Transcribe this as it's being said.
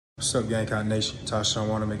What's up, Gamecock Nation? Tashawn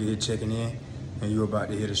Wanamaker here checking in, and you're about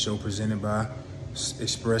to hear the show presented by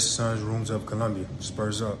Express Suns Rooms of Columbia.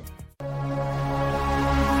 Spurs up. Ladies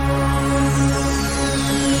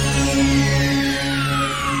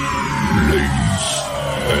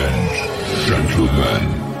and gentlemen,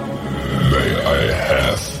 may I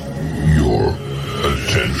have your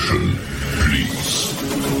attention, please?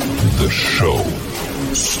 The show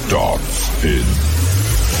starts in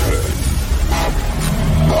 10,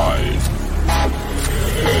 9, 8,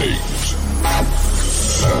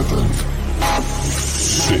 7,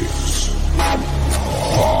 6, 5,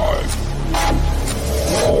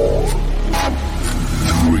 4,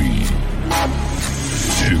 3,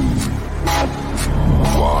 2,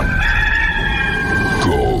 1,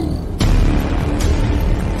 go.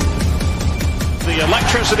 The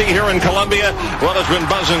electricity here in Columbia, well, has been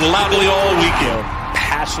buzzing loudly all weekend.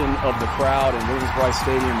 Passion of the crowd in Williams-Brice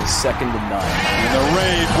Stadium is second to none. And the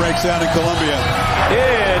rave breaks out in Columbia.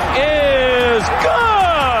 It is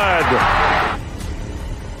good!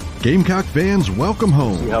 Gamecock fans, welcome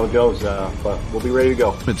home. See how it goes, but we'll be ready to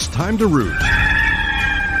go. It's time to root.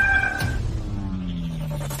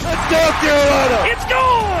 South Carolina! It's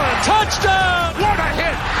gone! Touchdown! What a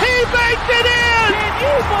hit! He baked it in! Can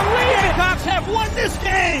you believe it? Gamecocks have won this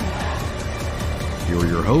game! Here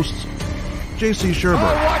are your hosts, J.C. Sherber.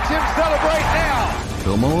 Oh, watch him celebrate now!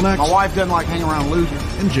 Phil Molinex. My wife doesn't like hanging around losing.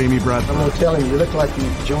 And Jamie Bradford. I'm going to tell him, you look like you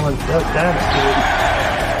joined Duck Dynasty.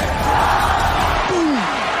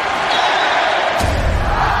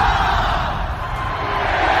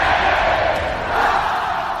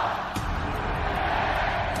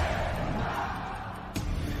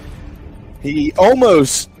 He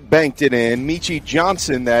almost banked it in. Michie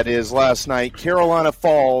Johnson, that is, last night. Carolina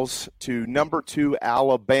falls to number 2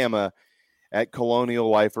 Alabama at Colonial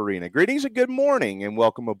Life Arena. Greetings and good morning, and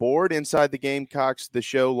welcome aboard Inside the Gamecocks, the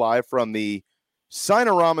show live from the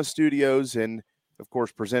Sinorama Studios and, of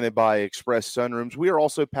course, presented by Express Sunrooms. We are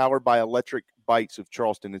also powered by Electric Bikes of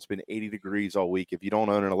Charleston. It's been 80 degrees all week. If you don't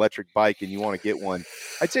own an electric bike and you want to get one,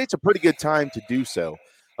 I'd say it's a pretty good time to do so.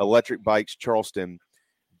 electricbikescharleston.com.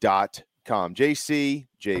 JC,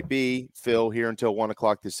 JB, Phil here until 1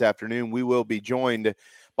 o'clock this afternoon. We will be joined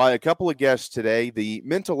by a couple of guests today. The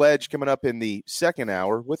Mental Edge coming up in the second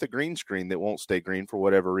hour with a green screen that won't stay green for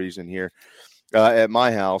whatever reason here at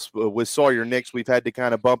my house. With Sawyer Nix, we've had to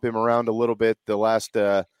kind of bump him around a little bit the last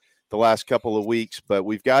couple of weeks, but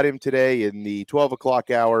we've got him today in the 12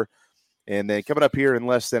 o'clock hour. And then coming up here in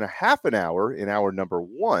less than a half an hour, in hour number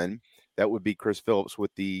 1, that would be Chris Phillips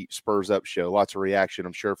with the Spurs Up Show. Lots of reaction,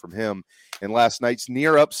 I'm sure, from him. And last night's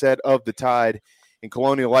near upset of the Tide in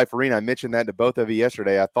Colonial Life Arena. I mentioned that to both of you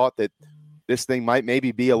yesterday. I thought that this thing might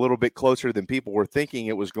maybe be a little bit closer than people were thinking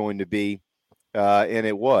it was going to be, and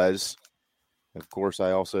it was. Of course,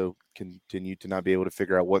 I also continue to not be able to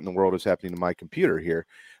figure out what in the world is happening to my computer here.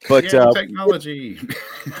 But technology.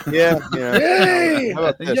 Yeah. Yay! How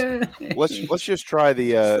about this? Yay! Let's just try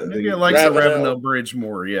the. Maybe it likes the Ravenel Bridge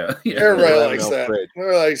more. Yeah. Everybody likes that.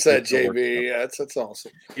 Everybody likes that, JB. Yeah, that's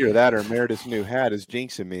awesome. Either that or Meredith's new hat is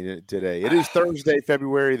jinxing me today. It is Thursday,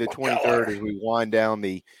 February the 23rd, as we wind down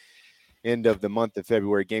the end of the month of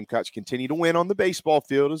February. Gamecocks continue to win on the baseball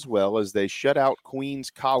field as well as they shut out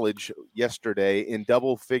Queens College yesterday in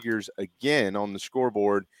double figures again on the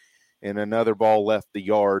scoreboard, and another ball left the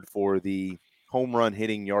yard for the home run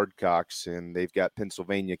hitting Yardcocks, and they've got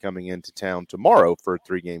Pennsylvania coming into town tomorrow for a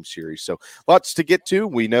 3-game series. So lots to get to.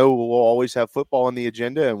 We know we'll always have football on the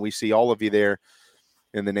agenda, and we see all of you there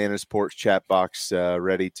in the Nana Sports chat box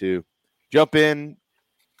ready to jump in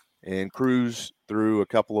and cruise through a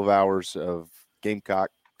couple of hours of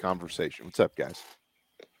Gamecock conversation. What's up, guys?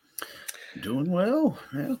 Doing well.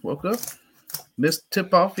 Yeah, woke up. Missed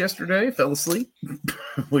tip-off yesterday. Fell asleep.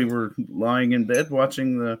 We were lying in bed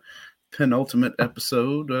watching the penultimate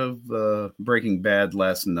episode of Breaking Bad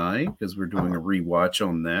last night because we're doing a rewatch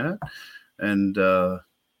on that. And,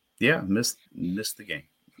 missed the game.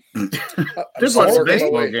 Did watch the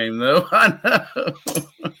baseball game, though. I know.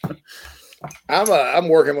 I'm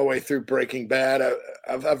working my way through Breaking Bad.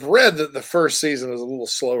 I've read that the first season is a little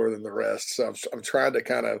slower than the rest, so I'm trying to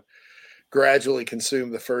kind of gradually consume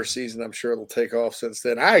the first season. I'm sure it'll take off since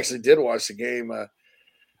then. I actually did watch the game.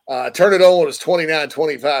 Turned it on when it was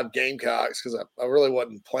 29-25 Gamecocks because I really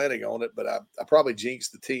wasn't planning on it, but I probably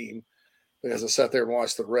jinxed the team because I sat there and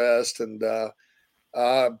watched the rest. And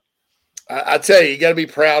I tell you got to be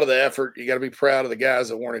proud of the effort. You got to be proud of the guys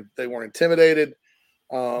that weren't intimidated.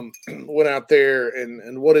 Went out there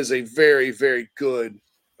and what is a very, very good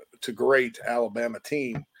to great Alabama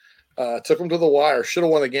team. Took them to the wire. Should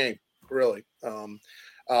have won the game, really.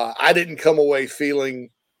 I didn't come away feeling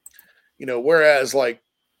whereas like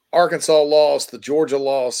Arkansas lost, the Georgia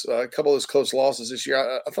loss, a couple of those close losses this year,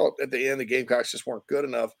 I thought at the end the Gamecocks just weren't good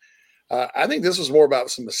enough. I think this was more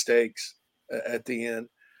about some mistakes at the end.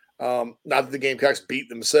 Not that the Gamecocks beat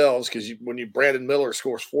themselves, because when Brandon Miller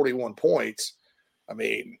scores 41 points, I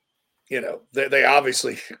mean, they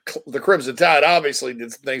obviously, the Crimson Tide obviously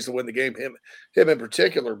did some things to win the game, him in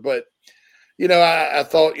particular. But, I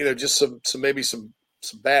thought, just some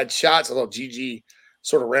bad shots. I thought GG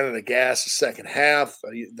sort of ran out of gas the second half.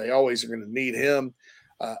 They always are going to need him.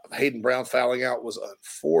 Hayden Brown fouling out was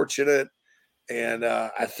unfortunate. And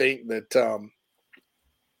I think that,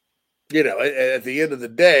 at the end of the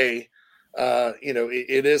day,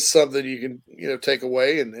 it is something you can, take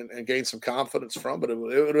away and gain some confidence from, but it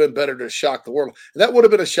would have been better to shock the world. And that would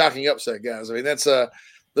have been a shocking upset, guys. I mean, that's the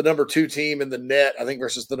number 2 team in the net, I think,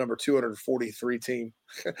 versus the number 243 team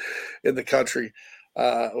in the country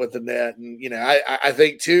with the net. And, I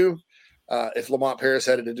think too, if Lamont Paris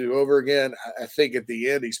had it to do over again, I think at the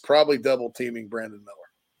end, he's probably double teaming Brandon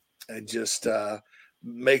Miller and just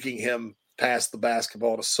making him pass the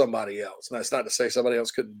basketball to somebody else. And that's not to say somebody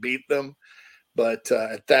else couldn't beat them, but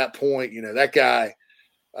at that point, that guy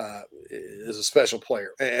is a special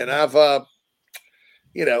player. And I've,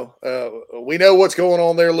 we know what's going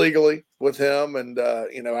on there legally with him. And,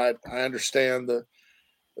 I understand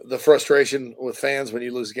the frustration with fans when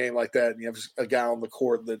you lose a game like that and you have a guy on the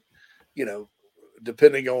court that,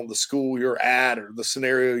 depending on the school you're at or the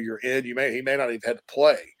scenario you're in, he may not even have to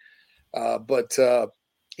play. But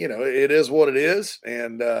it is what it is.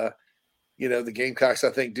 And, the Gamecocks, I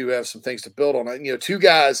think, do have some things to build on. 2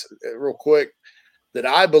 guys, real quick, that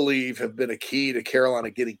I believe have been a key to Carolina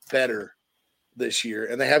getting better this year,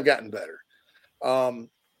 and they have gotten better,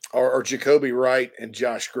 are Jacoby Wright and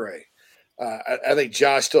Josh Gray. I think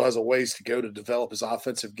Josh still has a ways to go to develop his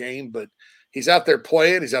offensive game, but he's out there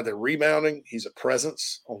playing. He's out there rebounding. He's a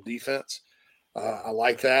presence on defense. I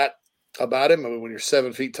like that about him. I mean, when you're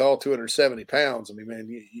 7 feet tall, 270 pounds, I mean, man,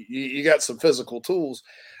 you got some physical tools.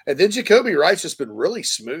 And then Jacoby Wright's just been really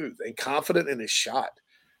smooth and confident in his shot.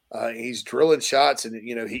 He's drilling shots, and,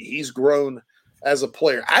 he's grown as a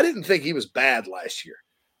player. I didn't think he was bad last year.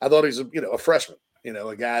 I thought he was, a freshman,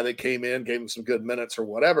 a guy that came in, gave him some good minutes or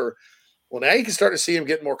whatever. Well, now you can start to see him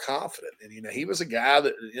get more confident. And, he was a guy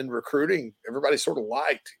that in recruiting, everybody sort of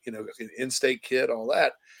liked, in-state kid, all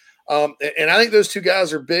that. And I think those 2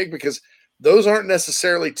 guys are big because those aren't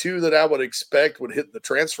necessarily 2 that I would expect would hit the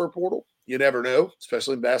transfer portal. You never know,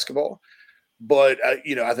 especially in basketball. But, I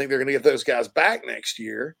think they're going to get those guys back next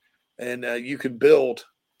year. And you can build,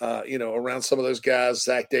 around some of those guys,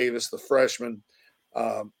 Zach Davis, the freshman,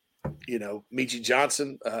 Michi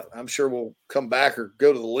Johnson, I'm sure will come back or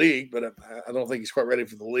go to the league, but I don't think he's quite ready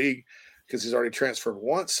for the league because he's already transferred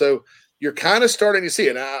once. So you're kind of starting to see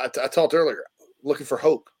it. I talked earlier, looking for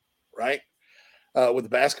hope, right? With the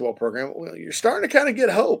basketball program. Well, you're starting to kind of get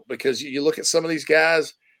hope because you look at some of these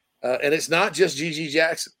guys, and it's not just GG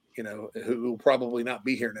Jackson, who will probably not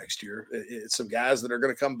be here next year. It's some guys that are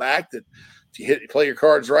going to come back that if you play your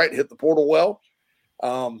cards right, hit the portal well,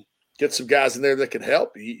 get some guys in there that can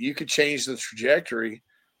help. You could change the trajectory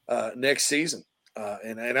next season.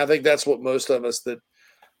 And I think that's what most of us that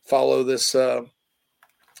follow this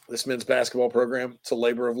men's basketball program, it's a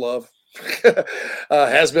labor of love,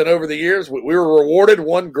 has been over the years. We were rewarded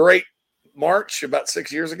one great March about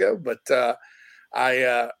 6 years ago, but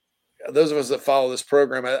those of us that follow this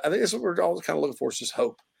program, I think that's what we're always kind of looking for, is just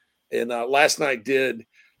hope. And last night did,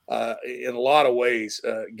 in a lot of ways,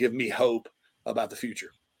 give me hope about the future.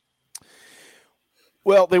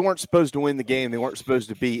 Well, they weren't supposed to win the game. They weren't supposed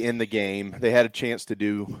to be in the game. They had a chance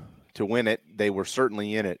to win it. They were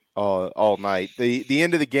certainly in it all night. The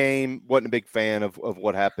end of the game, wasn't a big fan of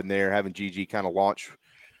what happened there, having GG kind of launch.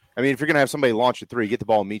 I mean, if you're going to have somebody launch a 3, get the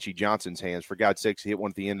ball in Michi Johnson's hands. For God's sakes, he hit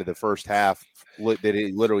one at the end of the first half that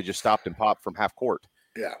he literally just stopped and popped from half court.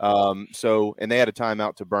 Yeah. And they had a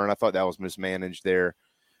timeout to burn. I thought that was mismanaged there,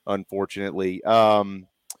 unfortunately. Alabama,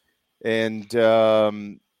 the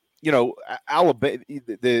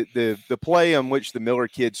play on which the Miller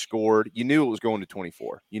kid scored, you knew it was going to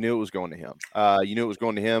 24. You knew it was going to him. You knew it was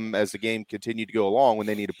going to him as the game continued to go along. When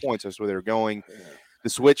they needed points, that's where they were going. The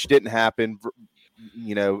switch didn't happen.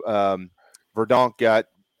 Verdonk got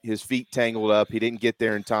his feet tangled up. He didn't get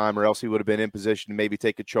there in time, or else he would have been in position to maybe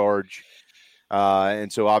take a charge.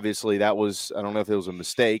 And so obviously that was, I don't know if it was a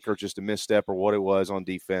mistake or just a misstep or what it was on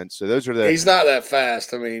defense. So those are he's not that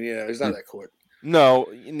fast. I mean, he's not that quick. No,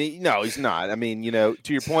 he's not. I mean, to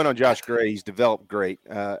your point on Josh Gray, he's developed great.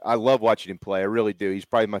 I love watching him play. I really do. He's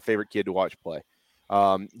probably my favorite kid to watch play.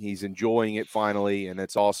 He's enjoying it finally, and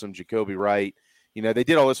it's awesome. Jacoby Wright, You know, they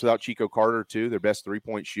did all this without Chico Carter too, their best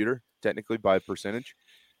 3-point shooter, technically by percentage,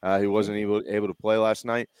 who wasn't able to play last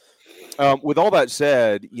night. With all that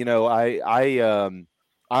said, you know, I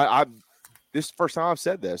this is the first time I've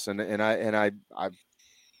said this, and I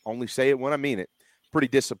only say it when I mean it. Pretty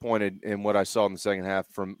disappointed in what I saw in the second half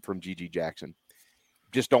from G.G. Jackson.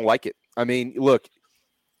 Just don't like it. I mean, look,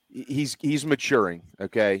 he's maturing.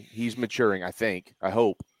 Okay, he's maturing. I think. I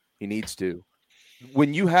hope he needs to.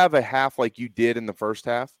 When you have a half like you did in the first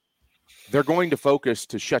half, they're going to focus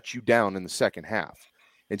to shut you down in the second half.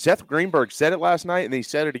 And Seth Greenberg said it last night, and then he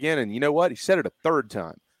said it again. And you know what? He said it a third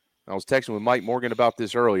time. I was texting with Mike Morgan about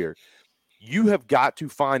this earlier. You have got to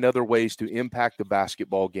find other ways to impact the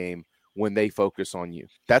basketball game when they focus on you.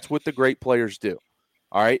 That's what the great players do.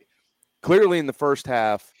 All right. Clearly in the first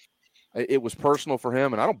half, it was personal for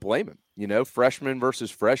him, and I don't blame him. You know, freshman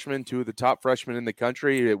versus freshman, two of the top freshmen in the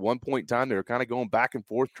country. At one point in time, they were kind of going back and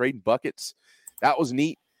forth, trading buckets. That was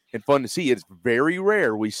neat and fun to see. It's very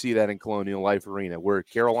rare we see that in Colonial Life Arena, where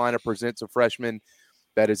Carolina presents a freshman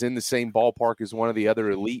that is in the same ballpark as one of the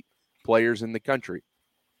other elite players in the country.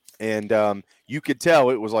 And you could tell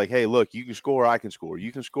it was like, hey, look, you can score, I can score.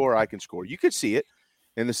 You can score, I can score. You could see it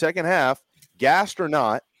in the second half, gassed or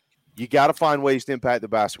not. You got to find ways to impact the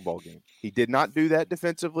basketball game. He did not do that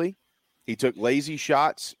defensively. He took lazy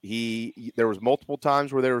shots. There was multiple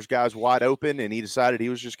times where there was guys wide open, and he decided he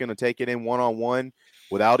was just going to take it in one-on-one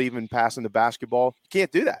without even passing the basketball. You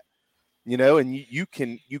can't do that, you know. And you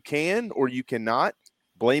can or you cannot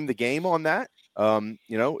blame the game on that.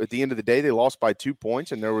 You know, at the end of the day, they lost by 2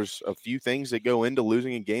 points, and there was a few things that go into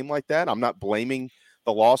losing a game like that. I'm not blaming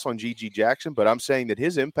the loss on G.G. Jackson, but I'm saying that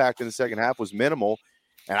his impact in the second half was minimal.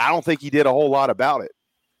 And I don't think he did a whole lot about it.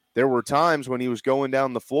 There were times when he was going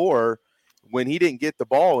down the floor when he didn't get the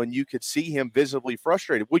ball, and you could see him visibly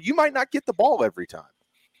frustrated. Well, you might not get the ball every time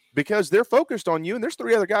because they're focused on you, and there's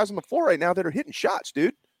 3 other guys on the floor right now that are hitting shots,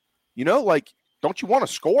 dude. You know, like, don't you want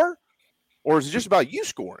to score? Or is it just about you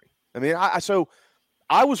scoring? I mean, so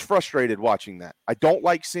I was frustrated watching that. I don't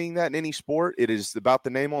like seeing that in any sport. It is about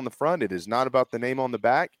the name on the front. It is not about the name on the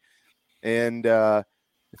back. And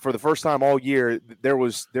for the first time all year, there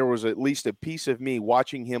was at least a piece of me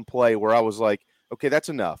watching him play where I was like, okay, that's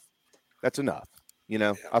enough. That's enough. You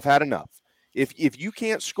know, I've had enough. If you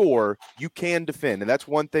can't score, you can defend. And that's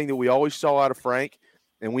one thing that we always saw out of Frank.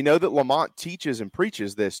 And we know that Lamont teaches and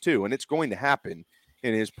preaches this too. And it's going to happen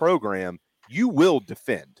in his program. You will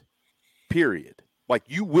defend, period. Like,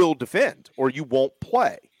 you will defend or you won't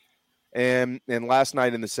play. And last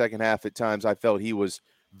night in the second half, at times, I felt he was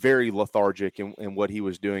very lethargic in what he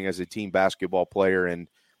was doing as a team basketball player. And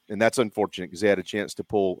that's unfortunate because they had a chance to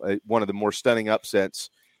pull one of the more stunning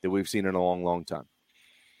upsets that we've seen in a long, long time.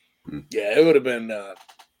 Yeah, it would have been,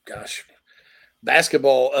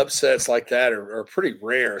 basketball upsets like that are pretty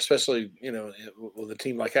rare, especially, you know, with a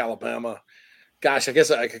team like Alabama. Gosh, I guess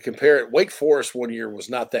I could compare it. Wake Forest one year was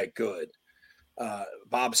not that good.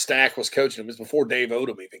 Bob Stack was coaching them. It was before Dave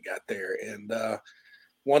Odom even got there. And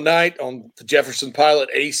one night on the Jefferson Pilot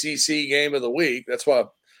ACC game of the week, that's why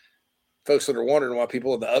folks that are wondering why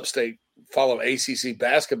people in the upstate follow ACC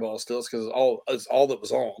basketball still, it's because it's all that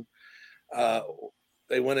was on.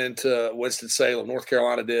 They went into Winston-Salem, North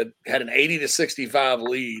Carolina had an 80-65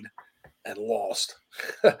 lead and lost.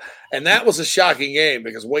 And that was a shocking game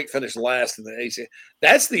because Wake finished last in the ACC.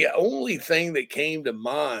 That's the only thing that came to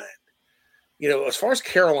mind. You know, as far as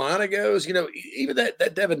Carolina goes, you know, even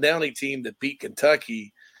that Devin Downey team that beat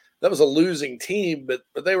Kentucky, that was a losing team, but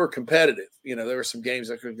they were competitive. You know, there were some games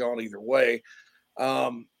that could have gone either way.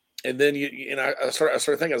 And then I started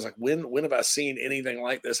thinking, I was like, when have I seen anything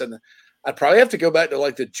like this? And I'd probably have to go back to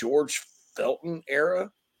like the George Felton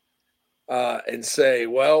era and say,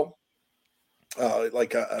 well, I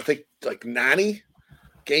think like 90.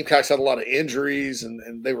 Gamecocks had a lot of injuries,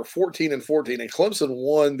 and they were 14-14, and Clemson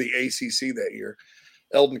won the ACC that year.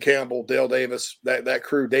 Eldon Campbell, Dale Davis, that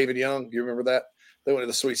crew, David Young, you remember that? They went to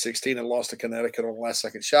the Sweet 16 and lost to Connecticut on the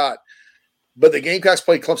last-second shot. But the Gamecocks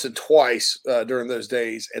played Clemson twice during those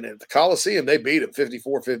days, and at the Coliseum, they beat them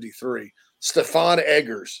 54-53. Stephon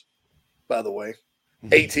Eggers, by the way,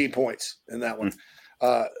 18 points in that one.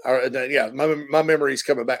 My memory's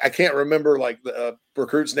coming back. I can't remember like the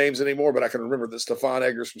recruits' names anymore, but I can remember that Stephon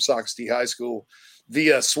Eggers from Saukesty High School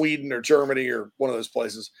via Sweden or Germany or one of those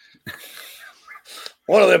places.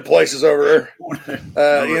 One of them places over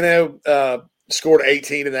there. Scored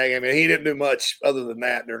 18 in that game. And he didn't do much other than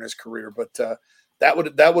that during his career, but that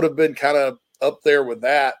would have been kind of up there with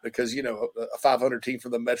that because, you know, a 500 team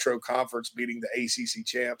from the Metro Conference beating the ACC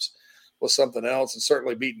champs was something else, and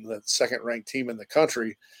certainly beating the second-ranked team in the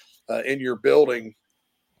country in your building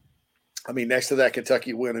I mean, next to that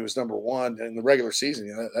Kentucky win, who was number 1 in the regular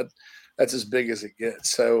season, that's as big as it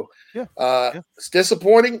gets. So it's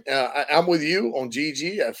disappointing. I'm with you on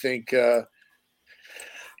Gigi. I think, and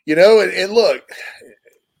look,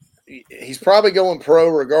 he's probably going pro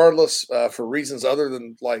regardless for reasons other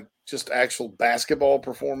than like just actual basketball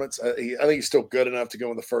performance. I think he's still good enough to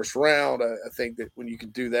go in the first round. I think that when you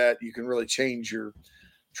can do that, you can really change your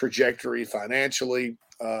trajectory financially,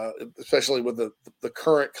 especially with the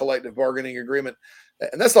current collective bargaining agreement.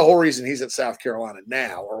 And that's the whole reason he's at South Carolina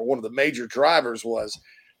now, or one of the major drivers was,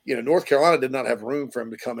 North Carolina did not have room for him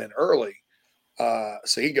to come in early.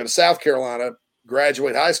 So he'd go to South Carolina,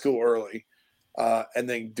 graduate high school early, and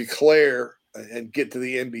then declare and get to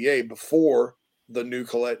the NBA before the new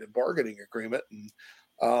collective bargaining agreement.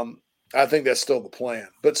 And I think that's still the plan.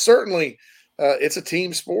 But certainly it's a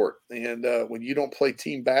team sport. And when you don't play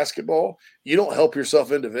team basketball, you don't help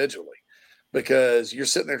yourself individually because you're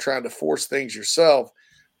sitting there trying to force things yourself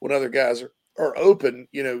when other guys are open.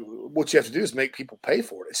 What you have to do is make people pay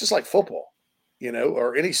for it. It's just like football,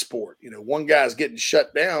 or any sport. One guy's getting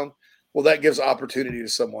shut down. Well, that gives opportunity to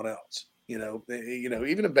someone else.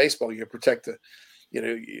 Even in baseball, you protect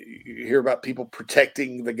you hear about people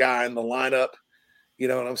protecting the guy in the lineup. You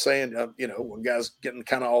know what I'm saying? One guy's getting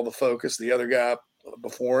kind of all the focus, the other guy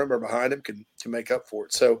before him or behind him can make up for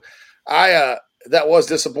it. So that was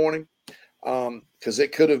disappointing because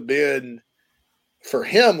it could have been for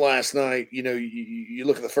him last night. You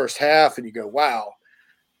look at the first half and you go, wow.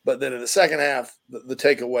 But then in the second half, the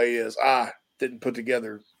takeaway is, didn't put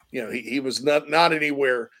together, he was not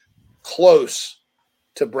anywhere close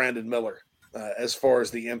to Brandon Miller as far as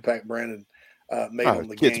the impact Brandon made on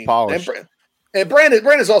the game. Polished. And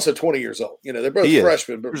Brandon's also 20 years old. They're both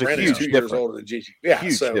freshmen, but Brandon's 2 years older than Gigi. Yeah,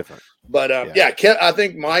 huge difference. But I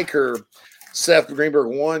think Mike or Seth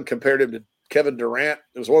Greenberg compared him to Kevin Durant.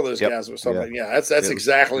 It was one of those guys that was talking about. Yeah, that's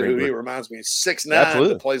exactly who he reminds me. He's 6'9",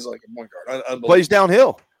 but plays like a point guard. Plays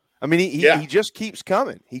downhill. I mean, he just keeps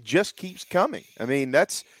coming. He just keeps coming. I mean,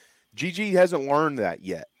 Gigi hasn't learned that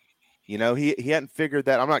yet. He hadn't figured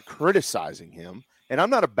that. I'm not criticizing him. And I'm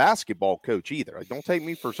not a basketball coach either. Don't take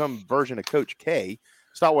me for some version of Coach K.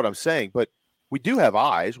 It's not what I'm saying. But we do have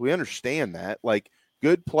eyes. We understand that. Like,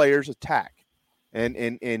 good players attack.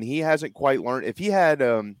 And he hasn't quite learned. If he had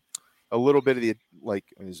a little bit of the, like,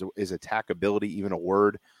 is attackability even a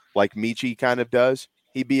word, like Michi kind of does,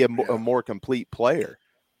 he'd be a more complete player.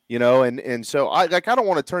 And so I don't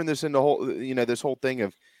want to turn this into this whole thing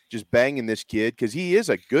of just banging this kid because he is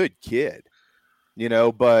a good kid.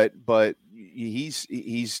 But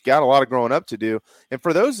he's got a lot of growing up to do. And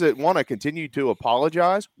for those that want to continue to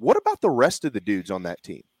apologize, what about the rest of the dudes on that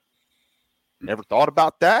team? Never thought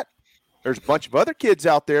about that. There's a bunch of other kids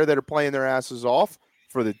out there that are playing their asses off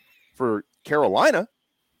for Carolina.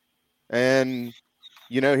 And,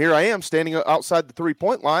 here I am standing outside the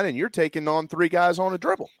 3-point line and you're taking on 3 guys on a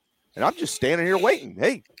dribble. And I'm just standing here waiting.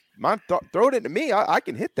 Hey, throw it into me. I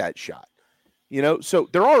can hit that shot. So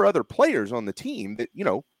there are other players on the team that,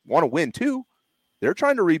 want to win too. They're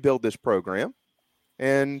trying to rebuild this program.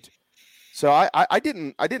 And so I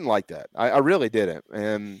didn't like that. I really didn't.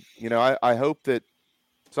 And, I hope that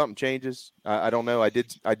something changes. I don't know. I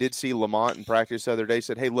did see Lamont in practice the other day,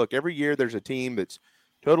 said, hey, look, every year there's a team that's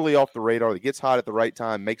totally off the radar, that gets hot at the right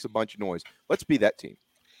time, makes a bunch of noise. Let's be that team.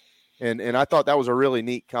 And I thought that was a really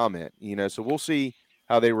neat comment, so we'll see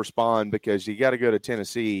how they respond because you got to go to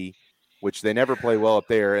Tennessee, which they never play well up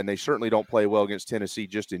there, and they certainly don't play well against Tennessee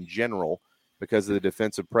just in general because of the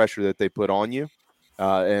defensive pressure that they put on you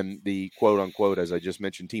and the quote-unquote, as I just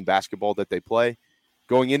mentioned, team basketball that they play.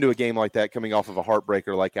 Going into a game like that, coming off of a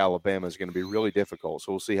heartbreaker like Alabama is going to be really difficult.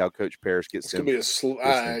 So we'll see how Coach Parrish gets in. It's going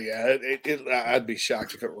to be I'd be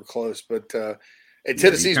shocked if it were close. But and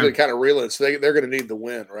Tennessee's been kind of reeling, so they're going to need the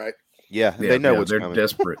win, right? Yeah, they know what's they're coming.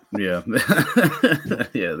 Desperate. Yeah.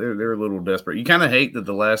 Yeah, they're a little desperate. You kind of hate that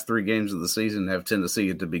the last 3 games of the season have Tennessee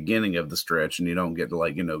at the beginning of the stretch and you don't get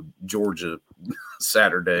to Georgia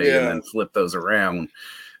Saturday and then flip those around.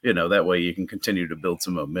 That way you can continue to build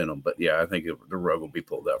some momentum. But yeah, I think the rug will be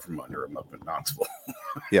pulled out from under them up in Knoxville.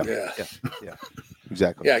 Yeah,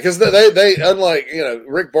 exactly. Yeah, because they unlike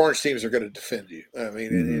Rick Barnes teams are going to defend you. I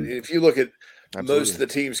mean, if you look at most of the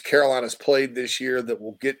teams Carolina's played this year that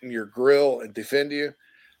will get in your grill and defend you,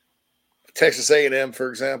 Texas A&M, for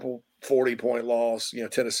example, 40-point loss.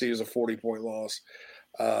 Tennessee is a 40-point loss.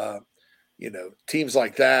 Teams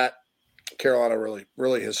like that. Carolina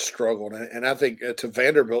really has struggled. And I think to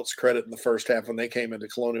Vanderbilt's credit in the first half when they came into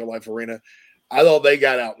Colonial Life Arena, I thought they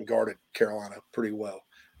got out and guarded Carolina pretty well.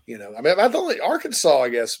 I thought Arkansas, I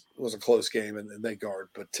guess, was a close game and they guard.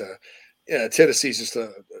 But, Tennessee's just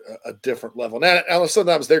a different level. Now,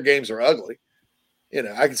 sometimes their games are ugly.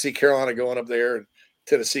 I can see Carolina going up there and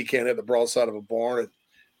Tennessee can't hit the broadside of a barn and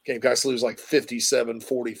Gamecocks lose like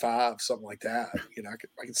 57-45, something like that.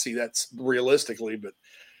 I can see that realistically, but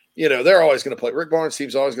they're always going to play. Rick Barnes'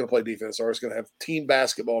 team's always going to play defense. Always going to have team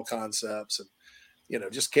basketball concepts, and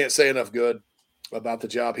just can't say enough good about the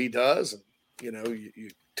job he does. And you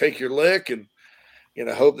take your lick and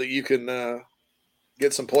hope that you can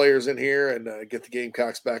get some players in here and get the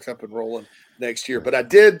Gamecocks back up and rolling next year. But I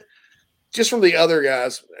did just from the other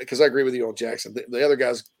guys, because I agree with you on Jackson. The other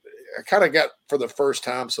guys, I kind of got for the first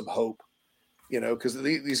time some hope, because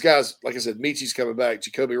these guys, like I said, Michi's coming back,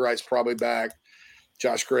 Jacoby Wright's probably back,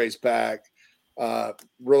 Josh Gray's back.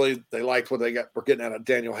 Really, they liked what we're getting out of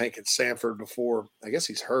Daniel Hankins Sanford before. I guess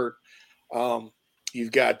he's hurt.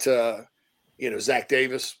 You've got Zach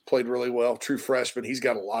Davis played really well, true freshman. He's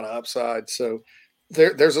got a lot of upside. So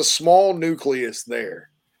there's a small nucleus there,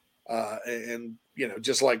 and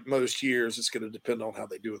just like most years, it's going to depend on how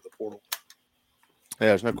they do with the portal. Yeah,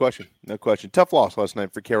 there's no question. No question. Tough loss last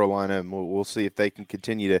night for Carolina, and we'll see if they can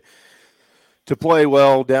continue to play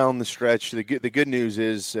well down the stretch. The good news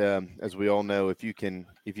is, as we all know, if you can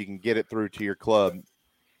get it through to your club,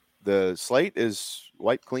 the slate is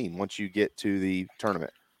wiped clean once you get to the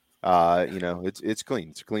tournament. It's clean.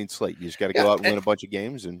 It's a clean slate. You just got to go out and win a bunch of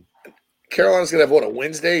games. And Carolina's going to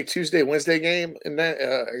have a Tuesday, Wednesday game, and that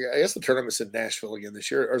I guess the tournament's in Nashville again this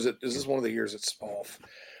year, or is this one of the years it's off?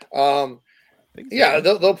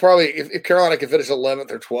 They'll probably if Carolina can finish 11th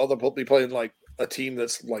or 12th, they'll be playing like a team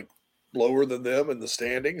that's like lower than them in the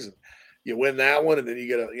standings, and you win that one, and then you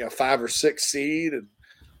get a 5 or 6 seed, and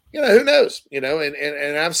who knows, and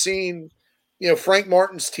I've seen Frank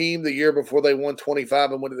Martin's team the year before they won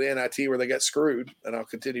 25 and went to the NIT where they got screwed, and I'll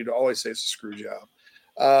continue to always say it's a screw job.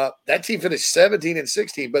 That team finished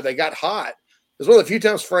 17-16, but they got hot. It was one of the few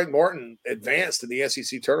times Frank Martin advanced in the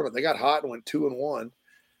SEC tournament. They got hot and went 2-1.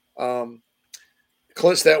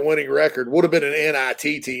 Clinched that winning record. Would have been an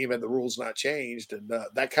NIT team had the rules not changed, and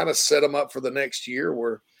that kind of set them up for the next year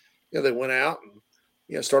where they went out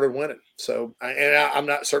and started winning. So I'm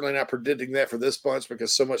certainly not predicting that for this bunch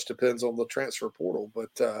because so much depends on the transfer portal.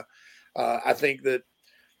 But I think that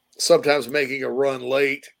sometimes making a run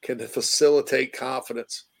late can facilitate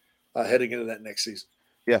confidence heading into that next season.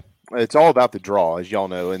 Yeah, it's all about the draw, as y'all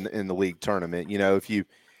know, in the league tournament.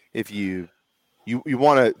 If you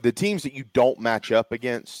want to, the teams that you don't match up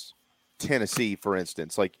against, Tennessee, for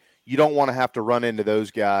instance, like you don't want to have to run into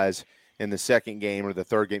those guys in the second game or the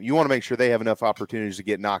third game. You want to make sure they have enough opportunities to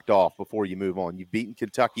get knocked off before you move on. You've beaten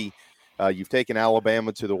Kentucky. You've taken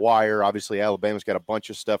Alabama to the wire. Obviously, Alabama's got a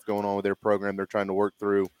bunch of stuff going on with their program they're trying to work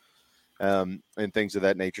through and things of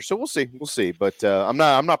that nature. So we'll see. But I'm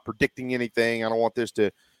not predicting anything. I don't want this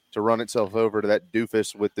to run itself over to that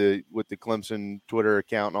doofus with the Clemson Twitter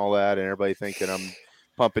account and all that, and everybody thinking I'm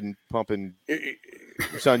pumping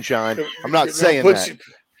sunshine. I'm not saying that.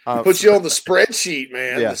 Put you on the spreadsheet,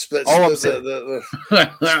 man. Yeah. The spreadsheet.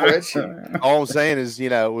 All I'm saying is,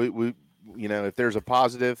 we if there's a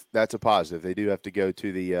positive, that's a positive. They do have to go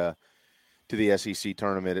to the SEC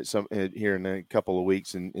tournament here in a couple of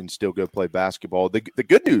weeks and still go play basketball. The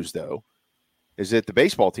good news though is that the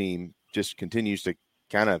baseball team just continues to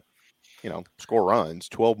kind of, score runs.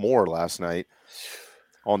 12 more last night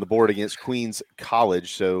on the board against Queens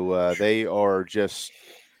College. So they are just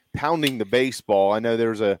pounding the baseball. I know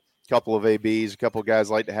there's a couple of ABs, a couple of guys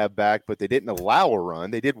like to have back, but they didn't allow a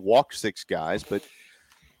run. They did walk 6 guys, but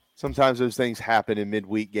sometimes those things happen in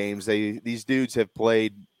midweek games. These dudes have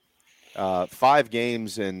played 5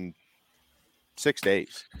 games in 6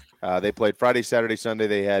 days. They played Friday, Saturday, Sunday.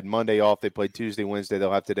 They had Monday off. They played Tuesday, Wednesday.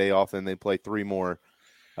 They'll have today off, and they play 3 more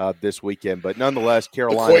this weekend. But nonetheless,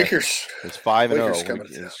 Carolina is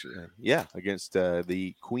 5-0. Against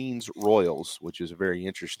the Queens Royals, which is a very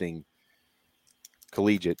interesting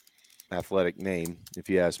collegiate athletic name, if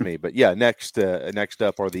you ask me. But yeah, next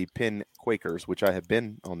up are the Penn Quakers, which I have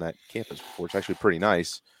been on that campus before. It's actually pretty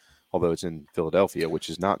nice, although it's in Philadelphia, which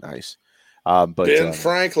is not nice. But Ben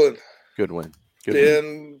Franklin, good win.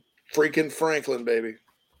 Freaking Franklin, baby.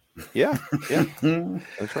 Yeah,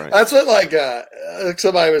 that's right. That's what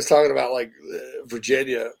somebody was talking about,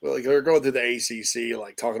 Virginia. Like they were going through the ACC,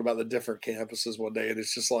 talking about the different campuses one day, and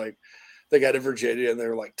it's just like they got to Virginia, and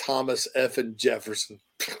they're like Thomas F. and Jefferson.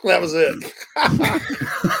 That was it.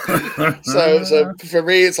 so for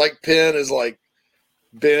me, it's like Penn is like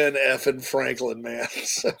Ben F. and Franklin, man.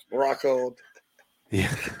 Rock on.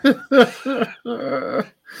 Yeah.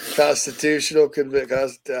 Constitutional convict. I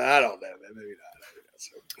don't know, man. Maybe not.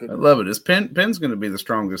 I love it. Penn's going to be the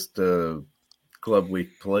strongest club we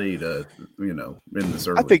played, in this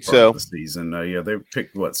early think part so. of the season. They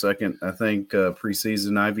picked second, I think,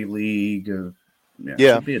 preseason Ivy League.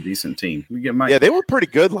 Should be a decent team. They were pretty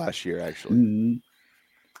good last year, actually. Mm-hmm.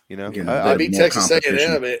 They beat Texas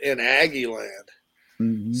A&M in Aggie land.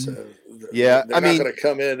 Mm-hmm. So they're not going to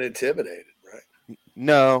come in intimidated, right?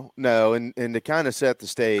 No, and to kind of set the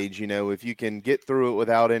stage, if you can get through it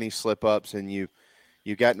without any slip ups, and you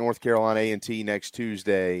got North Carolina A&T next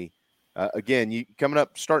Tuesday. Again, you coming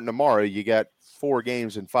up starting tomorrow. You got 4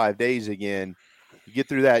 games in 5 days again. You get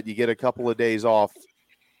through that, you get a couple of days off.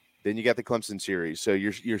 Then you got the Clemson series. So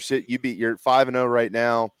you're 5-0 right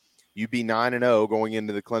now. You'd be 9-0 going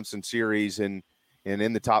into the Clemson series and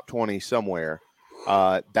in the top 20 somewhere.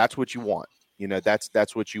 That's what you want.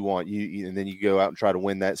 That's what you want. And then you go out and try to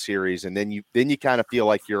win that series, and then you kind of feel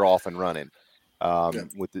like you're off and running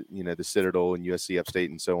with the Citadel and USC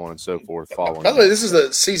Upstate and so on and so forth. Following. By the way, this is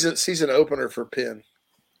the season opener for Penn.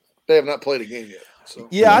 They have not played a game yet. So.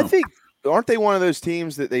 Yeah, I think. Aren't they one of those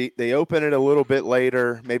teams that they open it a little bit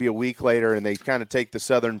later, maybe a week later, and they kind of take the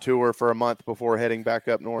Southern tour for a month before heading back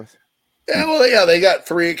up north? Yeah, they got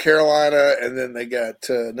 3 in Carolina, and then they got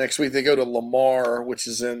next week they go to Lamar, which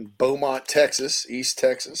is in Beaumont, Texas, East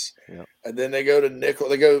Texas. Yep. And then they go to Nickel.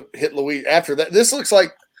 They go hit Louis. After that, this looks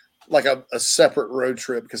like a separate road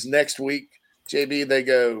trip because next week, JB, they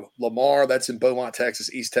go Lamar, that's in Beaumont,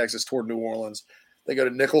 Texas, East Texas, toward New Orleans. They go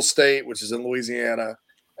to Nickel State, which is in Louisiana,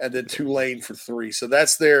 and then Tulane for 3. So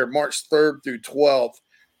that's their March 3rd through 12th.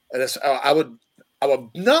 And I would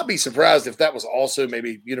not be surprised if that was also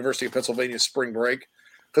maybe University of Pennsylvania spring break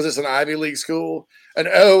because it's an Ivy League school. And,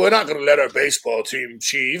 we're not going to let our baseball team,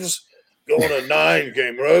 Chiefs, go on a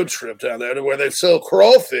 9-game road trip down there to where they sell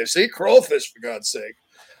crawfish. Eat crawfish, for God's sake.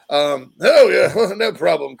 No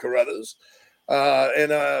problem, Carruthers.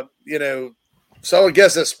 So I would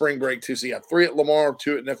guess that's spring break too. So you got 3 at Lamar,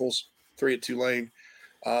 2 at Nichols, 3 at Tulane.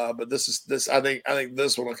 But this I think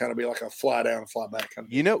this one will kind of be like a fly down, fly back kind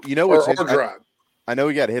of what's drive. I know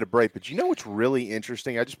we got to hit a break, but what's really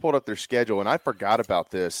interesting? I just pulled up their schedule and I forgot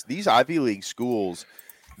about this. These Ivy League schools,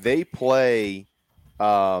 they play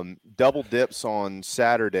double dips on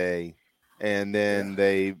Saturday, and then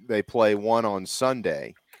they play one on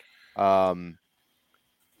Sunday. And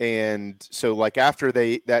so like after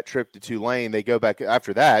that trip to Tulane, they go back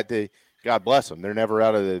after that. God bless them. They're never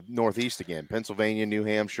out of the Northeast again. Pennsylvania, New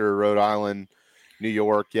Hampshire, Rhode Island, New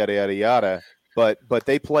York, yada, yada, yada. But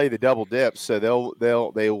they play the double dips. So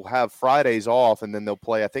they'll have Fridays off, and then they'll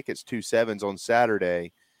play, I think it's 2 7s on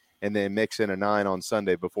Saturday, and then mix in a 9 on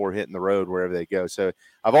Sunday before hitting the road wherever they go. So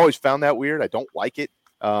I've always found that weird. I don't like it.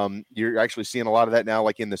 You're actually seeing a lot of that now,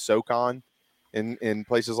 like in the SoCon. In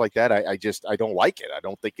places like that, I don't like it. I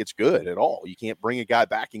don't think it's good at all. You can't bring a guy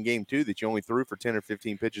back in game 2 that you only threw for 10 or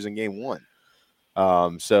 15 pitches in game 1.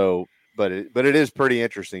 But it is pretty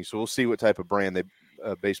interesting. So we'll see what type of brand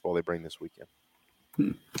baseball they bring this weekend.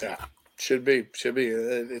 Yeah, should be.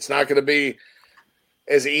 It's not going to be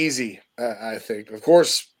as easy, I think. Of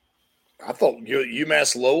course, I thought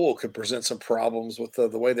UMass Lowell could present some problems with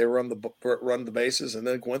the way they run the bases, and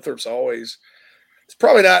then Winthrop's always. It's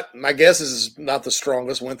probably not. My guess is not the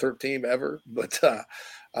strongest Winthrop team ever, but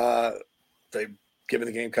they've given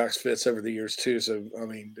the Gamecocks fits over the years too. So I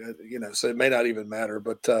mean, so it may not even matter.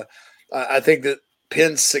 But I think that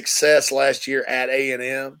Penn's success last year at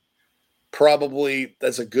A&M probably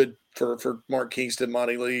that's a good for Mark Kingston,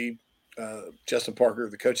 Monty Lee, Justin Parker,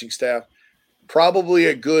 the coaching staff. Probably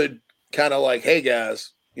a good kind of like, hey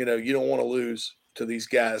guys, you don't want to lose to these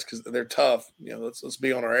guys because they're tough. Let's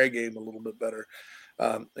be on our A game a little bit better.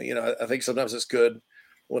 I think sometimes it's good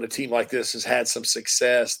when a team like this has had some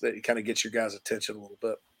success that it kind of gets your guys' attention a little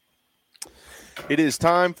bit. It is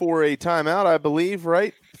time for a timeout, I believe,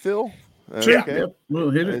 right, Phil? Yeah. Okay. Yep. We'll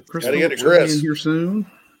hit it. Chris will be in here soon.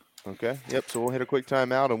 Okay. Yep. So we'll hit a quick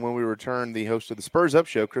timeout, and when we return, the host of the Spurs Up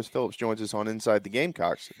Show, Chris Phillips, joins us on Inside the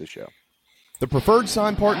Gamecocks of the show. The preferred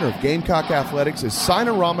sign partner of Gamecock Athletics is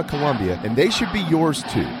Signorama Columbia, and they should be yours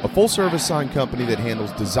too. A full-service sign company that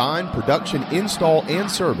handles design, production, install,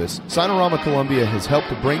 and service, Signorama Columbia has helped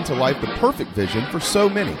to bring to life the perfect vision for so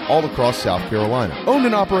many all across South Carolina. Owned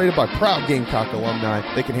and operated by proud Gamecock alumni,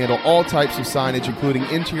 they can handle all types of signage, including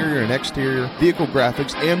interior and exterior, vehicle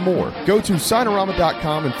graphics, and more. Go to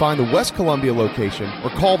Signorama.com and find the West Columbia location,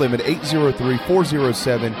 or call them at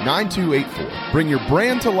 803-407-9284. Bring your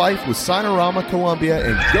brand to life with Signorama Columbia,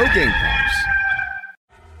 and go Gamecocks.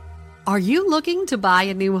 Are you looking to buy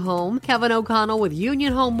a new home? Kevin O'Connell with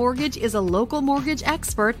Union Home Mortgage is a local mortgage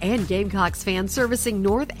expert and Gamecocks fan servicing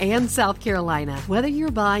North and South Carolina. Whether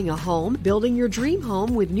you're buying a home, building your dream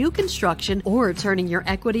home with new construction, or turning your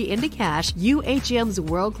equity into cash, UHM's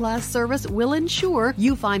world-class service will ensure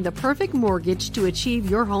you find the perfect mortgage to achieve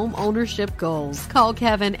your home ownership goals. Call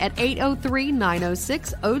Kevin at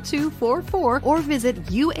 803-906-0244 or visit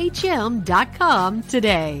UHM.com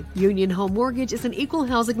today. Union Home Mortgage is an equal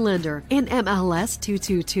housing lender. NMLS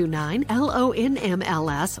 2229,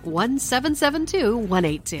 LONMLS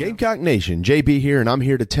 1772182. Gamecock Nation, JB here, and I'm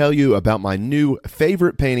here to tell you about my new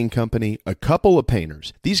favorite painting company, A Couple of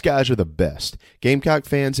Painters. These guys are the best. Gamecock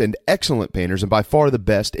fans and excellent painters, and by far the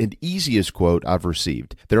best and easiest quote I've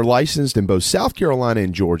received. They're licensed in both South Carolina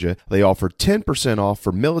and Georgia. They offer 10% off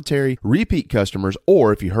for military, repeat customers,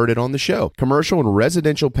 or if you heard it on the show, commercial and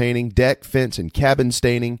residential painting, deck, fence, and cabin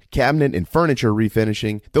staining, cabinet and furniture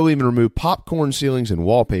refinishing. They'll even remove popcorn ceilings and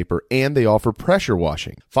wallpaper, and they offer pressure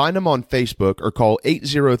washing. Find them on Facebook or call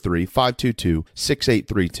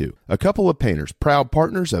 803-522-6832. A Couple of Painters, proud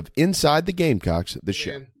partners of Inside the Gamecocks, the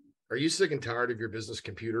show. Man, are you sick and tired of your business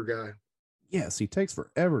computer guy? Yes, he takes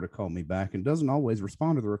forever to call me back and doesn't always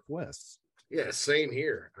respond to the requests. Yeah, same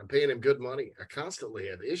here. I'm paying him good money. I constantly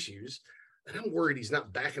have issues, and I'm worried he's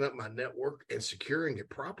not backing up my network and securing it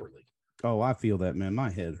properly. Oh, I feel that, man.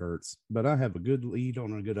 My head hurts, but I have a good lead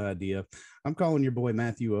on a good idea. I'm calling your boy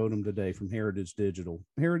Matthew Odom today from Heritage Digital.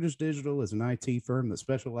 Heritage Digital is an IT firm that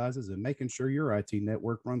specializes in making sure your IT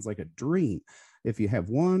network runs like a dream. If you have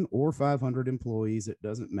 1 or 500 employees, it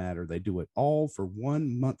doesn't matter. They do it all for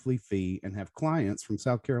one monthly fee and have clients from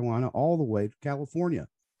South Carolina all the way to California.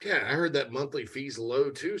 Yeah, I heard that monthly fee's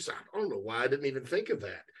low too, so I don't know why I didn't even think of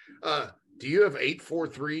that. Do you have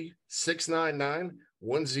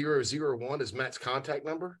 843-699-1001 as Matt's contact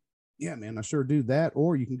number? Yeah, man, I sure do that.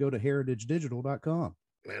 Or you can go to heritagedigital.com.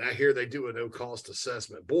 Man, I hear they do a no-cost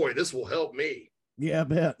assessment. Boy, this will help me. Yeah, I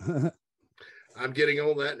bet. I'm getting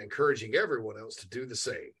on that and encouraging everyone else to do the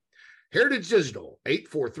same. Heritage Digital,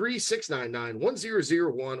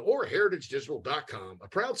 843-699-1001 or heritagedigital.com, a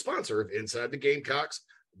proud sponsor of Inside the Gamecocks,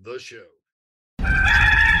 the show.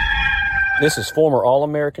 This is former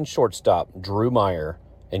All-American shortstop Drew Meyer,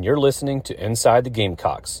 and you're listening to Inside the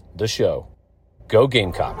Gamecocks, the show. Go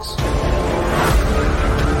Gamecocks.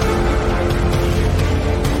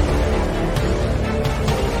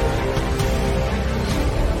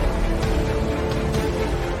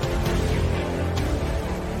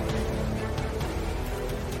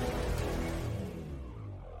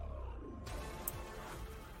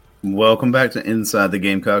 Welcome back to Inside the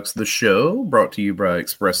Gamecocks, the show, brought to you by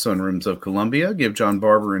Express Sunrooms of Columbia. Give John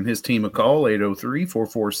Barber and his team a call,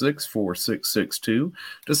 803-446-4662,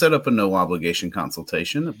 to set up a no-obligation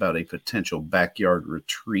consultation about a potential backyard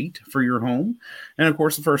retreat for your home. And, of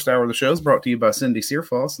course, the first hour of the show is brought to you by Cindy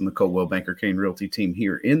Searfoss and the Coldwell Banker Kane Realty team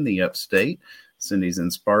here in the Upstate. Cindy's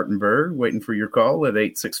in Spartanburg, waiting for your call at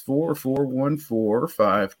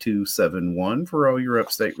 864-414-5271 for all your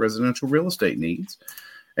Upstate residential real estate needs.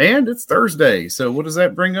 And it's Thursday, so what does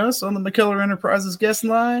that bring us on the McKellar Enterprises guest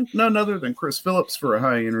line? None other than Chris Phillips for a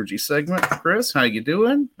high-energy segment. Chris, how you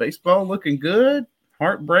doing? Baseball looking good?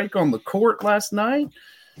 Heartbreak on the court last night?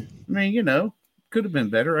 I mean, you know, could have been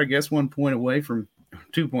better. I guess 2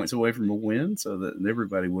 points away from a win, so that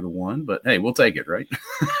everybody would have won. But, hey, we'll take it, right?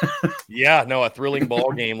 Yeah, no, a thrilling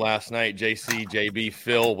ball game last night. JC, JB,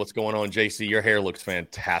 Phil, what's going on? JC, your hair looks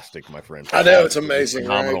fantastic, my friend. I know, it's amazing,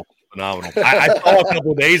 phenomenal. Right? Phenomenal. I saw a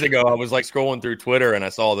couple of days ago, I was like scrolling through Twitter and I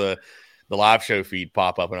saw the live show feed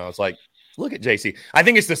pop up and I was like, look at JC. I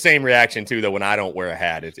think it's the same reaction too, though, when I don't wear a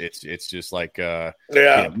hat. It's just like, yeah, you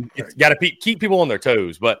know, it's got to keep people on their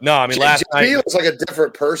toes. But no, I mean, last night he looks like a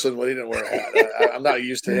different person when he didn't wear a hat. I'm not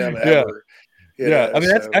used to him ever. Yeah, I mean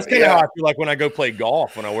that's kind of how I feel like when I go play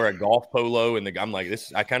golf. When I wear a golf polo and I'm like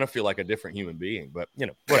this, I kind of feel like a different human being. But you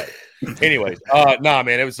know, whatever. Anyways, man,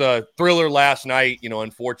 it was a thriller last night. You know,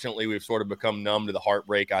 unfortunately, we've sort of become numb to the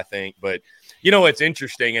heartbreak, I think. But you know, it's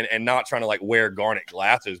interesting and not trying to like wear garnet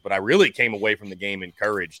glasses, but I really came away from the game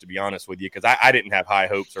encouraged, to be honest with you, because I didn't have high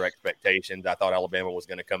hopes or expectations. I thought Alabama was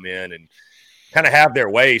going to come in and kind of have their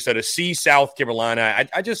way. So to see South Carolina,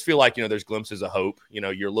 I just feel like, you know, there's glimpses of hope. You know,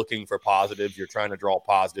 you're looking for positives. You're trying to draw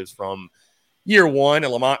positives from year one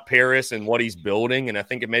and Lamont Paris and what he's building. And I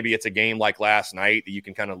think maybe it's a game like last night that you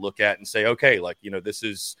can kind of look at and say, okay, like, you know, this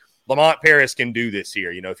is Lamont Paris can do this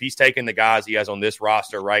here. You know, if he's taking the guys he has on this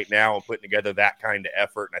roster right now and putting together that kind of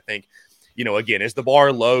effort. And I think, you know, again, is the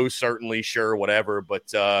bar low? Certainly, sure, whatever.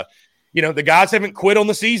 But, the guys haven't quit on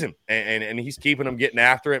the season, and he's keeping them getting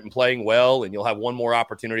after it and playing well. And you'll have one more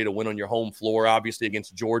opportunity to win on your home floor, obviously,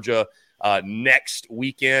 against Georgia next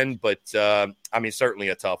weekend. But, certainly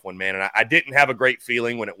a tough one, man. And I didn't have a great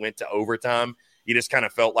feeling when it went to overtime. You just kind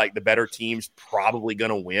of felt like the better team's probably going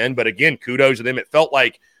to win. But, again, kudos to them. It felt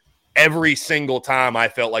like every single time I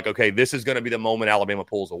felt like, okay, this is going to be the moment Alabama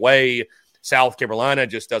pulls away. South Carolina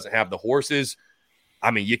just doesn't have the horses.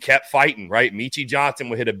 You kept fighting, right? Michie Johnson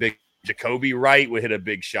would hit a big Jacoby Wright would hit a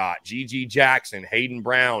big shot. G.G. Jackson, Hayden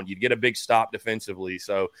Brown, you'd get a big stop defensively.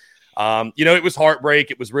 So, it was heartbreak.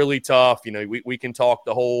 It was really tough. We can talk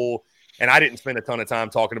the whole – and I didn't spend a ton of time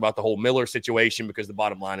talking about the whole Miller situation because the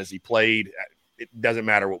bottom line is he played. It doesn't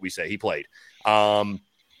matter what we say. He played. A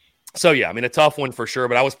tough one for sure.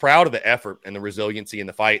 But I was proud of the effort and the resiliency in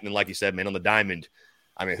the fight. And then, like you said, man, on the diamond,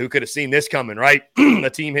 who could have seen this coming, right?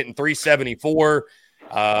 The team hitting 374.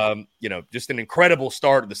 Just an incredible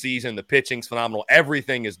start of the season. The pitching's phenomenal.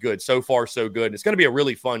 Everything is good. So far, so good. And it's going to be a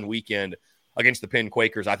really fun weekend against the Penn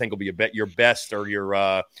Quakers. I think will be your best or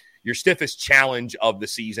your stiffest challenge of the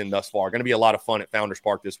season thus far. Going to be a lot of fun at Founders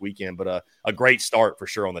Park this weekend, but a great start for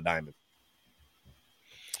sure on the diamond.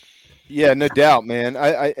 Yeah, no doubt, man.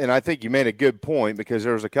 I think you made a good point because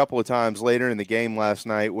there was a couple of times later in the game last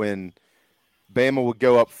night when Bama would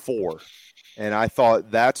go up 4. And I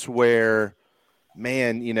thought that's where –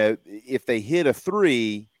 man, if they hit a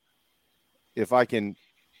 3, if I can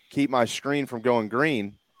keep my screen from going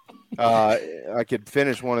green, I could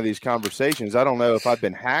finish one of these conversations. I don't know if I've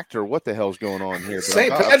been hacked or what the hell's going on here.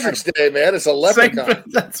 St. Patrick's Day, man. It's a leprechaun.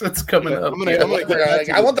 That's what's coming up. I want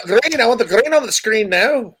the green. I want the green on the screen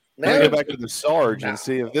now. I'm going to go back to the Sarge and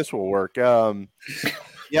see if this will work. I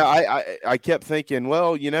kept thinking,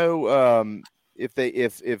 well,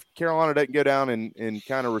 if Carolina doesn't go down and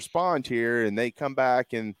kind of respond here and they come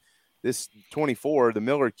back and this 24, the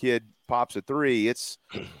Miller kid pops a 3, it's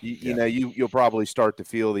you'll probably start to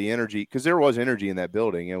feel the energy because there was energy in that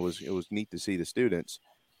building. It was neat to see the students,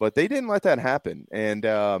 but they didn't let that happen. And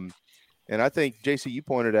I think JC, you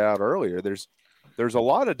pointed out earlier, there's a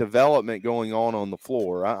lot of development going on the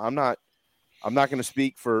floor. I'm not going to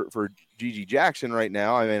speak for G.G. Jackson right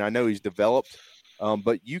now. I know he's developed.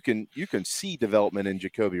 But you can see development in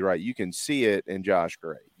Jacoby Wright. You can see it in Josh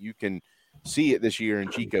Gray. You can see it this year in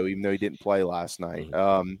Chico, even though he didn't play last night.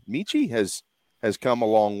 Michie has come a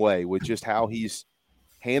long way with just how he's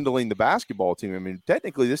handling the basketball team.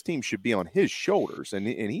 Technically, this team should be on his shoulders, and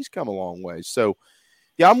he's come a long way. So,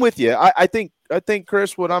 yeah, I'm with you. I think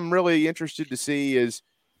Chris, what I'm really interested to see is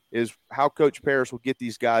how Coach Paris will get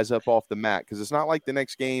these guys up off the mat because it's not like the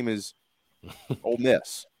next game is Ole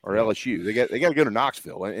Miss or LSU. They got to go to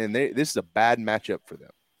Knoxville, and this is a bad matchup for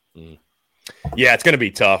them. Yeah, it's going to be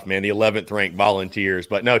tough, man. The 11th ranked Volunteers,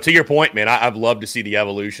 but no, to your point, man, I've loved to see the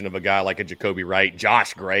evolution of a guy like a Jacoby Wright,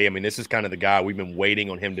 Josh Gray. This is kind of the guy we've been waiting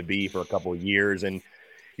on him to be for a couple of years, and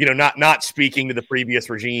not speaking to the previous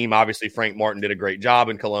regime. Obviously, Frank Martin did a great job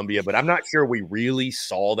in Columbia, but I'm not sure we really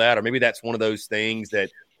saw that, or maybe that's one of those things that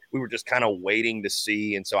we were just kind of waiting to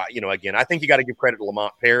see. And so, again, I think you got to give credit to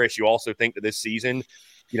Lamont Paris. You also think that this season,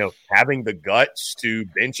 having the guts to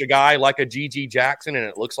bench a guy like a G.G. Jackson, and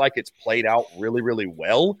it looks like it's played out really, really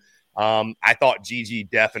well. I thought G.G.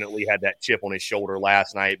 definitely had that chip on his shoulder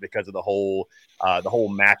last night because of the whole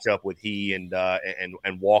matchup with he and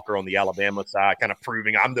Walker on the Alabama side, kind of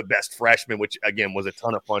proving I'm the best freshman, which, again, was a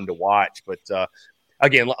ton of fun to watch. But,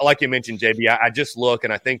 again, like you mentioned, JB, I just look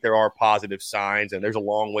and I think there are positive signs, and there's a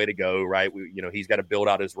long way to go, right? He's got to build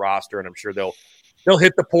out his roster, and I'm sure they'll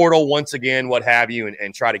hit the portal once again, what have you,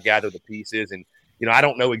 and try to gather the pieces. And, I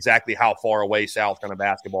don't know exactly how far away South Carolina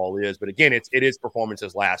basketball is, but again, it is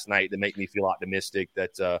performances last night that make me feel optimistic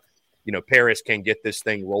that, Paris can get this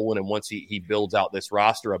thing rolling. And once he builds out this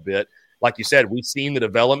roster a bit, like you said, we've seen the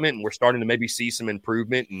development and we're starting to maybe see some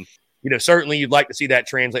improvement. And, certainly you'd like to see that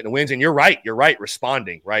translate into wins. And you're right,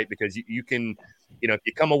 responding, right? Because you can, if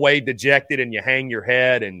you come away dejected and you hang your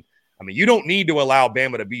head and, you don't need to allow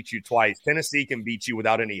Bama to beat you twice. Tennessee can beat you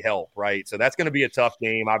without any help, right? So that's going to be a tough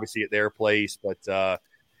game, obviously, at their place. But,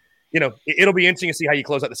 it'll be interesting to see how you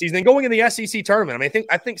close out the season. And going in the SEC tournament,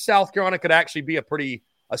 I think South Carolina could actually be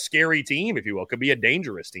a scary team, if you will. Could be a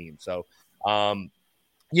dangerous team. So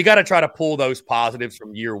you got to try to pull those positives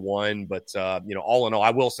from year one. But, all in all, I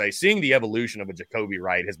will say seeing the evolution of a Jacoby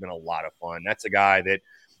Wright has been a lot of fun. That's a guy that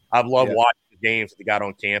I've loved watching the games that they got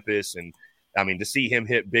on campus. And, to see him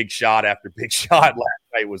hit big shot after big shot last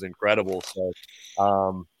night was incredible. So,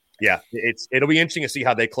 it'll be interesting to see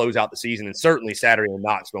how they close out the season, and certainly Saturday in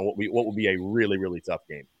Knoxville, what will be a really, really tough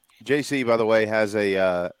game. JC, by the way, has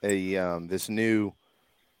this new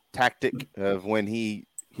tactic of when he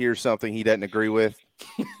hears something he doesn't agree with,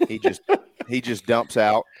 he just dumps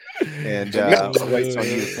out and waits on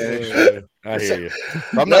you to finish. I hear you.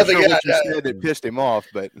 I'm not sure what you said that pissed him off,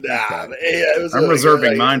 but I'm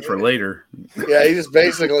reserving mine for later. Yeah, he just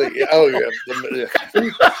basically. But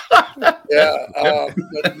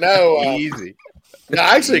no, easy. No,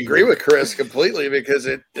 I actually agree with Chris completely because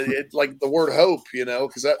it like the word hope,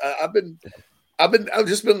 because I've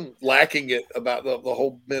just been lacking it about the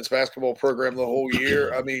whole men's basketball program the whole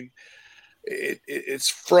year. I mean, it's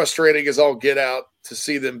frustrating as all get out to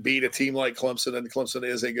see them beat a team like Clemson, and Clemson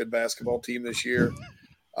is a good basketball team this year.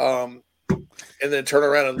 And then turn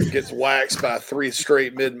around and gets waxed by 3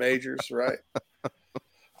 straight mid-majors, right?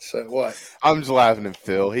 So what? I'm just laughing at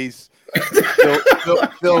Phil.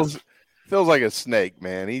 Phil's like a snake,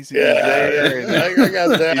 man. He's there. And I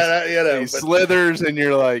got that. He slithers, and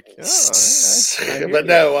you're like, but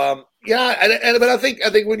no, but I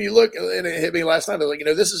think when you look, and it hit me last night, I was like,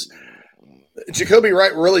 this is Jacoby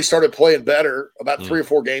Wright really started playing better about 3 or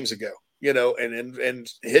 4 games ago, and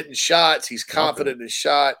hitting shots. He's confident in his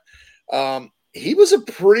shot. He was a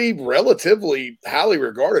pretty relatively highly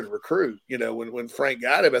regarded recruit, when Frank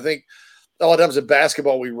got him. I think a lot of times in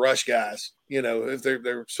basketball, we rush guys, if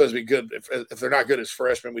they're supposed to be good. If they're not good as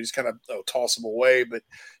freshmen, we just kind of toss them away. But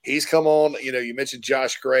he's come on. You mentioned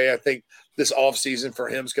Josh Gray. I think this offseason for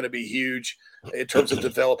him is going to be huge in terms of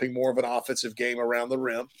developing more of an offensive game around the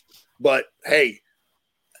rim. But, hey,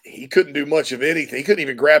 he couldn't do much of anything. He couldn't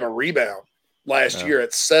even grab a rebound last year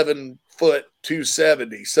at 7 foot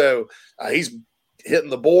 270. So he's hitting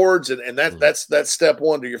the boards, and that's step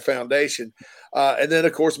one to your foundation. And then,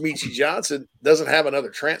 of course, Meechie Johnson doesn't have another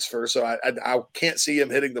transfer, so I can't see him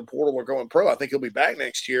hitting the portal or going pro. I think he'll be back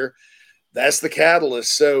next year. That's the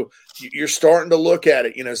catalyst. So you're starting to look at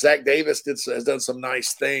it. Zach Davis has done some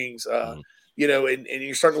nice things, and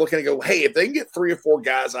you're starting to look at it and go, hey, if they can get 3 or 4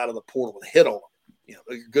 guys out of the portal and hit on them,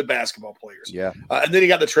 good basketball players. Yeah. And then you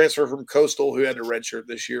got the transfer from Coastal who had to redshirt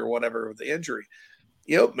this year or whatever with the injury.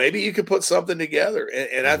 Maybe you could put something together.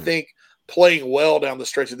 And I think playing well down the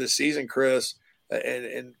stretch of this season, Chris,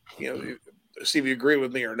 and see if you agree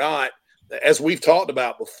with me or not, as we've talked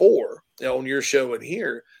about before on your show and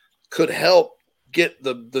here, could help get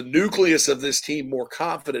the nucleus of this team more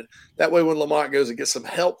confident. That way when Lamont goes and gets some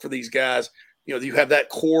help for these guys, you have that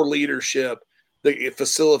core leadership that it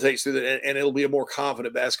facilitates through that, and it'll be a more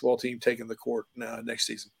confident basketball team taking the court next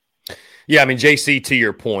season. Yeah, I mean, JC, to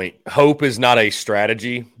your point, hope is not a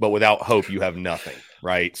strategy, but without hope, you have nothing,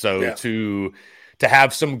 right? So to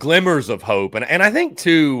have some glimmers of hope, and I think,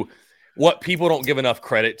 too, what people don't give enough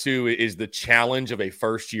credit to is the challenge of a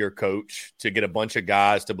first-year coach to get a bunch of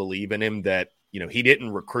guys to believe in him that, he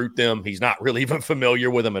didn't recruit them. He's not really even familiar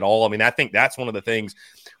with them at all. I mean, I think that's one of the things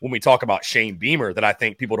when we talk about Shane Beamer that I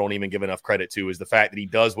think people don't even give enough credit to is the fact that he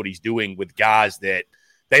does what he's doing with guys that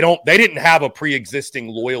they didn't have a pre-existing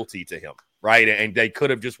loyalty to him, right? And they could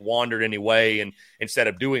have just wandered anyway. And instead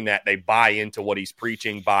of doing that, they buy into what he's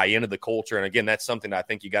preaching, buy into the culture. And again, that's something that I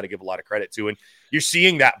think you got to give a lot of credit to. And you're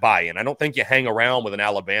seeing that buy-in. I don't think you hang around with an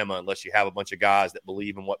Alabama unless you have a bunch of guys that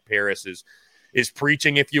believe in what Paris is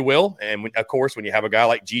preaching, if you will. And of course, when you have a guy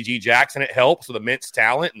like G.G. Jackson, it helps with immense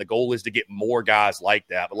talent. And the goal is to get more guys like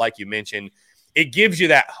that. But like you mentioned, it gives you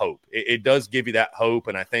that hope. It does give you that hope.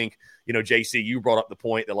 And I think, JC, you brought up the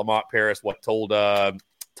point that Lamont Paris told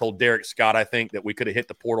Derek Scott, I think, that we could have hit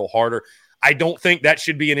the portal harder. I don't think that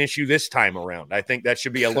should be an issue this time around. I think that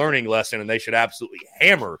should be a learning lesson, and they should absolutely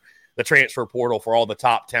hammer the transfer portal for all the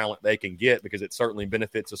top talent they can get because it certainly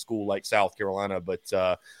benefits a school like South Carolina. But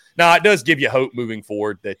no, it does give you hope moving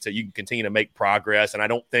forward that you can continue to make progress. And I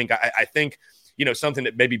don't think I think something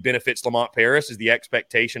that maybe benefits Lamont Paris is the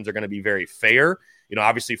expectations are going to be very fair.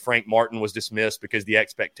 Obviously Frank Martin was dismissed because the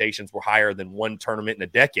expectations were higher than one tournament in a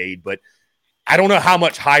decade, but I don't know how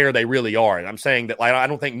much higher they really are. And I'm saying that I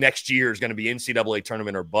don't think next year is going to be NCAA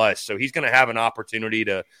tournament or bust. So he's going to have an opportunity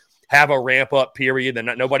to have a ramp-up period. And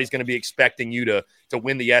nobody's going to be expecting you to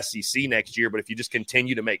win the SEC next year. But if you just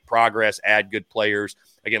continue to make progress, add good players,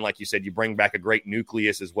 again, like you said, you bring back a great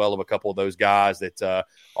nucleus as well of a couple of those guys that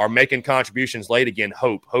are making contributions late. Again,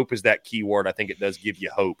 hope. Hope is that key word. I think it does give you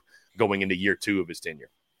hope going into year 2 of his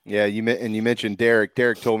tenure. Yeah, you mentioned Derek.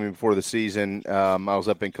 Derek told me before the season, I was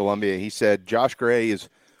up in Columbia. He said Josh Gray is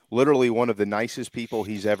literally one of the nicest people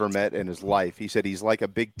he's ever met in his life. He said he's like a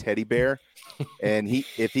big teddy bear, and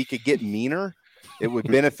if he could get meaner, it would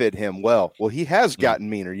benefit him well. Well, he has gotten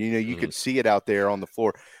meaner. You could see it out there on the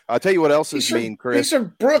floor. I'll tell you what else is mean, Chris. He's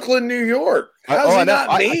from Brooklyn, New York. How's he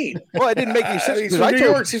not mean? Well, it didn't make any sense. He's from New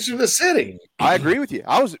York. He's from the city. I agree with you.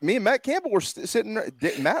 Me and Matt Campbell were sitting.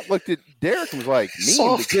 Matt looked at Derek and was like,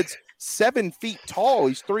 "Mean." 7 feet tall.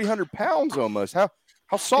 He's 300 pounds almost. How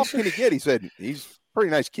soft can he get? He said he's a pretty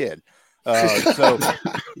nice kid. So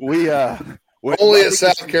we only at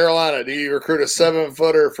South Carolina do you recruit a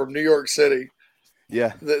 7-footer from New York City.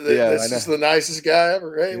 Yeah, this is the nicest guy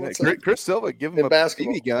ever. Hey, what's up? Chris Silva, give him a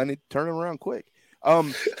BB gun, he'd turn him around quick.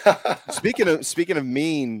 Speaking of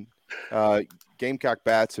mean, Gamecock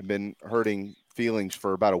bats have been hurting feelings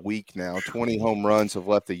for about a week now. 20 home runs have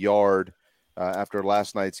left the yard after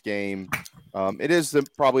last night's game. It is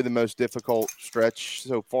probably the most difficult stretch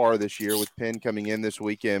so far this year with Penn coming in this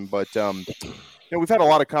weekend. But, we've had a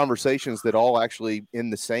lot of conversations that all actually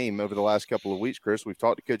end the same over the last couple of weeks, Chris. We've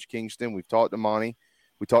talked to Coach Kingston. We've talked to Monty.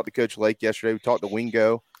 We talked to Coach Lake yesterday. We talked to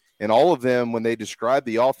Wingo. And all of them, when they describe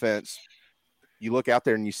the offense, you look out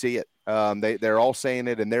there and you see it. They're all saying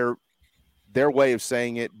it, and their way of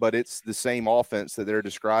saying it, but it's the same offense that they're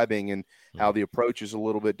describing and how the approach is a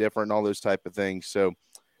little bit different and all those type of things. So,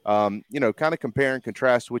 kind of compare and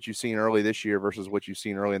contrast what you've seen early this year versus what you've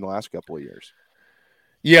seen early in the last couple of years.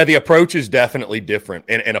 Yeah, the approach is definitely different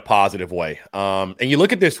in a positive way. And you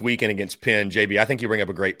look at this weekend against Penn, JB, I think you bring up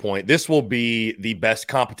a great point. This will be the best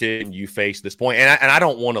competition you face at this point. And I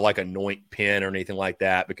don't want to anoint Penn or anything like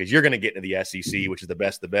that because you're going to get into the SEC, which is the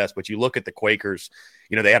best of the best. But you look at the Quakers,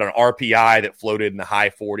 they had an RPI that floated in the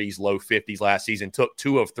high 40s, low 50s last season, took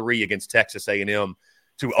 2 of 3 against Texas A&M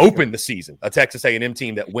to open the season, a Texas A&M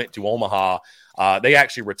team that went to Omaha. They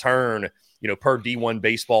actually return – per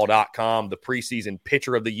D1Baseball.com, the preseason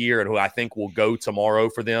pitcher of the year, and who I think will go tomorrow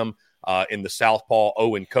for them in the Southpaw,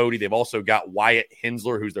 Owen Cody. They've also got Wyatt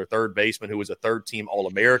Hensler, who's their third baseman, who was a third-team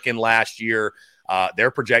All-American last year. They're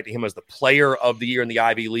projecting him as the player of the year in the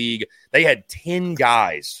Ivy League. They had 10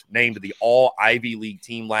 guys named to the All-Ivy League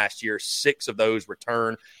team last year. 6 of those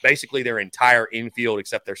return. Basically, their entire infield,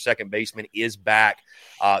 except their second baseman, is back.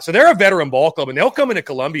 So they're a veteran ball club, and they'll come into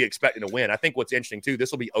Columbia expecting to win. I think what's interesting, too,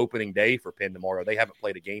 this will be opening day for Penn tomorrow. They haven't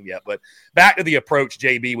played a game yet. But back to the approach,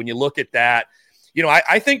 JB, when you look at that,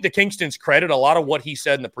 I think to Kingston's credit, a lot of what he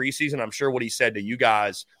said in the preseason, I'm sure what he said to you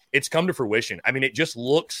guys, it's come to fruition. I mean, it just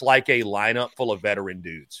looks like a lineup full of veteran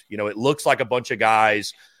dudes. It looks like a bunch of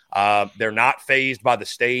guys. They're not fazed by the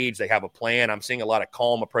stage. They have a plan. I'm seeing a lot of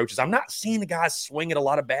calm approaches. I'm not seeing the guys swing at a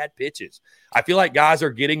lot of bad pitches. I feel like guys are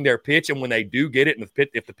getting their pitch, and when they do get it, and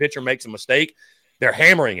if the pitcher makes a mistake, they're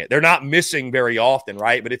hammering it. They're not missing very often,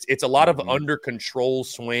 right? But it's a lot of under control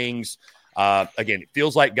swings. Again, it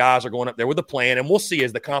feels like guys are going up there with a plan, and we'll see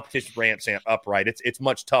as the competition ramps up, right? It's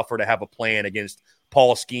much tougher to have a plan against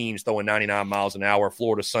Paul Skeens throwing 99 miles an hour,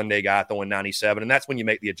 Florida Sunday guy throwing 97, and that's when you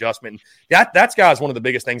make the adjustment. That's, guys, one of the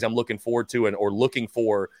biggest things I'm looking forward to or looking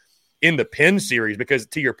for in the Penn series because,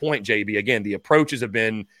 to your point, JB, again, the approaches have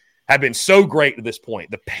been so great to this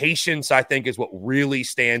point. The patience, I think, is what really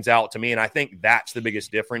stands out to me, and I think that's the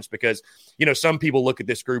biggest difference because, some people look at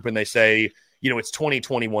this group and they say, it's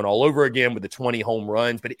 2021 all over again with the 20 home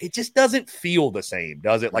runs, but it just doesn't feel the same,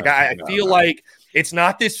 does it? I feel like it's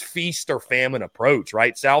not this feast or famine approach,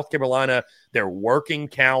 right? South Carolina, they're working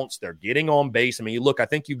counts. They're getting on base. I mean, you look, I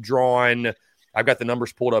think you've drawn, I've got the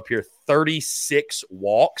numbers pulled up here, 36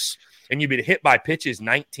 walks, and you've been hit by pitches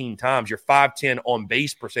 19 times. You're 510 on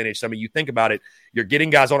base percentage. So, I mean, you think about it, you're getting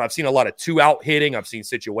guys on. I've seen a lot of 2-out hitting. I've seen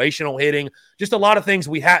situational hitting, just a lot of things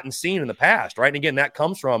we hadn't seen in the past, right? And again, that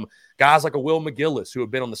comes from guys like a Will McGillis who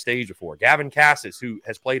have been on the stage before, Gavin Cassis, who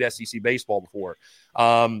has played SEC baseball before,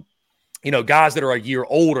 guys that are a year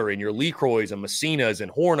older in your LeCroys and Messinas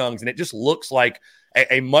and Hornungs, and it just looks like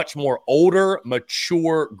a much more older,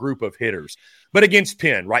 mature group of hitters. But against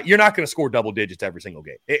Penn, right, you're not going to score double digits every single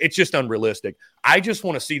game. It's just unrealistic. I just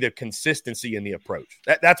want to see the consistency in the approach.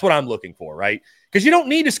 That's what I'm looking for, right? Because you don't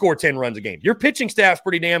need to score 10 runs a game. Your pitching staff's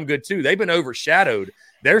pretty damn good, too. They've been overshadowed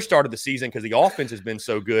their start of the season because the offense has been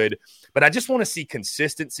so good. But I just want to see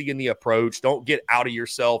consistency in the approach. Don't get out of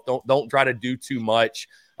yourself. Don't try to do too much.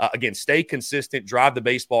 Again, stay consistent, drive the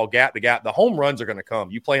baseball gap to gap. The home runs are going to come.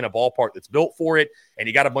 You play in a ballpark that's built for it, and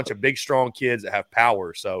you got a bunch of big, strong kids that have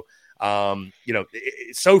power. So,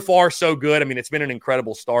 so far, so good. I mean, it's been an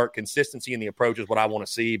incredible start. Consistency in the approach is what I want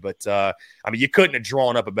to see. But, you couldn't have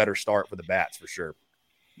drawn up a better start for the bats for sure.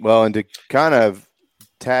 Well, and to kind of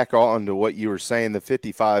tack on to what you were saying, the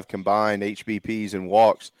 55 combined HBPs and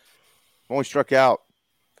walks only struck out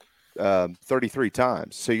 33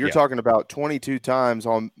 times. So you're talking about 22 times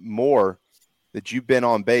on more that you've been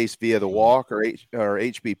on base via the walk or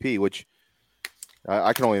HBP, which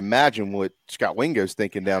I can only imagine what Scott Wingo's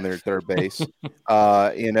thinking down there at third base,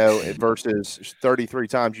 versus 33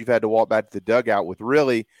 times you've had to walk back to the dugout with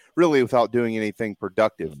really without doing anything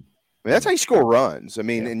productive. I mean, that's how you score runs. I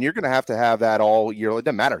mean, and you're going to have that all year. It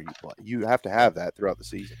doesn't matter who you play. You have to have that throughout the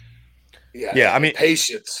season. Yeah, I mean,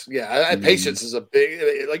 patience. Yeah, patience is a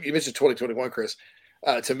big, like you mentioned 2021, Chris.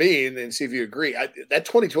 To me, and see if you agree, that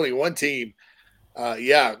 2021 team,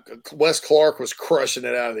 Wes Clark was crushing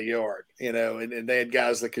it out of the yard, and they had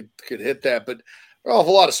guys that could hit that, but an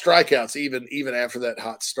awful lot of strikeouts even after that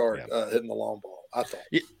hot start, hitting the long ball, I thought.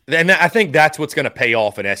 Yeah, and I think that's what's going to pay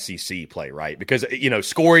off in SEC play, right? Because,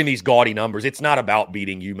 scoring these gaudy numbers, it's not about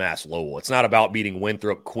beating UMass Lowell. It's not about beating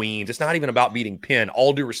Winthrop, Queens. It's not even about beating Penn.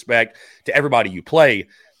 All due respect to everybody you play.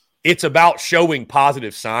 It's about showing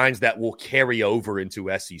positive signs that will carry over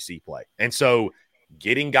into SEC play. And so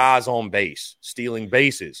getting guys on base, stealing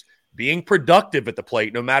bases, being productive at the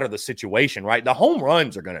plate, no matter the situation, right? The home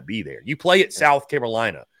runs are going to be there. You play at South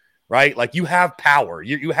Carolina, right? Like, you have power.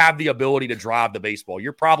 You have the ability to drive the baseball.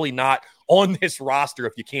 You're probably not on this roster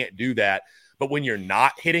if you can't do that. But when you're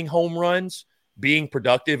not hitting home runs, being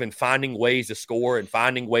productive and finding ways to score and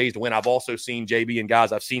finding ways to win. I've also seen JB and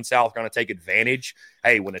guys, I've seen South Carolina take advantage.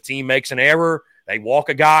 Hey, when a team makes an error, they walk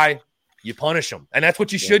a guy, you punish them. And that's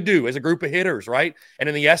what you should do as a group of hitters, right? And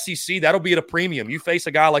in the SEC, that'll be at a premium. You face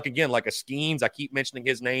a guy like a Skeens. I keep mentioning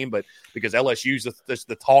his name, but because LSU's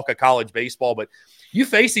the talk of college baseball. But you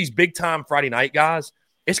face these big-time Friday night guys,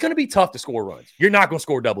 it's going to be tough to score runs. You're not going to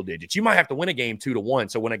score double digits. You might have to win a game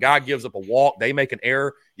 2-1. So when a guy gives up a walk, they make an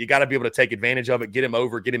error, you got to be able to take advantage of it, get him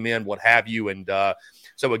over, get him in, what have you. And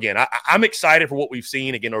so, again, I'm excited for what we've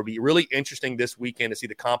seen. Again, it'll be really interesting this weekend to see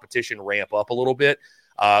the competition ramp up a little bit.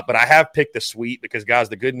 But I have picked the sweep because, guys,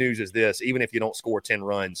 the good news is this. Even if you don't score 10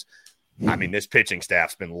 runs, I mean, this pitching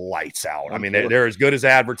staff's been lights out. I mean, they're as good as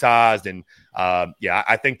advertised. And,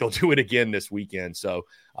 I think they'll do it again this weekend. So,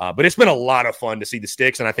 but it's been a lot of fun to see the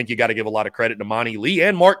sticks. And I think you got to give a lot of credit to Monty Lee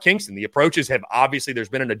and Mark Kingston. The approaches have obviously, there's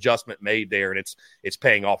been an adjustment made there, and it's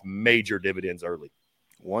paying off major dividends early.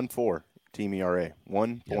 1.4 team ERA,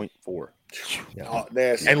 1.4. Yeah. Oh,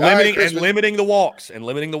 nasty. And limiting the walks.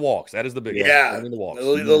 That is the big one. Limiting the walks. The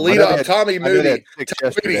leadoff, Tommy Moody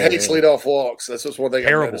hates leadoff walks. That's just one thing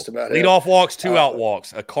I've noticed about him. Leadoff walks, 2-out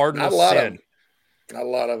walks, a cardinal sin. Not a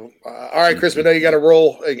lot of them. All right, Chris, we know you got to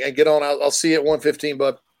roll and get on. I'll see you at 1:15,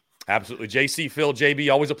 bud. Absolutely. JC, Phil, JB,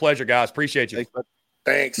 always a pleasure, guys. Appreciate you.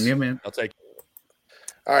 Thanks. Yeah, man. I'll take it.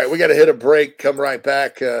 All right, we got to hit a break. Come right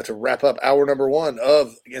back to wrap up hour number 1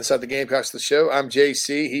 of Inside the Gamecocks, the show. I'm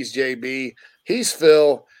JC. He's JB. He's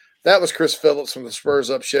Phil. That was Chris Phillips from the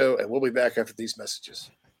Spurs Up Show, and we'll be back after these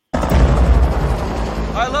messages.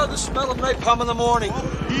 I love the smell of napalm in the morning.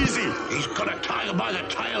 Easy. He's got a tiger by the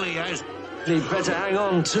tail, he has. He better hang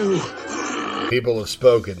on, too. People have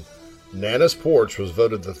spoken. Nana's Porch was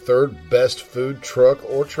voted the 3rd best food truck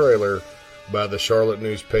or trailer by the Charlotte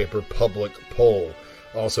newspaper Public Poll.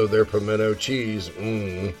 Also, their pimento cheese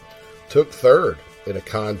took 3rd in a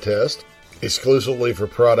contest exclusively for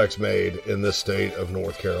products made in the state of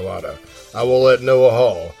North Carolina. I will let Noah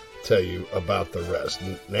Hall tell you about the rest.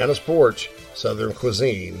 Nana's Porch, Southern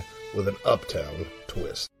cuisine with an uptown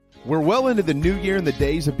twist. We're well into the new year, and the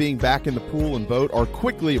days of being back in the pool and boat are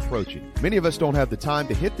quickly approaching. Many of us don't have the time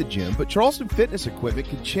to hit the gym, but Charleston Fitness Equipment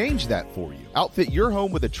can change that for you. Outfit your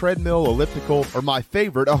home with a treadmill, elliptical, or my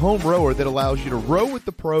favorite, a home rower that allows you to row with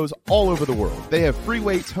the pros all over the world. They have free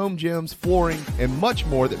weights, home gyms, flooring, and much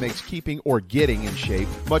more that makes keeping or getting in shape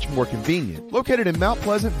much more convenient. Located in Mount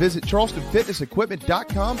Pleasant, visit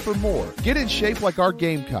charlestonfitnessequipment.com for more. Get in shape like our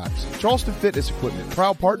Gamecocks. Charleston Fitness Equipment,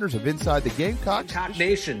 proud partners of Inside the Gamecocks. Gamecock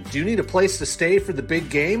Nation, do you need a place to stay for the big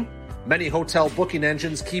game? Many hotel booking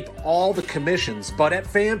engines keep all the commissions, but at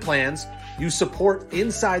Fan Plans, you support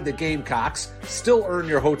Inside the Gamecocks, still earn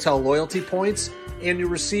your hotel loyalty points, and you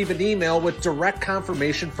receive an email with direct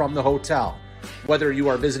confirmation from the hotel. Whether you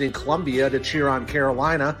are visiting Columbia to cheer on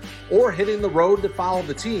Carolina or hitting the road to follow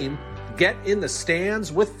the team, get in the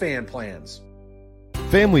stands with Fan Plans.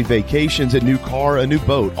 Family vacations, a new car, a new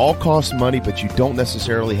boat, all cost money, but you don't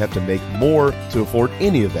necessarily have to make more to afford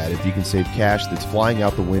any of that if you can save cash that's flying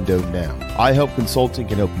out the window now. iHelp Consulting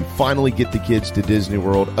can help you finally get the kids to Disney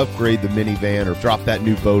World, upgrade the minivan, or drop that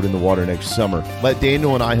new boat in the water next summer. Let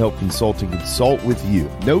Daniel and iHelp Consulting consult with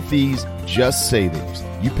you. No fees, just savings.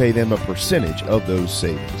 You pay them a percentage of those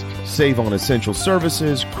savings. Save on essential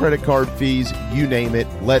services, credit card fees, you name it,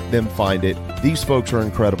 let them find it. These folks are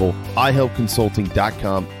incredible.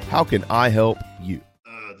 iHelpConsulting.com. How can I help you?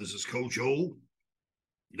 This is Coach O.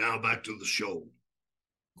 Now back to the show.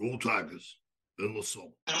 Go Tigers in the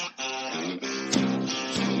song.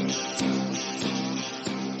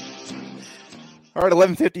 All right,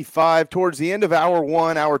 11:55 towards the end of hour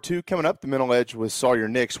 1, hour 2 coming up. The Mental Edge with Sawyer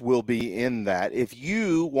Nix will be in that. If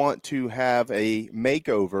you want to have a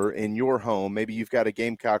makeover in your home, maybe you've got a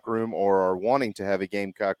Gamecock room or are wanting to have a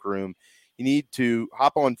Gamecock room you need to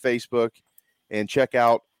hop on Facebook and check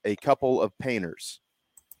out a couple of painters.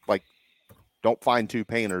 Like, don't find two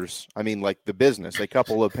painters. I mean, like the business, a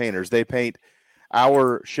couple of painters. They paint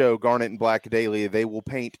our show, Garnet and Black Daily. They will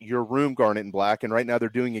paint your room Garnet and Black. And right now they're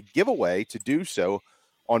doing a giveaway to do so.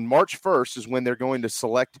 On March 1st is when they're going to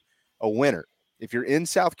select a winner. If you're in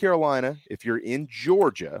South Carolina, if you're in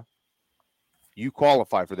Georgia, you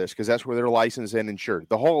qualify for this because that's where they're licensed and insured.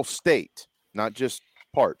 The whole state, not just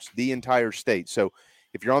parts, the entire state. So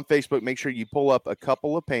if you're on Facebook, make sure you pull up a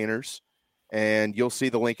couple of painters and you'll see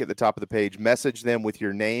the link at the top of the page. Message them with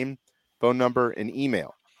your name, phone number, and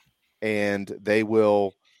email. And they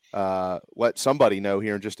will let somebody know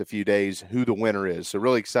here in just a few days who the winner is. So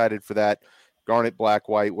really excited for that. Garnet, black,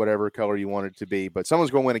 white, whatever color you want it to be. But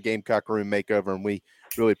someone's going to win a Gamecock room makeover, and we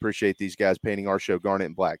really appreciate these guys painting our show Garnet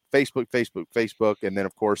and Black. Facebook. And then,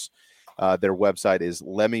 of course, their website is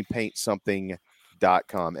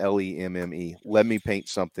LetMePaintSomething.com, LEMME,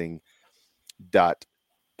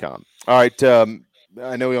 LetMePaintSomething.com. All right.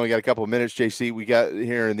 I know we only got a couple of minutes, JC. We got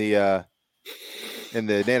here in the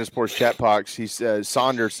Nana Sports chat box. He says,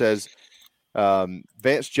 Saunders says,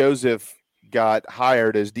 Vance Joseph got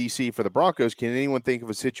hired as DC for the Broncos. Can anyone think of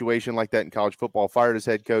a situation like that in college football? Fired as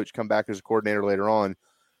head coach, come back as a coordinator later on.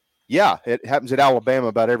 Yeah, it happens at Alabama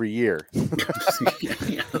about every year.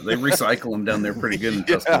 They recycle them down there pretty good in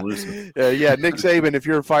Tuscaloosa. Yeah, Nick Saban, if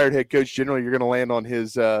you're a fired head coach, generally you're going to land on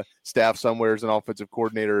his staff somewhere as an offensive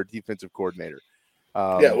coordinator or defensive coordinator.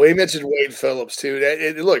 We mentioned Wade Phillips, too.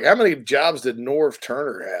 Look, how many jobs did Norv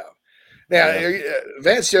Turner have? Now,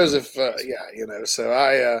 Vance Joseph,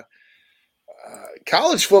 so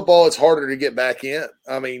college football, it's harder to get back in.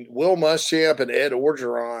 I mean, Will Muschamp and Ed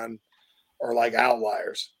Orgeron are like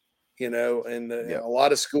outliers, and a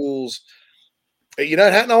lot of schools, it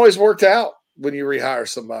hadn't always worked out when you rehire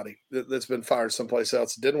somebody that's been fired someplace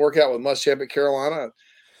else. It didn't work out with Muschamp at Carolina. I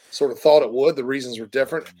sort of thought it would. The reasons were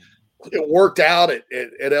different. It worked out at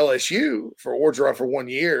LSU for Orgeron for 1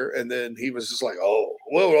 year, and then he was just like, oh,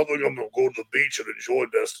 well, I think I'm going to go to the beach and enjoy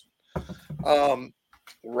this.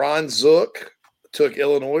 Ron Zook took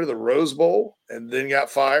Illinois to the Rose Bowl and then got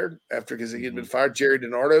fired because he had been fired. Jerry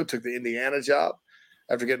DiNardo took the Indiana job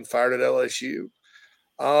after getting fired at LSU.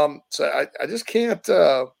 So I just can't.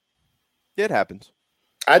 It happens.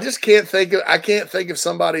 I just can't think of. I can't think of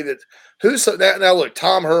somebody that who's now. Look,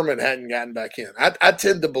 Tom Herman hadn't gotten back in. I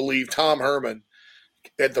tend to believe Tom Herman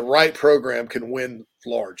at the right program can win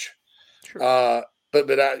large. Sure.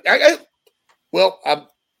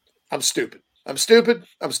 I'm stupid.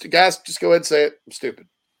 Guys, just go ahead and say it. I'm stupid.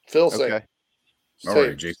 Phil, say it. All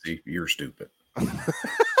right, JC, you're stupid.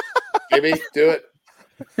 Maybe do it.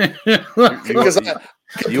 Because I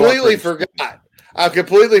completely forgot. I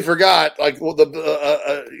completely forgot,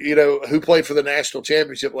 who played for the national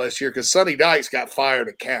championship last year because Sonny Dykes got fired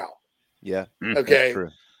at Cal. Yeah. Okay.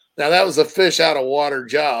 Now that was a fish out of water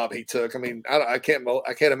job he took. I mean, I can't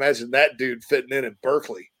imagine that dude fitting in at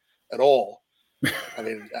Berkeley at all. I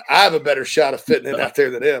mean, I have a better shot of fitting in out there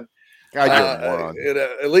than him. You're a moron.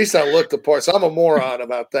 At least I looked the part. So I'm a moron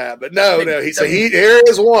about that. But no. He said here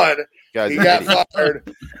is one. He got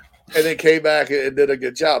fired and then came back and did a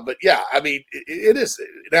good job. But yeah, I mean, it is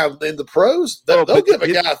now in the pros. They'll give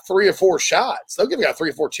a guy 3 or 4 shots. They'll give a guy 3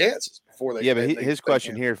 or 4 chances before they. Yeah, but his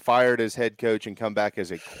question here: fired as head coach and come back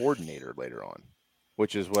as a coordinator later on,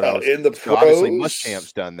 which is what I was in the pros. Obviously,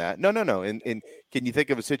 Muschamp's done that. No. And can you think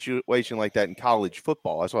of a situation like that in college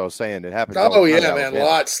football? That's what I was saying. It happens. Oh yeah, man,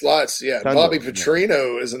 lots. Yeah, Bobby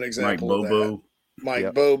Petrino is an example. Mike Bobo.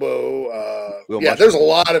 Mike Bobo. There's a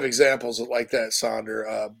lot of examples like that,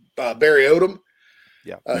 Sonder. Barry Odom,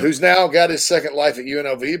 who's now got his second life at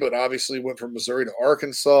UNLV, but obviously went from Missouri to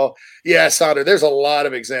Arkansas. Yeah, Sonder, there's a lot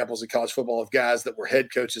of examples in college football of guys that were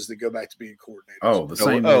head coaches that go back to being coordinators. Oh, the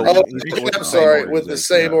same. I'm sorry, with the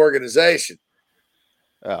same organization.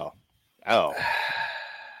 Oh.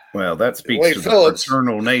 Well, that speaks to the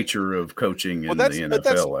fraternal nature of coaching in the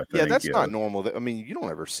NFL, I think. Yeah, that's not normal. I mean, you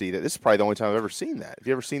don't ever see that. This is probably the only time I've ever seen that. Have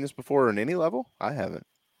you ever seen this before in any level? I haven't.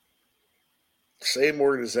 Same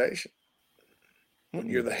organization. When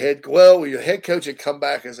you're the head, your head coach and come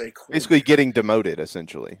back as a basically getting demoted,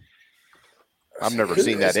 essentially. I've never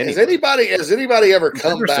seen that anywhere. Has anybody ever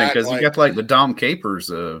come back? Because you got like the Dom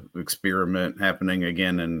Capers experiment happening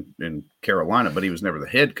again in Carolina, but he was never the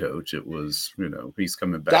head coach. It was, he's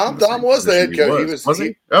coming back. Dom was the head coach. Was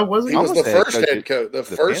he? Oh, was he? He was the first head coach. The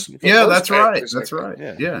first. Yeah, that's right. That's right.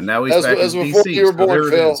 Yeah. Now he's back in before DC. You were born,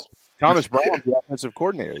 Phil. Thomas Brown, the offensive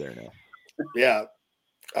coordinator there now. Yeah.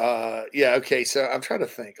 Okay. So I'm trying to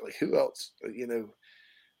think, like, who else?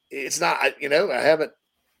 It's not. I haven't.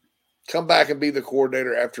 come back and be the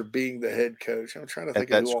coordinator after being the head coach. I'm trying to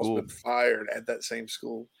think of who else been fired at that same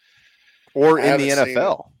school. Or in the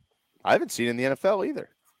NFL. I haven't seen it in the NFL either.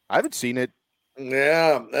 I haven't seen it.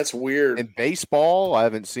 Yeah, that's weird. In baseball, I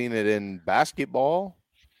haven't seen it in basketball.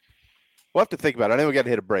 We'll have to think about it. I know we got to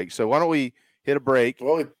hit a break. So why don't we hit a break?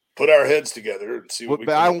 Well, we put our heads together and see what we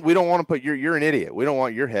can. We don't want to put you're an idiot. We don't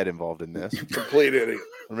want your head involved in this. Complete idiot.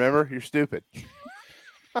 Remember, you're stupid.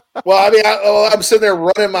 Well, I mean, I'm sitting there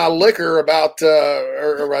running my liquor about,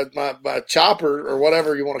 or my chopper or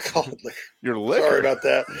whatever you want to call it. Your liquor. Sorry about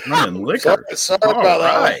that. Running liquor. Sorry about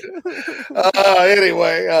that.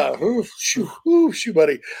 Anyway, shoo,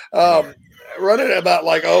 buddy. Running about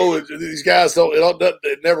like, these guys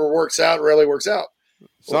it never works out. Rarely works out.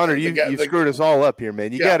 Sonner, you screwed us all up here,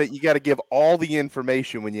 man. You got to give all the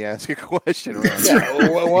information when you ask a question.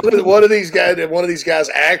 One of these guys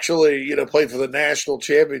actually, played for the national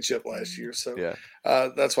championship last year. So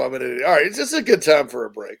that's why I'm in it. All right, it's just a good time for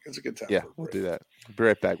a break. It's a good time. Yeah, we'll do that. We'll be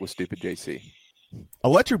right back with Stupid JC.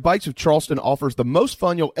 Electric Bikes of Charleston offers the most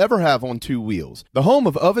fun you'll ever have on two wheels. The home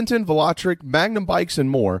of Oventon, Velotric, Magnum Bikes, and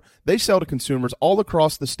more, they sell to consumers all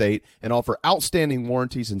across the state and offer outstanding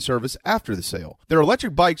warranties and service after the sale. Their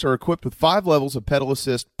electric bikes are equipped with 5 levels of pedal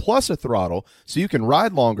assist plus a throttle, so you can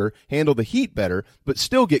ride longer, handle the heat better, but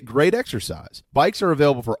still get great exercise. Bikes are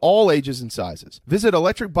available for all ages and sizes. Visit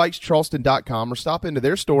electricbikescharleston.com or stop into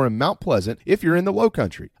their store in Mount Pleasant if you're in the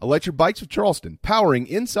Lowcountry. Electric Bikes of Charleston, powering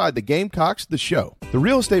Inside the Gamecocks, the show. The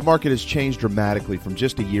real estate market has changed dramatically from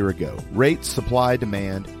just a year ago. Rates, supply,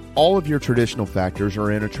 demand, all of your traditional factors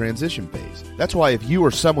are in a transition phase. That's why if you or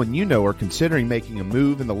someone you know are considering making a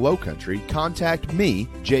move in the Lowcountry, contact me,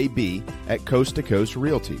 JB, at Coast to Coast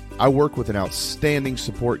Realty. I work with an outstanding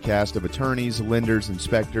support cast of attorneys, lenders,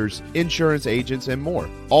 inspectors, insurance agents, and more,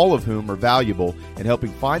 all of whom are valuable in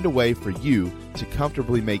helping find a way for you to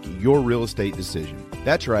comfortably make your real estate decision.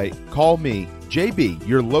 That's right, call me, JB,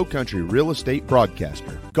 your Lowcountry real estate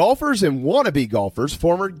broadcaster. Golfers and wannabe golfers,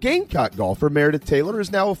 former Gamecock golfer Meredith Taylor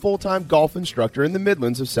is now a full-time golf instructor in the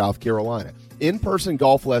Midlands of South Carolina. In-person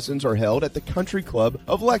golf lessons are held at the Country Club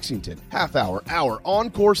of Lexington. Half-hour,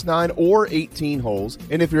 on course 9 or 18 holes.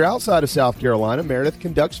 And if you're outside of South Carolina, Meredith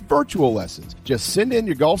conducts virtual lessons. Just send in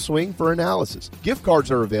your golf swing for analysis. Gift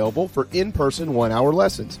cards are available for in-person 1-hour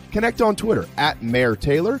lessons. Connect on Twitter at Mayor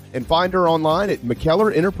Taylor and find her online at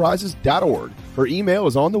McKellarEnterprises.org. Her email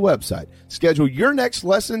is on the website. Schedule your next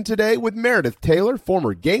lesson today with Meredith Taylor,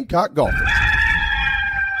 former Gamecock golfer.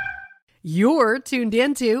 You're tuned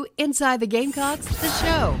into Inside the Gamecocks, the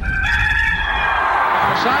show.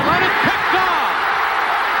 Sideline is picked off.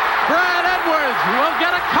 Brad Edwards will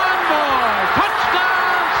get a convoy.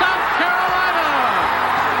 Touchdown, South Carolina.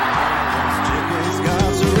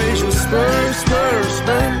 Spurs.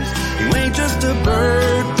 You ain't just a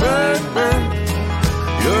bird.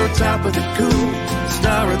 You're top of the coop,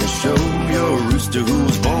 star of the show. You're a rooster who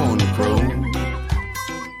was born to crow.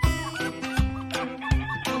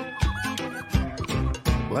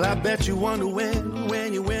 Well, I bet you wonder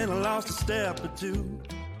when you win or lost a step or two.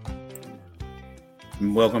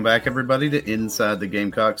 Welcome back, everybody, to Inside the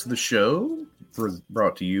Gamecocks, the show.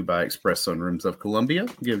 Brought to you by Express Sunrooms of Columbia.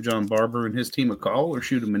 Give John Barber and his team a call or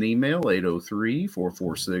shoot him an email,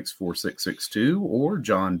 803-446-4662, or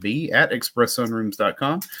John B. at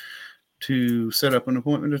expresssunrooms.com to set up an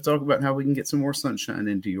appointment to talk about how we can get some more sunshine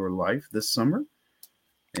into your life this summer.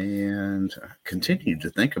 And I continue to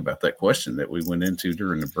think about that question that we went into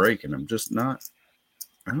during the break, and I'm just not,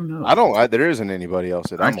 I don't know. There isn't anybody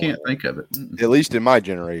else that I can't think of it. At least in my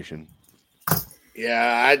generation.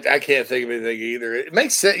 Yeah, I can't think of anything either. It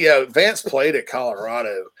makes sense. Yeah, Vance played at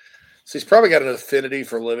Colorado, so he's probably got an affinity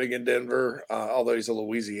for living in Denver, although he's a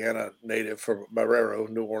Louisiana native from Barrero,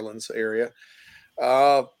 New Orleans area.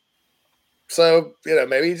 So,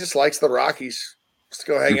 maybe he just likes the Rockies. Just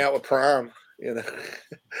go hang out with Prime,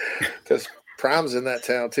 because Prime's in that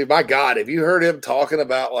town too. My God, have you heard him talking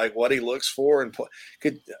about like what he looks for and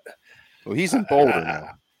Well, he's in Boulder now.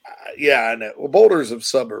 Yeah, I know. Well, Boulder's a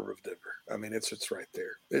suburb of Denver. I mean, it's right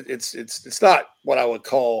there. It's not what I would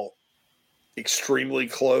call extremely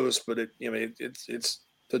close, but it's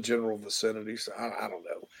the general vicinity. So I don't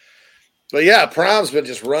know. But yeah, Prime's been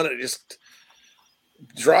just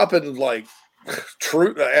dropping like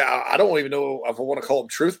truth. I don't even know if I want to call them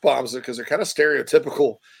truth bombs because they're kind of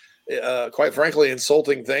stereotypical, quite frankly,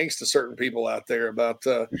 insulting things to certain people out there about,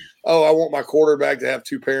 I want my quarterback to have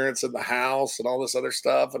 2 parents in the house and all this other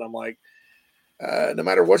stuff. And I'm like, no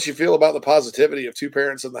matter what you feel about the positivity of 2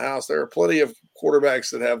 parents in the house, there are plenty of quarterbacks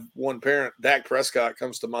that have 1 parent. Dak Prescott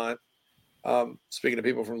comes to mind. Speaking of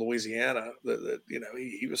people from Louisiana, that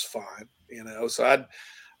he was fine. So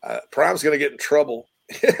Prime's going to get in trouble,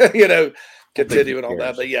 continuing on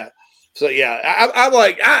that. But yeah, so yeah, I'm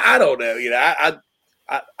like, I don't know,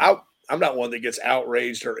 I'm not one that gets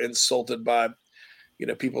outraged or insulted by,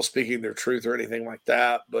 people speaking their truth or anything like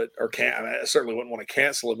that. But I certainly wouldn't want to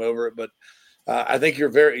cancel them over it. But I think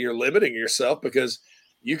you're limiting yourself, because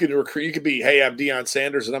you can recruit. You could be, hey, I'm Deion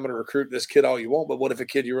Sanders and I'm going to recruit this kid all you want. But what if a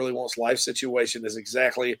kid you really want's life situation is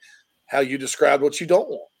exactly how you described what you don't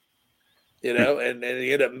want? And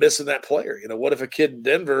you end up missing that player. What if a kid in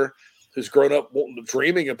Denver who's grown up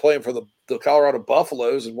dreaming of playing for the Colorado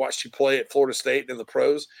Buffaloes and watched you play at Florida State and in the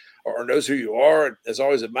pros, or knows who you are and has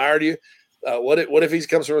always admired you? What if he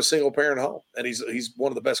comes from a single parent home and he's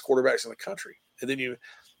one of the best quarterbacks in the country, and then you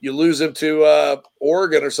lose him to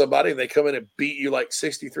Oregon or somebody and they come in and beat you like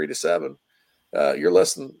 63-7? Your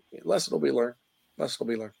lesson will be learned. Lesson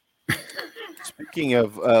will be learned. Speaking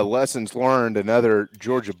of lessons learned, another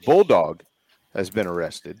Georgia Bulldog has been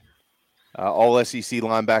arrested. All SEC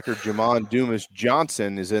linebacker Jamon Dumas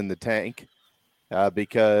Johnson is in the tank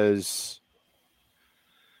because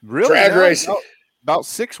really drag racing about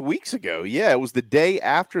 6 weeks ago. Yeah, it was the day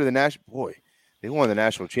after the national. Boy, they won the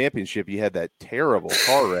national championship. You had that terrible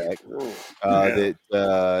car wreck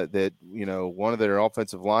that one of their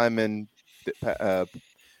offensive linemen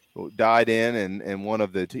died in, and one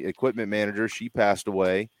of the equipment managers, she passed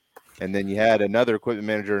away. And then you had another equipment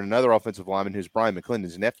manager and another offensive lineman, who's Brian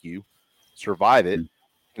McClendon's nephew, survive it. And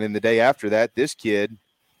then the day after that, this kid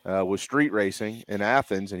was street racing in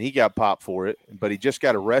Athens, and he got popped for it, but he just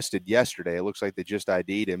got arrested yesterday. It looks like they just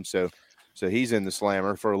ID'd him. So he's in the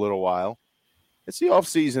slammer for a little while. It's the off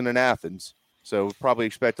season in Athens, so we'll probably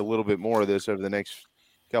expect a little bit more of this over the next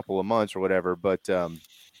couple of months or whatever. But I'm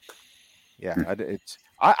going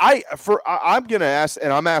to ask,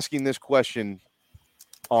 and I'm asking this question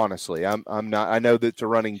honestly. I'm not. I know that's a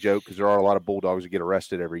running joke because there are a lot of Bulldogs that get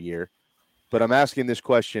arrested every year, but I'm asking this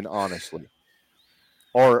question honestly.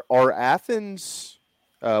 Are Athens,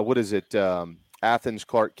 Athens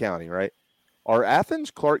Clark County, right? Are Athens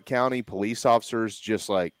Clark County police officers just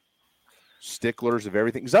like sticklers of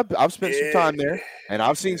everything? Because I've spent some time there, and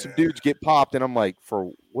I've seen some dudes get popped, and I'm like,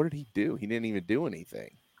 for what did he do? He didn't even do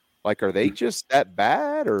anything. Like, are they just that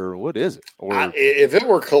bad, or what is it? Or if it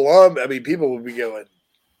were Columbia, people would be going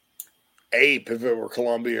ape if it were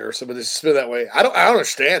Columbia or something. It's been that way. I don't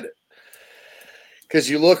understand it, because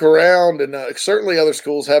you look around, and certainly other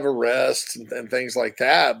schools have arrests and things like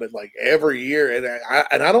that. But like every year, and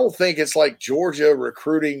I don't think it's like Georgia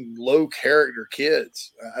recruiting low character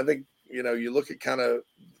kids. I think you look at kind of.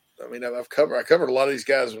 I covered a lot of these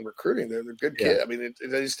guys in recruiting. They're good kids.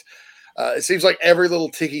 It seems like every little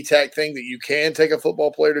ticky-tack thing that you can take a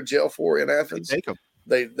football player to jail for in Athens,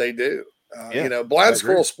 they do. Blind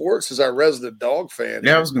Squirrel Sports is our resident dog fan.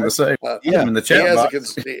 Yeah, I was going to say, in the chat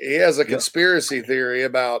box. He has a conspiracy theory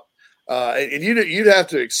about, and you'd have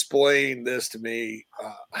to explain this to me,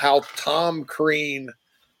 how Tom Crean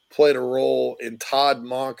played a role in Todd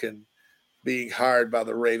Monken being hired by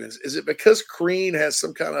the Ravens. Is it because Crean has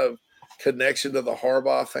some kind of connection to the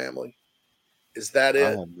Harbaugh family? Is that it?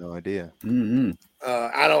 I have no idea. Mm-hmm.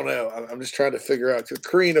 I don't know. I'm just trying to figure out.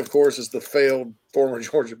 Crean, of course, is the failed former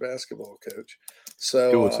Georgia basketball coach. So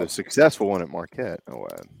it was a successful one at Marquette. Oh, wow.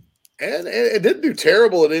 And it didn't do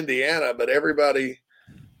terrible at Indiana, but everybody,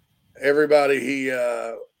 he's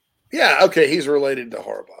related to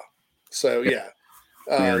Harbaugh. So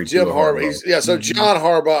Jim Harbaugh. So John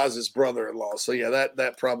Harbaugh is his brother-in-law. So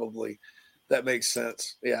that probably. That makes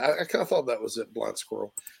sense. Yeah, I kind of thought that was it, Blind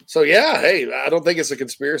Squirrel. So, hey, I don't think it's a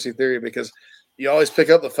conspiracy theory, because you always pick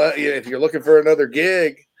up the phone. If you're looking for another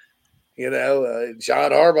gig, John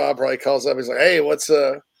Harbaugh probably calls up. He's like, hey, what's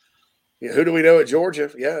who do we know at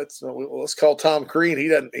Georgia? Yeah, let's call Tom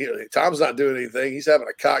Crean. Tom's not doing anything. He's having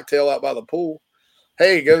a cocktail out by the pool.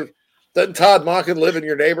 Hey, doesn't Todd Monken live in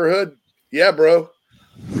your neighborhood? Yeah, bro.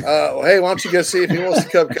 Hey, why don't you go see if he wants to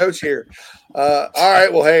come coach here? All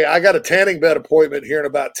right. Well, hey, I got a tanning bed appointment here in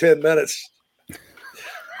about 10 minutes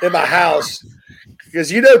in my house,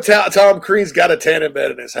 because Tom Crean's got a tanning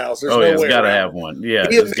bed in his house. There's no way he's got to have one. Yeah,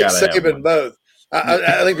 he and Nick Saban both.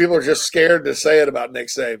 I think people are just scared to say it about Nick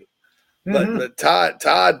Saban, but Todd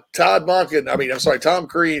Monken. Tom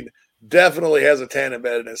Crean definitely has a tanning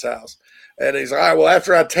bed in his house, and he's like, all right. Well,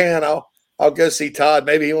 after I tan, I'll go see Todd.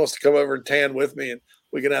 Maybe he wants to come over and tan with me, and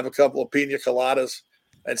we can have a couple of pina coladas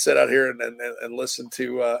and sit out here and listen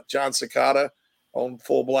to John Cicada on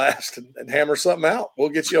full blast and hammer something out. We'll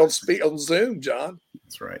get you on Zoom, John.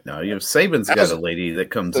 That's right. Now, Saban's got a lady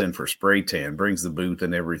that comes in for spray tan, brings the booth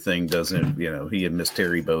and everything. Doesn't he and Miss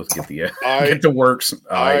Terry both get the works?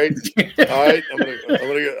 All right. I'm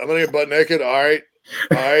gonna get butt naked. All right.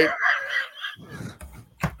 All right.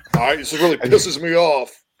 All right. This really pisses me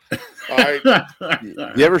off. All right.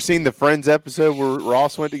 You ever seen the Friends episode where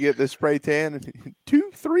Ross went to get the spray tan?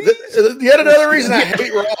 2, 3. Yet another reason I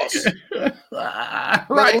hate Ross.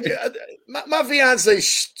 Right. My fiance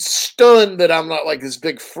stunned that I'm not like this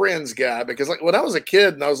big Friends guy because like when I was a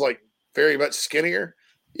kid and I was like very much skinnier,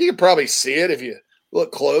 you could probably see it if you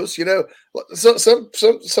look close. You know, so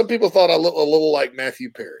some people thought I looked a little like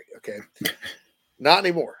Matthew Perry. Okay, not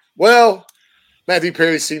anymore. Well, Matthew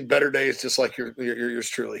Perry's seen better days, just like yours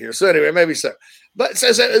truly here. So anyway, maybe so. But so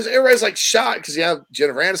everybody's like shocked because you have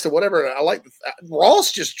Jennifer Aniston, whatever. I like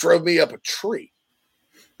Ross just drove me up a tree,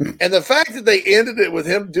 and the fact that they ended it with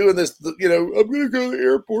him doing this, you know, I'm going to go to the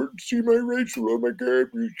airport and see my Rachel. Oh my God,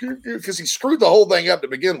 because he screwed the whole thing up to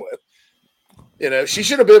begin with. You know, she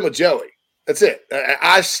should have been with Joey. That's it.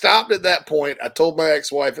 I stopped at that point. I told my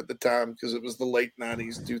ex-wife at the time because it was the late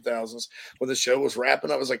 90s, 2000s when the show was wrapping.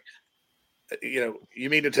 I was like, you know, you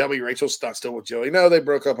mean to tell me Rachel's not still with Joey? No, they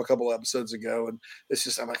broke up a couple episode ago, and it's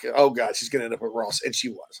just I'm like, oh God, she's gonna end up with Ross, and she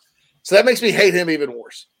was. So that makes me hate him even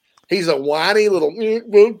worse. He's a whiny little.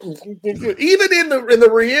 Even in the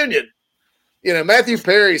reunion, you know, Matthew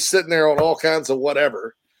Perry's sitting there on all kinds of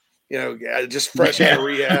whatever, you know, just fresh out of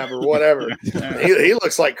rehab or whatever. He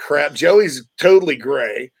looks like crap. Joey's totally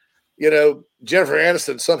gray. You know, Jennifer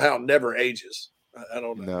Aniston somehow never ages. I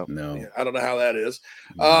don't know. No. Yeah, I don't know how that is.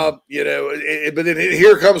 You know, but then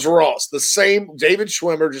here comes Ross, the same David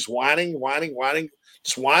Schwimmer, just whining,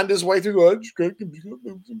 just whined his way through.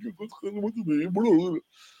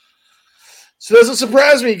 So it doesn't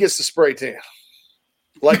surprise me he gets the spray tan,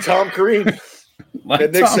 like Tom Kareem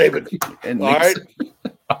and Nick Saban. And all right.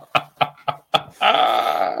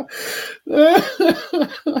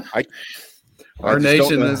 Our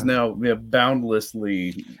nation is now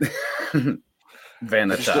boundlessly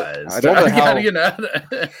vanitized. I don't know how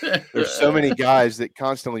there's so many guys that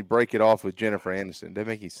constantly break it off with Jennifer Aniston. Doesn't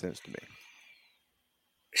make any sense to me.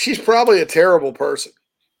 She's probably a terrible person.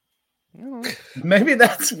 Maybe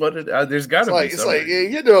that's what it. There's got to be. It's like you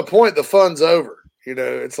get to a point, the fun's over. You know,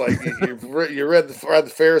 it's like you read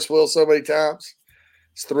the Ferris wheel so many times.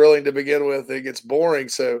 It's thrilling to begin with. It gets boring,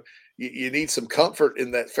 so you need some comfort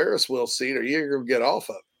in that Ferris wheel seat, or you're going to get off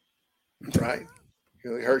of it. Right?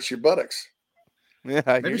 It hurts your buttocks. Yeah,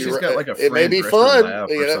 maybe she's got like a it may be fun,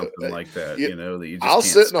 or something like that. You know, that you just I'll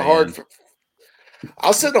can't sit in stand.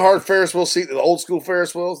 I'll sit in a hard Ferris wheel seat, the old school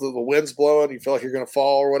Ferris wheels, the wind's blowing, you feel like you're going to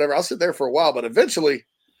fall or whatever. I'll sit there for a while, but eventually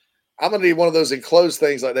I'm going to need one of those enclosed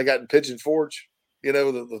things like they got in Pigeon Forge. You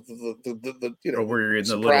know, the you know, or where you're in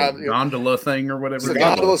the little gondola thing or whatever. The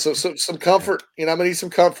gondola, so some comfort. You know, I'm going to need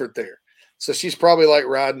some comfort there. So she's probably like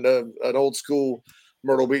riding an old school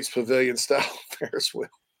Myrtle Beach Pavilion style Ferris wheel.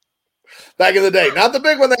 Back in the day, not the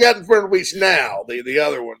big one they got in Myrtle Beach now, the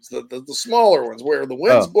other ones, the smaller ones where the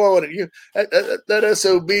wind's blowing and you that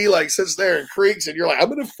SOB like sits there and creaks and you're like, I'm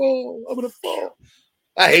gonna fall.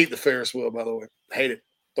 I hate the Ferris wheel, by the way. Hate it.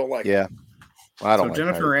 Don't like it. Yeah. I don't so like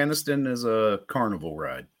Jennifer that. Aniston is a carnival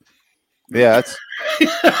ride. Yeah, that's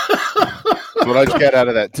what I got out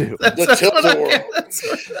of that too. The tilt-a-whirl.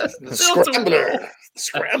 The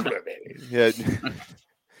scrambler, baby. Yeah.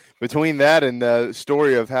 Between that and the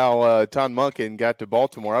story of how Tom Munkin got to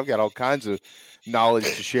Baltimore, I've got all kinds of knowledge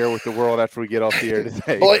to share with the world after we get off the air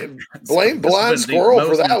today. Blame Blind Squirrel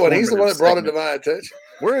for that one. He's the one that brought it to my attention.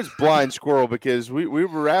 Where is Blind Squirrel? Because we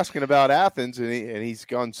were asking about Athens, and he's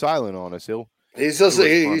gone silent on us. He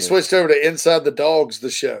switched over to Inside the Dogs,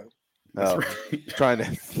 the show. Trying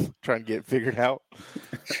to get figured out.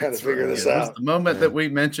 Trying to figure this out. The moment that we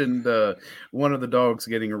mentioned one of the dogs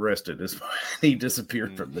getting arrested is when he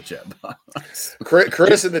disappeared from the chat box.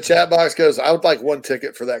 Chris in the chat box goes, I would like one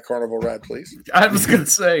ticket for that carnival ride, please. I was going to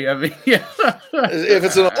say, I mean, yeah. If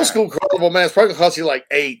it's an old school carnival, man, it's probably going to cost you like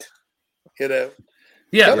 $8, you know.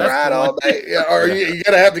 Yeah. Ride all day. Yeah, or you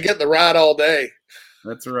got to have to get the ride all day.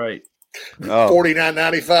 That's right.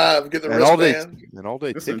 $49.95. Get the wristband. All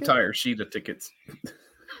day. This entire sheet of tickets.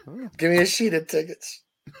 Give me a sheet of tickets.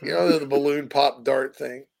 You know the balloon pop dart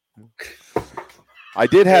thing. I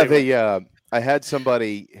did have I had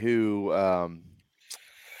somebody who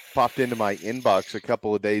popped into my inbox a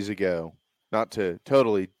couple of days ago. Not to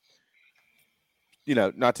totally,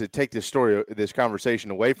 not to take this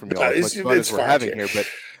conversation away from you all as much fun as we're having here, but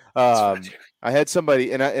I had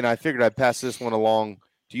somebody, and I figured I'd pass this one along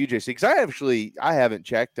to you, JC, because I haven't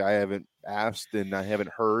checked, I haven't asked, and I haven't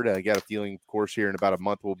heard. I got a feeling, of course, here in about a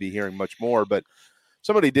month we'll be hearing much more. But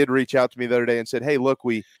somebody did reach out to me the other day and said, "Hey, look,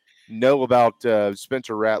 we know about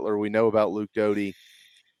Spencer Rattler, we know about Luke Doty.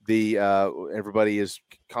 Everybody is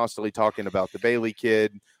constantly talking about the Bailey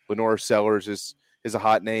kid. Lenora Sellers is is a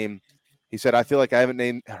hot name. He said, I feel like I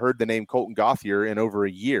haven't heard the name Colton Gauthier in over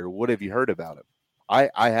a year. What have you heard about him?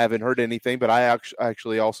 I haven't heard anything, but I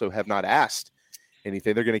actually also have not asked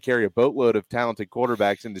anything. They're going to carry a boatload of talented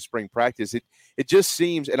quarterbacks into spring practice. It just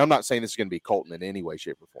seems, and I'm not saying this is going to be Colton in any way,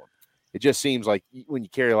 shape, or form. It just seems like when you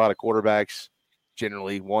carry a lot of quarterbacks,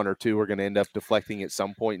 generally one or two are going to end up deflecting at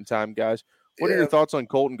some point in time, guys. What are your thoughts on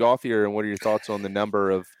Colton Gauthier, and what are your thoughts on the number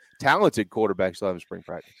of talented quarterbacks they'll have in spring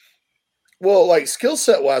practice? Well, like skill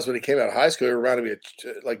set wise, when he came out of high school, it reminded me of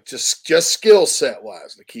like just skill set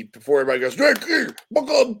wise. To keep before everybody goes,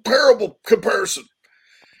 terrible comparison.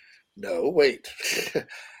 No, wait.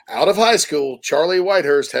 Out of high school, Charlie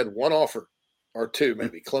Whitehurst had one offer or two,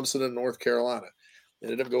 maybe Clemson and North Carolina.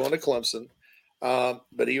 Ended up going to Clemson,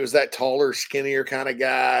 but he was that taller, skinnier kind of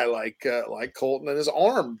guy, like Colton, and his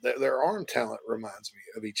arm. Their arm talent reminds me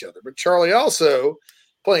of each other. But Charlie also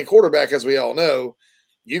playing quarterback, as we all know.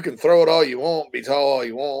 You can throw it all you want, be tall all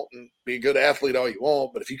you want, and be a good athlete all you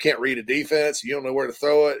want. But if you can't read a defense, you don't know where to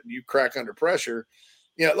throw it, and you crack under pressure.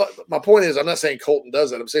 My point is, I'm not saying Colton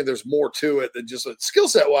does that. I'm saying there's more to it than just skill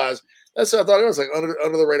set wise. That's what I thought. It was like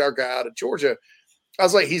under the radar guy out of Georgia. I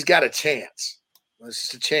was like, he's got a chance. It's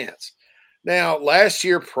just a chance. Now, last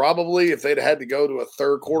year, probably if they'd had to go to a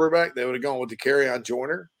third quarterback, they would have gone with DeCarrion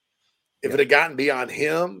Joyner. If it had gotten beyond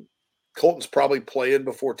him, Colton's probably playing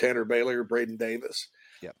before Tanner Bailey or Braden Davis.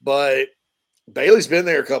 Yeah. But Bailey's been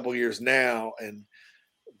there a couple years now, and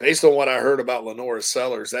based on what I heard about Lenora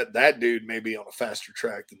Sellers, that dude may be on a faster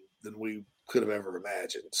track than we could have ever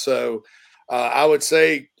imagined. So I would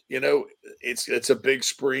say, it's a big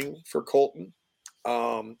spring for Colton.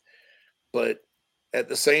 But at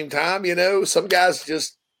the same time, some guys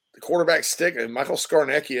just the quarterback stick. And Michael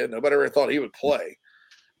Scarnecchia, nobody ever thought he would play.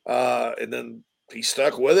 And then he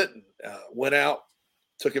stuck with it and went out,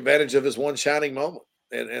 took advantage of his one shining moment.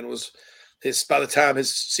 And was by the time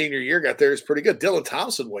his senior year got there, he was pretty good. Dylan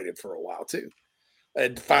Thompson waited for a while too,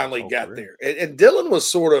 and finally got there. And Dylan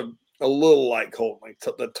was sort of a little like Colton, like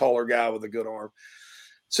the taller guy with a good arm.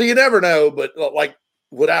 So you never know. But like,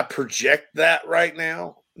 would I project that right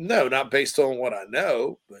now? No, not based on what I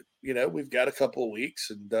know. But we've got a couple of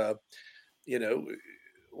weeks, and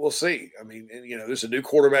we'll see. I mean, there's a new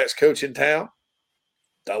quarterbacks coach in town,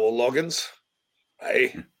 Dowell Loggins.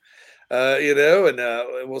 Hey. And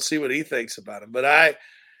we'll see what he thinks about him. But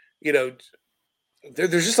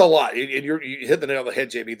there's just a lot. And you hit the nail on the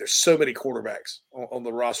head, JB. There's so many quarterbacks on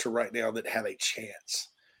the roster right now that have a chance,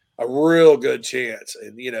 a real good chance.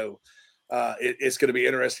 And, it's going to be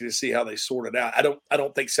interesting to see how they sort it out. I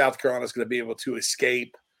don't think South Carolina is going to be able to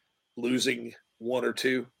escape losing one or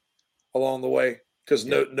two along the way because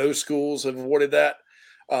no schools have avoided that.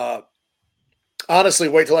 Honestly,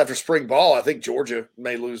 wait till after spring ball. I think Georgia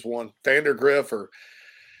may lose one. Vandergriff or,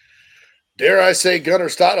 dare I say, Gunnar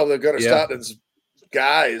Stott, although Gunnar Stotton's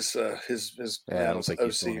guy is his I don't think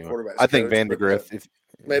OC quarterback. I think Vandergriff.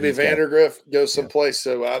 Maybe Vandergriff goes someplace.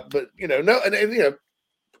 So, and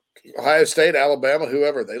Ohio State, Alabama,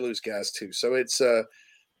 whoever, they lose guys too. So it's I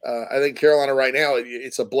think Carolina right now,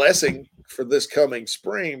 it's a blessing for this coming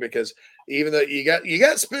spring because even though you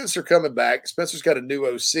got Spencer coming back, Spencer's got a new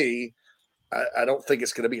OC. I don't think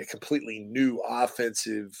it's going to be a completely new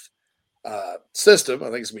offensive system. I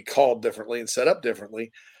think it's going to be called differently and set up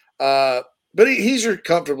differently. But he's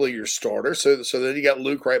comfortably your starter. So then you got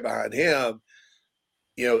Luke right behind him.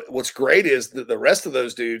 What's great is that the rest of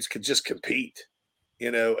those dudes can just compete,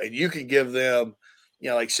 and you can give them,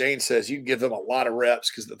 like Shane says, you can give them a lot of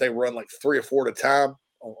reps because they run like 3 or 4 at a time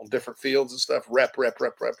on different fields and stuff. Rep.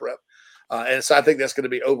 And so I think that's going to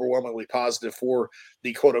be overwhelmingly positive for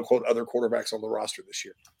the quote-unquote other quarterbacks on the roster this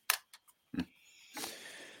year.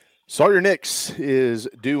 Sawyer Nix is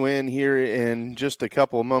due in here in just a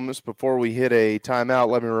couple of moments. Before we hit a timeout,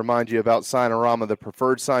 let me remind you about Signorama, the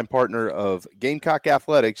preferred sign partner of Gamecock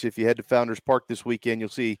Athletics. If you head to Founders Park this weekend, you'll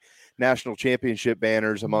see national championship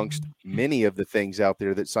banners amongst many of the things out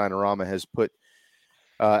there that Signorama has put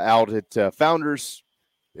out at Founders.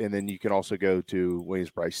 And then you can also go to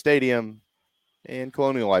Williams-Brice Stadium and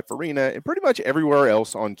Colonial Life Arena and pretty much everywhere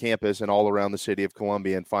else on campus and all around the city of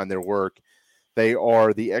Columbia and find their work. They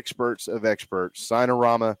are the experts of experts.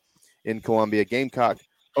 Signorama in Columbia, Gamecock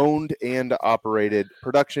owned and operated,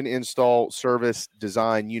 production, install, service,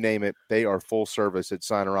 design, you name it. They are full service at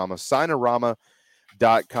Signorama.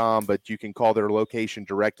 Signorama.com, but you can call their location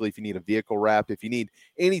directly if you need a vehicle wrapped. If you need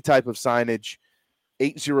any type of signage,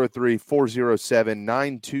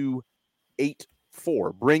 803-407-9284.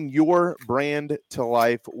 Bring your brand to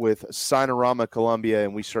life with Signorama Columbia,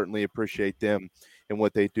 and we certainly appreciate them and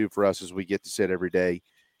what they do for us as we get to sit every day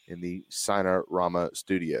in the Signorama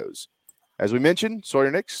studios. As we mentioned, Sawyer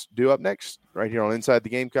Nix due up next right here on Inside the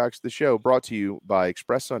Gamecocks, the show brought to you by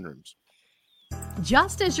Express Sunrooms.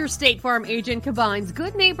 Just as your State Farm agent combines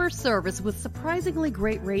good neighbor service with surprisingly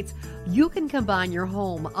great rates, you can combine your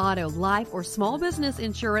home, auto, life, or small business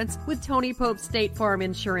insurance with Tony Pope State Farm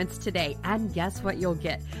Insurance today. And guess what you'll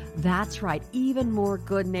get? That's right, even more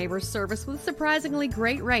good neighbor service with surprisingly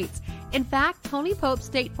great rates. In fact, Tony Pope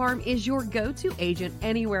State Farm is your go-to agent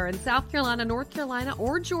anywhere in South Carolina, North Carolina,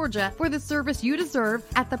 or Georgia for the service you deserve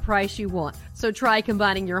at the price you want. So try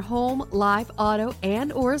combining your home, life, auto,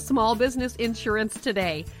 and or small business insurance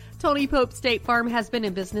today. Tony Pope State Farm has been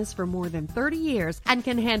in business for more than 30 years and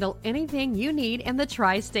can handle anything you need in the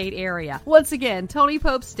tri-state area. Once again, Tony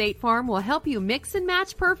Pope State Farm will help you mix and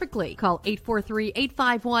match perfectly. Call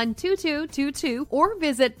 843-851-2222 or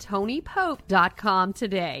visit TonyPope.com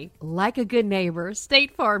today. Like a good neighbor,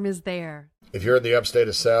 State Farm is there. If you're in the upstate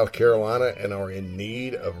of South Carolina and are in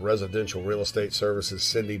need of residential real estate services,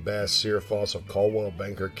 Cindy Bass Searfoss of Caldwell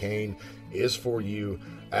Banker Kane is for you.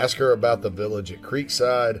 Ask her about the Village at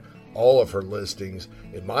Creekside, all of her listings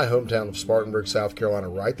in my hometown of Spartanburg, South Carolina,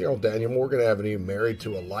 right there on Daniel Morgan Avenue, married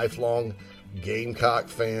to a lifelong Gamecock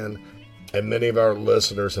fan. And many of our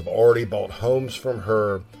listeners have already bought homes from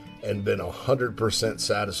her and been 100%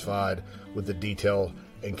 satisfied with the detail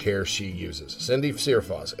and care she uses. Cindy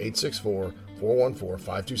Searfoss,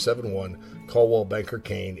 864-414-5271, Caldwell Banker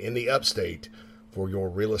Kane in the upstate for your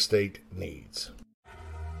real estate needs.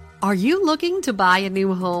 Are you looking to buy a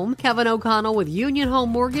new home? Kevin O'Connell with Union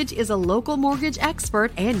Home Mortgage is a local mortgage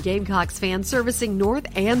expert and Gamecocks fan servicing North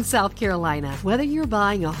and South Carolina. Whether you're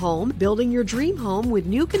buying a home, building your dream home with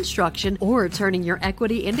new construction, or turning your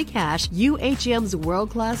equity into cash, UHM's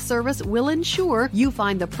world-class service will ensure you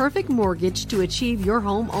find the perfect mortgage to achieve your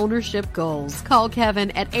home ownership goals. Call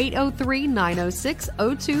Kevin at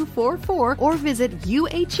 803-906-0244 or visit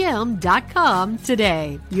UHM.com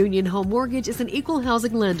today. Union Home Mortgage is an equal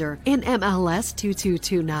housing lender. NMLS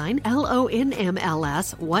 2229,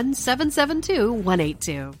 LONMLS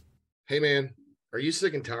 1772182. Hey man, are you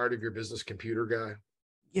sick and tired of your business computer guy?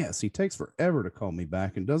 Yes, he takes forever to call me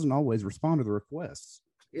back and doesn't always respond to the requests.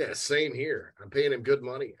 Yeah, same here. I'm paying him good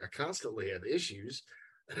money. I constantly have issues,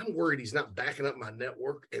 and I'm worried he's not backing up my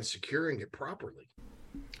network and securing it properly.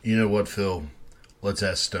 You know what, Phil? Let's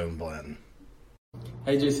ask Stone Blanton.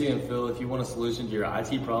 Hey, JC and Phil, if you want a solution to your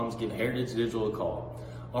IT problems, give Heritage Digital a call.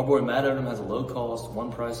 Our boy Matt Odom has a low-cost,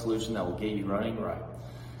 one-price solution that will get you running right.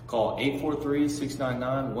 Call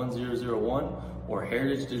 843-699-1001 or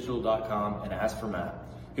heritagedigital.com and ask for Matt.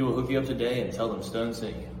 He will hook you up today and tell them Stone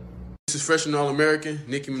sent you. This is freshman All-American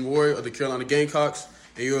Nicky Memorial of the Carolina Gamecocks,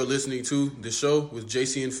 and you're listening to The Show with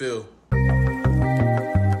JC and Phil.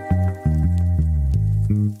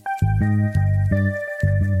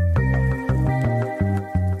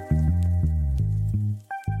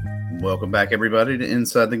 Welcome back, everybody, to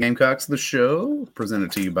Inside the Gamecocks, the show,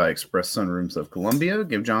 presented to you by Express Sunrooms of Columbia.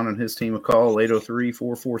 Give John and his team a call,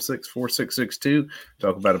 803-446-4662.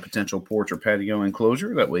 Talk about a potential porch or patio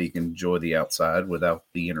enclosure. That way you can enjoy the outside without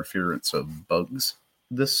the interference of bugs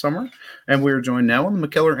this summer. And we're joined now on the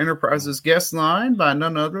McKellar Enterprises guest line by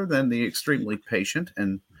none other than the extremely patient,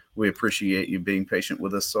 and we appreciate you being patient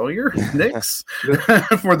with us, Sawyer Nix,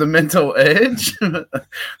 for the mental edge.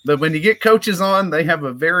 But when you get coaches on, they have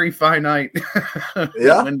a very finite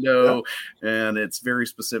window, and it's very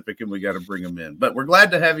specific, and we got to bring them in. But we're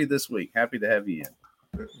glad to have you this week. Happy to have you in.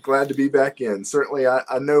 Glad to be back in. Certainly, I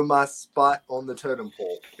know my spot on the totem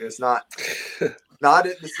pole. It's not at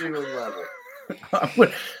the ceiling level.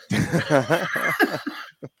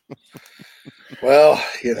 Well,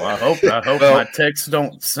 you know. I hope my texts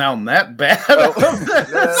don't sound that bad. No.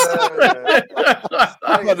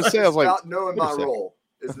 I was about to say, I was like, not knowing my role.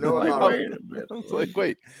 It's knowing my role. I was like,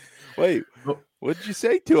 wait, what did you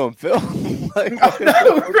say to him, Phil? Like,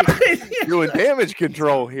 doing damage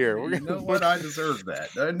control here. You know what? I deserve that.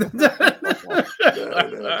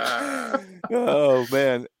 Oh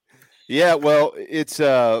man, yeah. Well, it's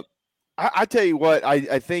I tell you what,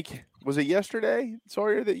 I think. Was it yesterday,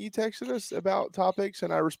 Sawyer, that you texted us about topics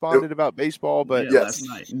and I responded about baseball? But yes,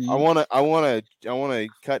 I want to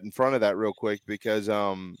cut in front of that real quick because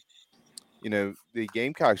the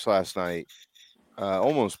Gamecocks last night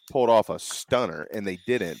almost pulled off a stunner and they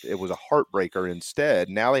didn't. It was a heartbreaker instead.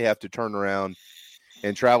 Now they have to turn around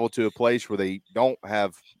and travel to a place where they don't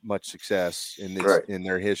have much success in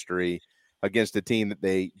their history against a team that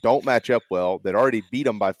they don't match up well, that already beat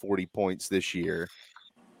them by 40 points this year.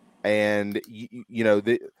 And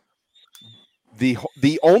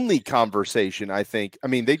the only conversation I think, I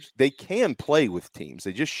mean, they can play with teams.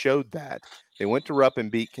 They just showed that. They went to Rupp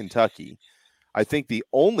and beat Kentucky. I think the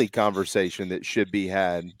only conversation that should be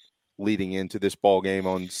had leading into this ball game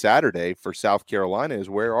on Saturday for South Carolina is,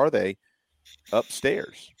 where are they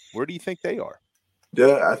upstairs? Where do you think they are?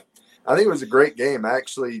 Yeah, I think it was a great game. I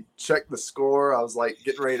actually checked the score. I was like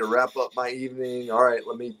getting ready to wrap up my evening. All right,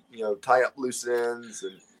 let me, tie up loose ends,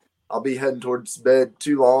 and I'll be heading towards bed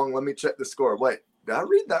too long. Let me check the score. Wait, did I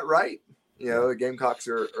read that right? The Gamecocks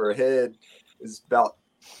are ahead. It's about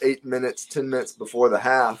 10 minutes before the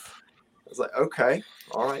half. I was like, okay,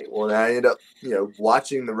 all right. Well, I ended up,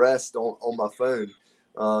 watching the rest on my phone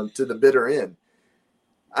to the bitter end.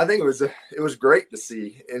 I think it was great to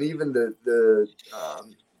see, and even the I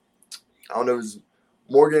don't know, it was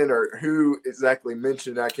Morgan or who exactly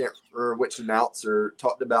mentioned, I can't remember which announcer,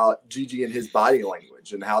 talked about Gigi and his body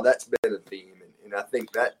language and how that's been a theme, and I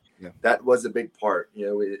think that was a big part.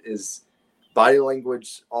 Is body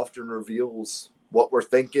language often reveals what we're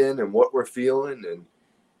thinking and what we're feeling,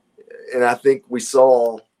 and I think we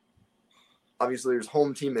saw. Obviously, there's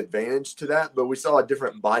home team advantage to that, but we saw a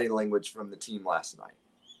different body language from the team last night.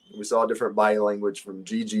 We saw a different body language from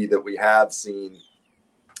Gigi that we haven't seen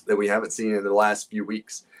in the last few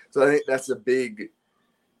weeks. So I think that's a big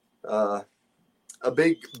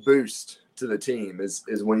boost to the team is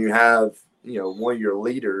when you have, one of your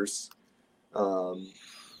leaders,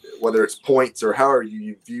 whether it's points or however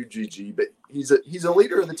you view Gigi, but he's a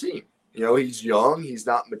leader of the team. He's young, he's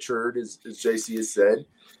not matured as JC has said,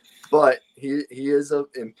 but he is an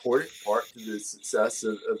important part to the success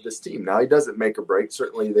of this team. Now, he doesn't make or break.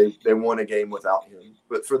 Certainly they won a game without him,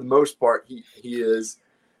 but for the most part, he is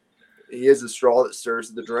a straw that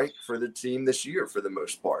stirs the drink for the team this year for the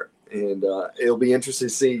most part. And it'll be interesting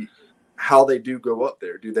to see how they do go up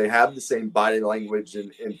there. Do they have the same body language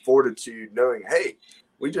and fortitude, knowing, hey,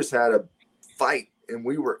 we just had a fight and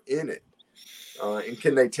we were in it? And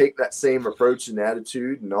can they take that same approach and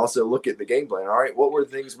attitude and also look at the game plan? All right, what were the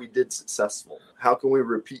things we did successful? How can we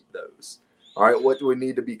repeat those? All right, what do we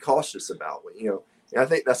need to be cautious about? And I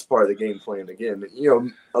think that's part of the game plan. Again,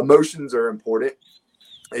 emotions are important.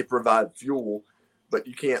 They provide fuel, but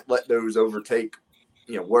you can't let those overtake,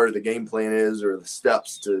 where the game plan is or the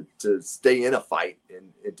steps to stay in a fight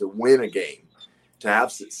and to win a game, to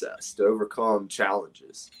have success, to overcome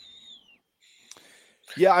challenges.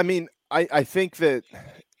 Yeah, I mean, I think that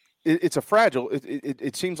it's a fragile.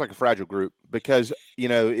 It seems like a fragile group because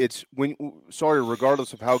it's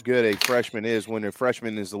regardless of how good a freshman is, when a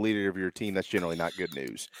freshman is the leader of your team, that's generally not good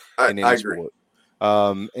news. I agree.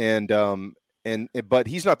 But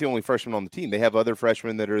he's not the only freshman on the team. They have other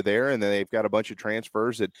freshmen that are there, and then they've got a bunch of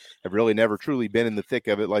transfers that have really never truly been in the thick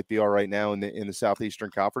of it like they are right now in the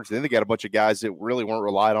Southeastern Conference. And then they got a bunch of guys that really weren't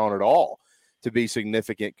relied on at all to be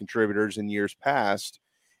significant contributors in years past.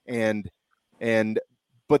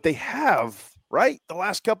 But they have, right, the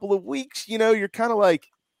last couple of weeks, you're kind of like,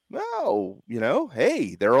 oh,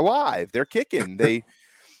 hey, they're alive, they're kicking, they,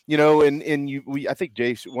 I think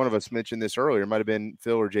JC, one of us mentioned this earlier, it might have been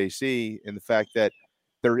Phil or JC, in the fact that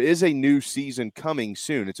there is a new season coming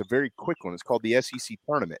soon. It's a very quick one. It's called the SEC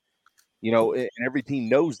tournament. And every team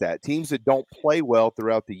knows that. Teams that don't play well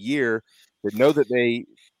throughout the year, that know that they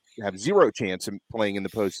have zero chance of playing in the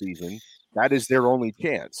postseason, that is their only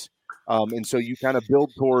chance. And so you kind of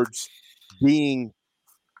build towards being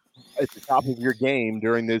at the top of your game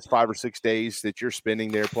during those 5 or 6 days that you're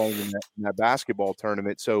spending there playing in that basketball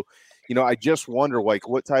tournament. So, I just wonder, like,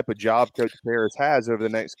 what type of job Coach Paris has over the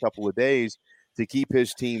next couple of days to keep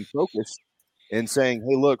his team focused and saying,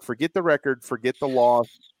 hey, look, forget the record, forget the loss,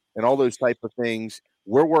 and all those type of things.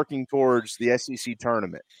 We're working towards the SEC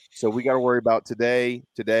tournament. So we got to worry about today,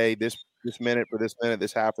 this minute for this minute,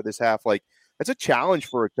 this half for this half. Like, that's a challenge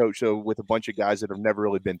for a coach, though, with a bunch of guys that have never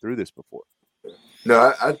really been through this before.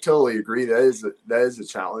 No, I totally agree. That is a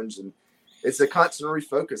challenge, and it's a constant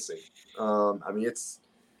refocusing.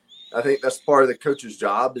 I think that's part of the coach's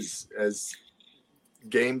job as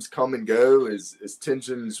games come and go, as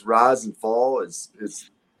tensions rise and fall, as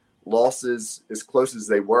losses as close as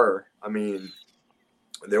they were. I mean,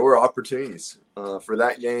 there were opportunities for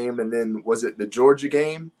that game, and then was it the Georgia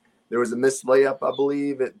game? There was a missed layup, I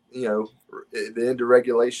believe, at the end of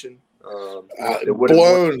regulation. It would have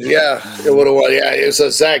won. Yeah, it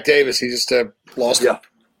was Zach Davis. He just lost. Yeah.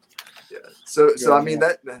 So I mean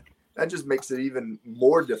that just makes it even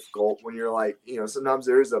more difficult when you're like, sometimes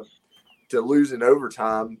there is to lose in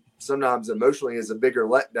overtime. Sometimes emotionally is a bigger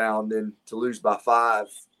letdown than to lose by 5,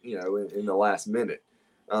 in the last minute.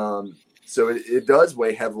 So it does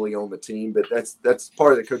weigh heavily on the team, but that's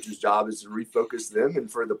part of the coach's job, is to refocus them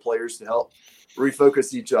and for the players to help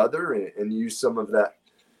refocus each other and use some of that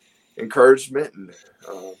encouragement and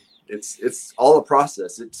It's all a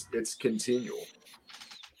process. It's continual.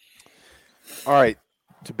 All right,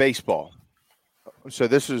 to baseball. So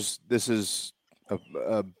this is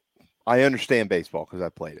I understand baseball because I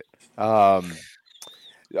played it.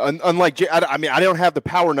 Unlike I don't have the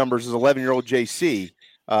power numbers as 11-year-old JC.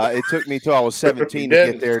 It took me till I was 17 to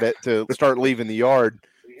get there to start leaving the yard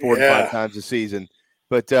 4 to 5 times a season.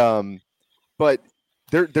 But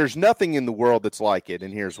there's nothing in the world that's like it,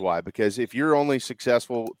 and here's why. Because if you're only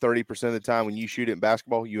successful 30% of the time when you shoot it in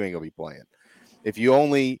basketball, you ain't gonna be playing. If you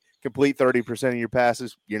only complete 30% of your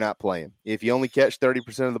passes, you're not playing. If you only catch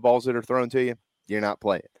 30% of the balls that are thrown to you, you're not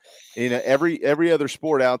playing. Every other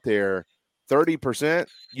sport out there, 30%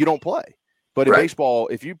 you don't play. But in baseball,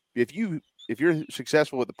 if you're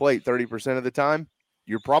successful at the plate 30% of the time,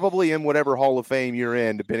 you're probably in whatever Hall of Fame you're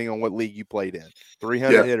in, depending on what league you played in.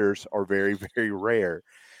 300 hitters are very, very rare.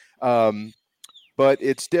 But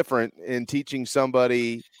it's different in teaching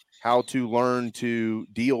somebody how to learn to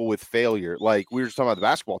deal with failure. Like we were just talking about the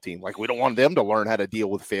basketball team. Like we don't want them to learn how to deal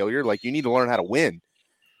with failure. Like you need to learn how to win.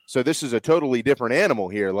 So this is a totally different animal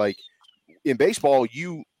here. Like in baseball,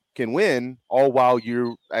 you can win all while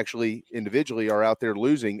you actually individually are out there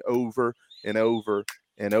losing over and over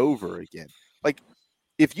and over again. Like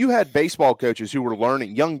if you had baseball coaches who were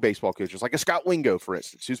learning, young baseball coaches, like a Scott Wingo, for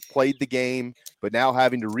instance, who's played the game, but now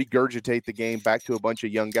having to regurgitate the game back to a bunch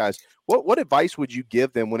of young guys, what advice would you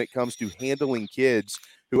give them when it comes to handling kids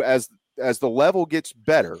who, as the level gets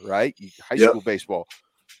better, right? High school baseball,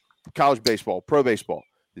 college baseball, pro baseball,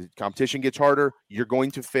 the competition gets harder, you're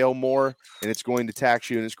going to fail more, and it's going to tax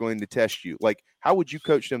you and it's going to test you. Like, how would you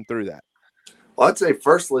coach them through that? Well, I'd say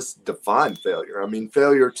first let's define failure. I mean,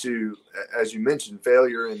 failure to, as you mentioned,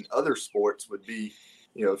 failure in other sports would be,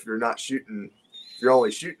 if you're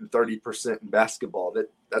only shooting 30% in basketball,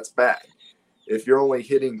 that's bad. If you're only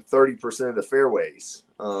hitting 30% of the fairways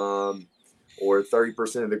or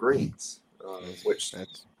 30% of the greens, which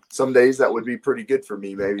some days that would be pretty good for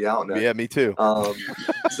me, maybe. I don't know. Yeah, me too.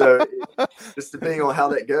 So just depending on how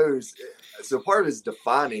that goes. So part of it is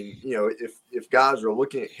defining, if guys are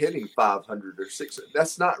looking at hitting 500 or 600,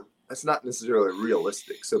 that's not necessarily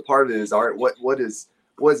realistic. So part of it is, all right, what is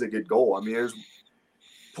a good goal? I mean, there's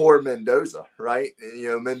poor Mendoza, right?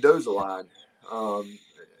 Mendoza line.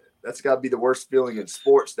 That's got to be the worst feeling in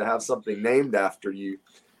sports to have something named after you,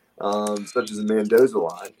 such as a Mendoza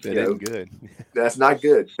line. That ain't good. That's not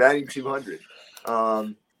good. Batting 200.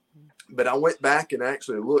 But I went back and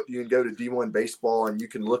actually looked. You can go to D1 baseball and you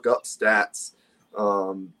can look up stats.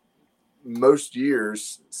 Most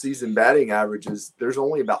years, season batting averages, there's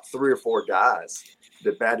only about 3 or 4 guys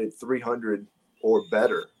that batted 300 or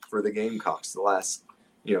better for the Gamecocks the last,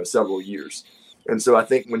 several years. And so I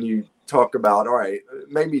think when you talk about, all right,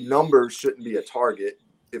 maybe numbers shouldn't be a target.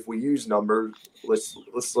 If we use numbers, let's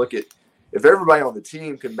look at if everybody on the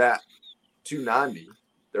team can bat 290,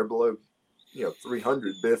 they're below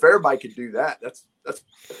 300. But if everybody could do that, that's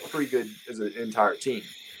pretty good as an entire team.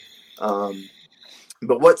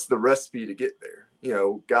 But what's the recipe to get there?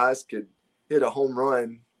 Guys could hit a home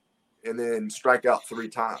run and then strike out 3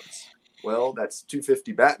 times. Well, that's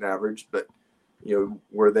 250 batting average, but how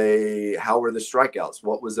were the strikeouts?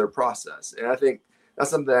 What was their process? And I think that's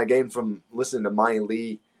something I gained from listening to Mike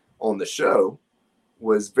Lee on the show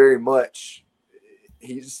was very much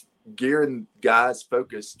he's gearing guys'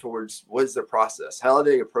 focus towards what is their process, how do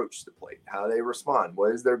they approach the plate, how do they respond,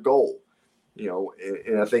 what is their goal,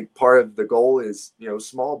 and I think part of the goal is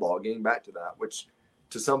small ball, getting back to that, which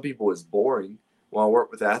to some people is boring. When I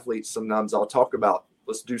work with athletes, sometimes I'll talk about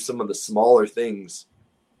let's do some of the smaller things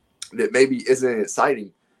that maybe isn't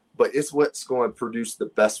exciting, but it's what's going to produce the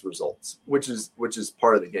best results, which is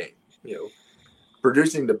part of the game.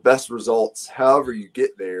 Producing the best results, however you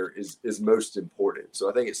get there, is most important. So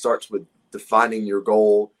I think it starts with defining your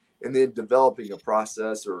goal and then developing a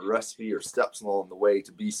process or a recipe or steps along the way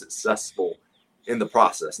to be successful in the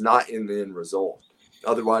process, not in the end result.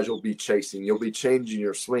 Otherwise, you'll be changing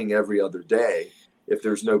your swing every other day if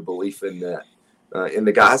there's no belief in that. And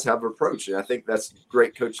the guys have an approach, and I think that's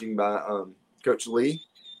great coaching by Coach Lee.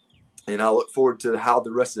 And I look forward to how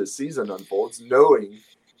the rest of the season unfolds, knowing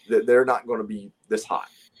that they're not going to be this hot,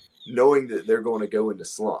 knowing that they're going to go into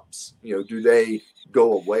slumps. Do they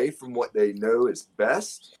go away from what they know is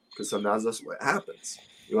best? Because sometimes that's what happens.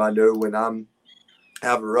 I know when I'm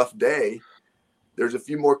have a rough day, there's a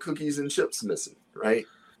few more cookies and chips missing, right?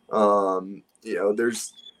 I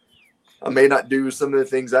may not do some of the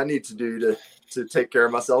things I need to do to take care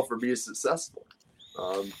of myself or be successful.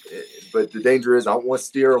 But the danger is I want to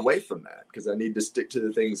steer away from that because I need to stick to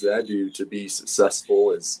the things that I do to be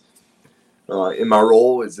successful as in my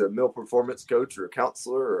role as a meal performance coach or a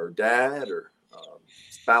counselor or dad or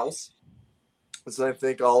spouse. So I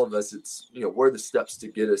think all of us, it's, what are the steps to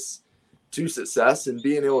get us to success and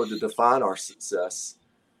being able to define our success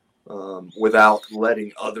without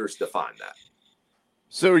letting others define that.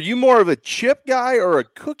 So are you more of a chip guy or a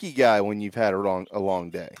cookie guy when you've had a long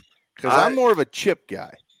day? Because I'm more of a chip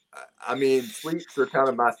guy. I mean, sweets are kind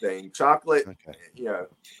of my thing. Chocolate,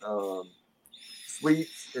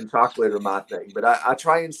 sweets and chocolate are my thing. But I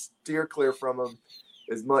try and steer clear from them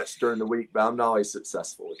as much during the week, but I'm not always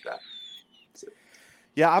successful with that. So.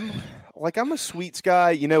 Yeah, I'm a sweets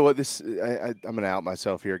guy. You know what? I'm going to out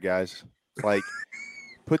myself here, guys. Like,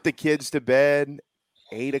 put the kids to bed,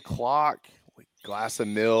 8 o'clock. Glass of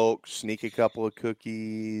milk, sneak a couple of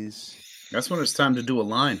cookies. That's when it's time to do a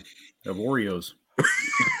line of Oreos.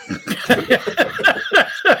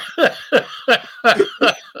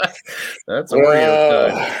 That's Oreo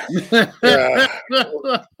time.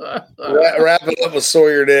 Wrapping up with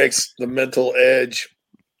Sawyer Nix, the mental edge.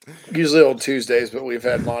 Usually on Tuesdays, but we've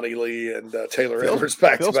had Monty Lee and Taylor Edwards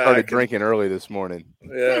back to back. Phil started drinking early this morning.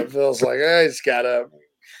 Yeah, Phil's like, I just got up.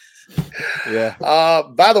 Yeah.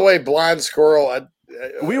 By the way, Blind Squirrel,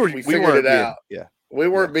 we figured it out. We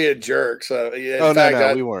weren't being jerks. So in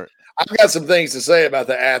fact, we weren't. I've got some things to say about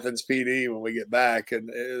the Athens PD when we get back, and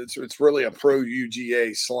it's really a pro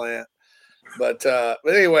UGA slant. But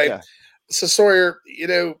anyway, so Sawyer,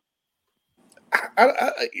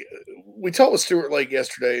 we talked with Stuart Lake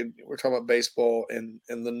yesterday, and we're talking about baseball and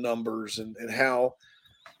the numbers and how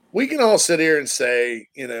we can all sit here and say,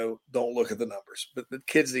 don't look at the numbers, but the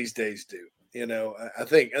kids these days do. I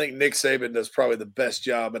think Nick Saban does probably the best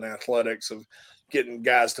job in athletics of getting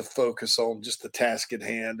guys to focus on just the task at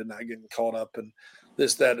hand and not getting caught up in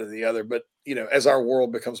this, that, or the other. But, as our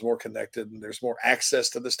world becomes more connected and there's more access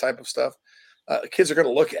to this type of stuff, kids are going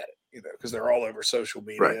to look at it, because they're all over social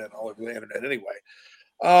media and all over the internet anyway.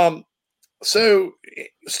 So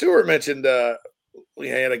Stuart mentioned we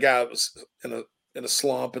had a guy that was in a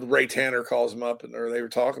slump, and Ray Tanner calls him up, or they were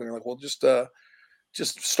talking. They're like, "Well, just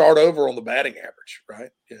start over on the batting average, right?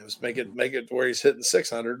 Just make it where he's hitting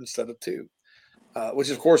 600 instead of 2, which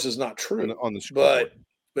of course is not true on the scoreboard.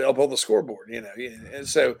 But up on the scoreboard, And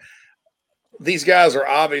so these guys are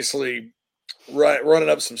obviously running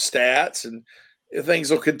up some stats, and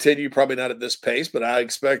things will continue. Probably not at this pace, but I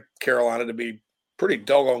expect Carolina to be pretty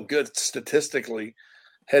doggone good statistically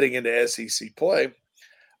heading into SEC play.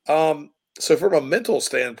 So from a mental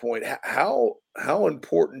standpoint, how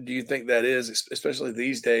important do you think that is, especially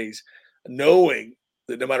these days, knowing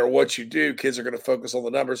that no matter what you do, kids are going to focus on the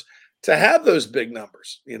numbers, to have those big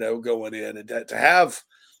numbers, going in, and to have,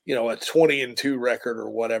 a 20-2 record or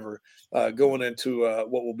whatever, going into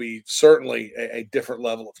what will be certainly a different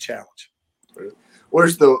level of challenge.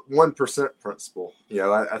 Where's the 1% principle?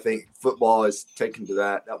 I think football is taken to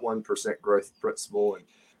that 1% growth principle. And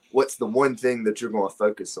what's the one thing that you're going to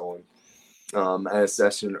focus on? I had a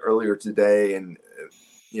session earlier today, and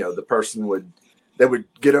the person would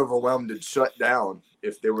get overwhelmed and shut down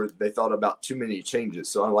if they thought about too many changes.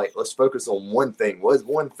 So I'm like, let's focus on one thing. What is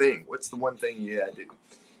one thing? What's the one thing you got to do?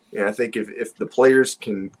 And I think if the players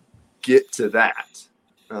can get to that,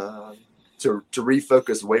 to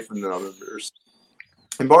refocus away from the numbers,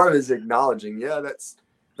 and part of it is acknowledging, that's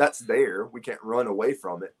there. We can't run away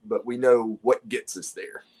from it, but we know what gets us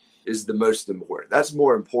there is the most important. That's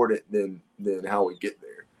more important than how we get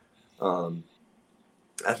there.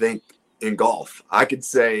 I think in golf, I could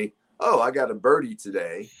say, I got a birdie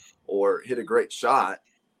today or hit a great shot,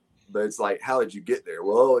 but it's like, how did you get there?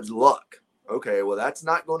 Well, it's luck. Okay, well, that's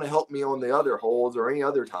not going to help me on the other holes or any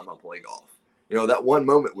other time I play golf. That one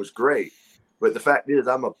moment was great, but the fact is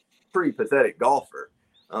I'm a pretty pathetic golfer.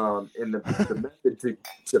 And the method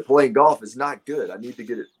to playing golf is not good. I need to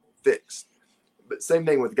get it fixed. But same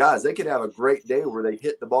thing with guys. They can have a great day where they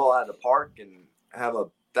hit the ball out of the park and have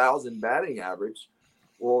 1,000 batting average.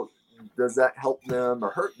 Well, does that help them or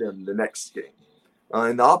hurt them the next game?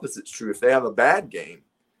 And the opposite's true. If they have a bad game,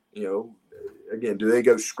 again, do they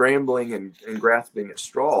go scrambling and grasping at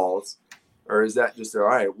straws? Or is that just, all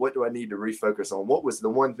right, what do I need to refocus on? What was the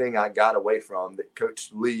one thing I got away from that Coach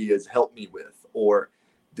Lee has helped me with? Or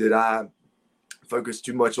did I focus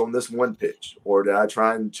too much on this one pitch? Or did I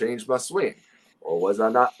try and change my swing? Or was I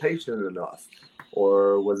not patient enough?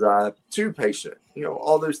 Or was I too patient?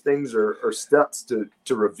 All those things are steps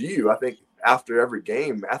to review. I think after every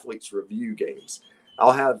game, athletes review games.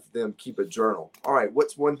 I'll have them keep a journal. All right,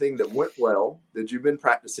 what's one thing that went well that you've been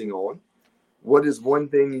practicing on? What is one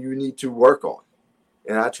thing you need to work on?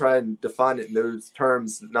 And I try and define it in those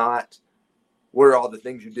terms, not what are all the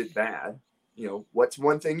things you did bad, what's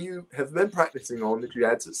one thing you have been practicing on that you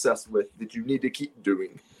had success with that you need to keep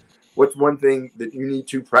doing? What's one thing that you need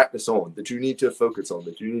to practice on, that you need to focus on,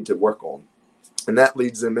 that you need to work on? And that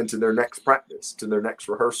leads them into their next practice, to their next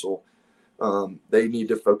rehearsal. They need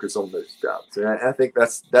to focus on those jobs. And I think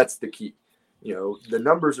that's the key. The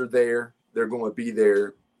numbers are there. They're going to be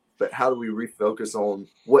there. But how do we refocus on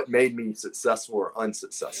what made me successful or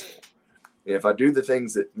unsuccessful? And if I do the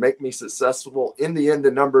things that make me successful, in the end,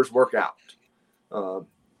 the numbers work out.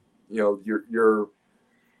 Your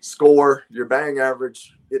score, your batting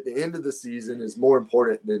average at the end of the season is more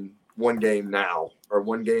important than one game now or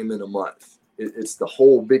one game in a month. It's the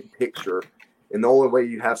whole big picture. And the only way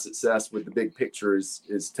you have success with the big picture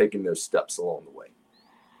is taking those steps along the way.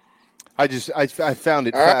 I found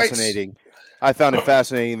it fascinating. Right. I found it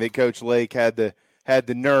fascinating that Coach Lake had the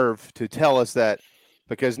nerve to tell us that,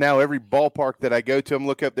 because now every ballpark that I go to, I'm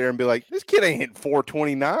look up there and be like, this kid ain't hitting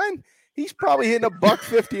 429. He's probably hitting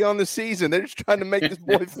 $150 on the season. They're just trying to make this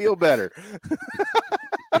boy feel better.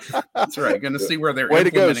 That's right. Going to see where they're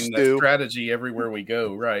implementing that strategy everywhere we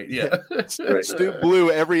go. Right. Yeah. Stu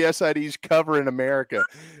blew every SID's cover in America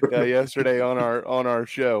yesterday on our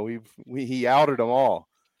show. He outed them all.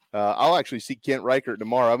 I'll actually see Kent Reichert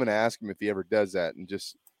tomorrow. I'm going to ask him if he ever does that and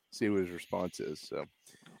just see what his response is. So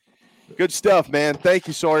good stuff, man. Thank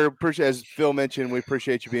you, Sawyer. As Phil mentioned, we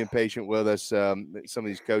appreciate you being patient with us. Some of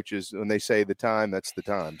these coaches, when they say the time, that's the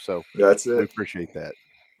time. So that's it. We appreciate that.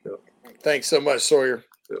 Yep. Thanks so much, Sawyer.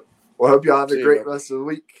 Yep. Well, I hope you all have a great rest of the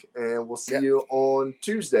week, and we'll see you on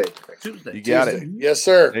Tuesday. You got it. Yes,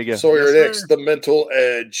 sir. There you go. Sawyer Nix, the Mental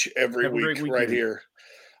Edge, every week right here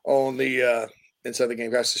on the Inside the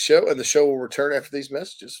Gamecocks show, and the show will return after these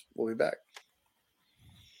messages. We'll be back.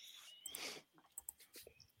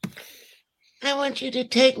 I want you to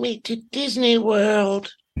take me to Disney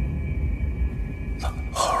World.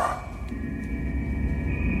 Horror.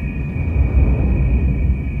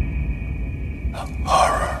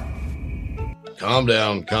 Calm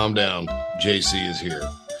down. JC is here.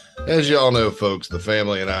 As y'all know, folks, the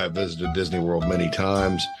family and I have visited Disney World many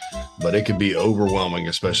times, but it can be overwhelming,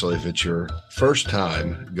 especially if it's your first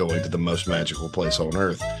time going to the most magical place on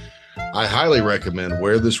earth. I highly recommend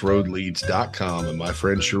WhereThisRoadLeads.com and my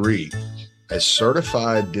friend Cherie, a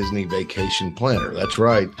certified Disney vacation planner. That's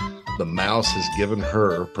right. The mouse has given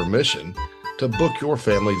her permission to book your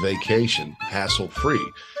family vacation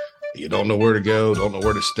hassle-free. You don't know where to go, don't know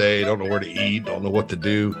where to stay, don't know where to eat, don't know what to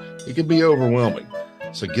do. It can be overwhelming.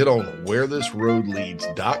 So get on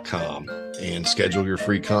WhereThisRoadLeads.com and schedule your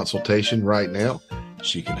free consultation right now.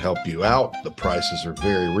 She can help you out. The prices are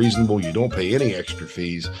very reasonable. You don't pay any extra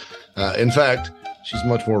fees. In fact, she's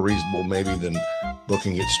much more reasonable maybe than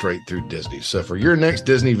booking it straight through Disney. So for your next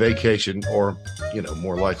Disney vacation, or,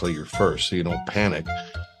 more likely your first, so you don't panic,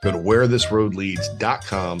 go to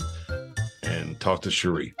WhereThisRoadLeads.com and talk to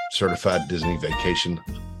Cherie, certified Disney vacation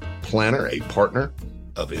planner, a partner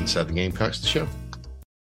of Inside the Gamecocks, the show.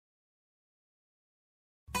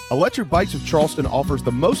 Electric Bikes of Charleston offers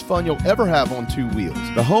the most fun you'll ever have on two wheels.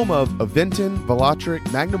 The home of Aventon,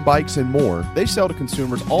 Velotric, Magnum Bikes, and more, they sell to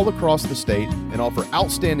consumers all across the state and offer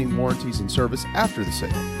outstanding warranties and service after the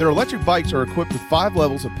sale. Their electric bikes are equipped with 5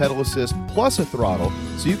 levels of pedal assist plus a throttle,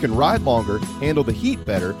 so you can ride longer, handle the heat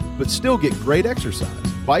better, but still get great exercise.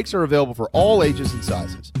 Bikes are available for all ages and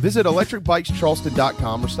sizes. Visit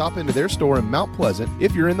electricbikescharleston.com or stop into their store in Mount Pleasant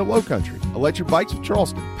if you're in the Low Country. Electric Bikes of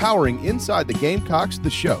Charleston, powering Inside the Gamecocks,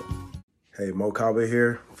 the show. Hey, Mo Kaba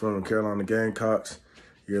here from the Carolina Gamecocks.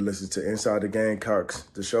 You're listening to Inside the Gamecocks,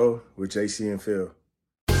 the show with JC and Phil.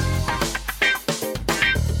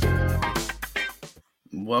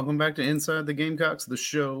 Welcome back to Inside the Gamecocks, the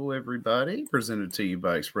show, everybody. Presented to you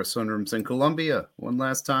by Express Sunrooms in Columbia. One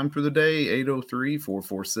last time for the day,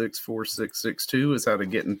 803-446-4662 is how to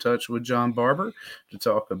get in touch with John Barber to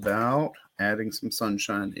talk about adding some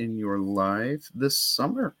sunshine in your life this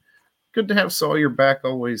summer. Good to have Sawyer back.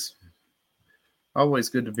 Always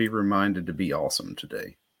good to be reminded to be awesome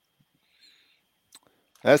today.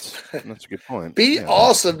 That's a good point. Be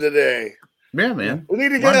awesome today. Yeah, man. We need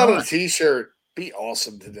to get out a t-shirt. Be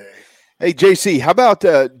awesome today. Hey, JC, how about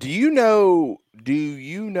do you know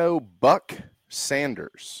Buck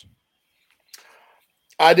Sanders?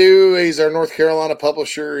 I do. He's our North Carolina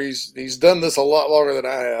publisher. He's done this a lot longer than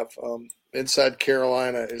I have. Inside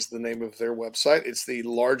Carolina is the name of their website. It's the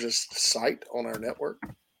largest site on our network.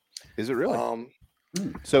 Is it really?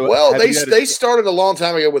 So well, they started a long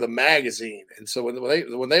time ago with a magazine, and so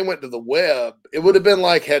when they went to the web, it would have been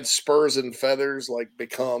like had Spurs and Feathers like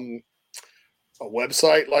become a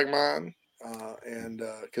website like mine, and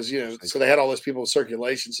because so they had all those people in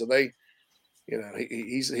circulation, so they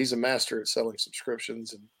He's a master at selling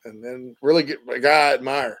subscriptions and then really get a guy I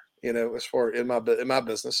admire, as far in my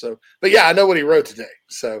business. So, but yeah, I know what he wrote today.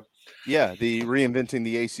 So yeah, the reinventing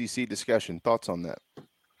the ACC discussion. Thoughts on that?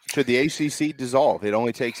 Should the ACC dissolve? It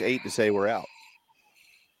only takes 8 to say we're out.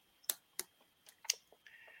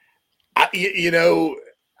 I think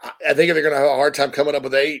if they're going to have a hard time coming up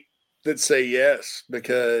with 8 that say yes,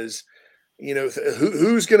 because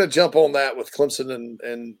who's going to jump on that with Clemson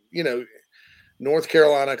and North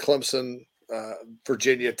Carolina, Clemson,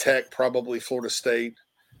 Virginia Tech, probably Florida State.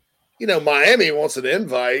 Miami wants an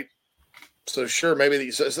invite, so sure,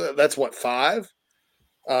 maybe that's what, 5.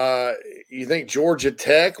 You think Georgia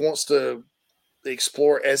Tech wants to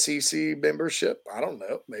explore SEC membership? I don't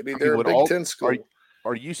know. Maybe they're a Big Ten school.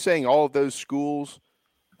 Are you saying all of those schools,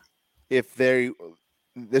 for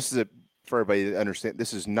everybody to understand,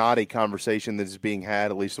 this is not a conversation that is being had,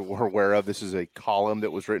 at least that we're aware of. This is a column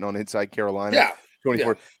that was written on Inside Carolina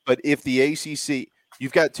 24. Yeah. But if the ACC, you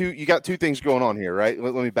got two things going on here, right?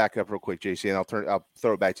 Let me back up real quick, JC, and I'll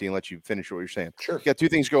throw it back to you and let you finish what you're saying. Sure. You got 2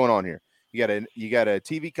 things going on here. You got a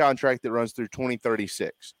TV contract that runs through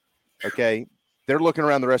 2036. Okay. They're looking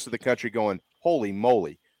around the rest of the country going, holy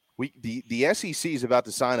moly. The SEC is about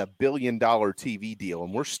to sign $1 billion TV deal,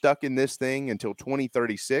 and we're stuck in this thing until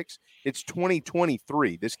 2036. It's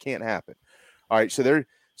 2023. This can't happen. All right, so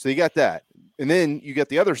you got that, and then you got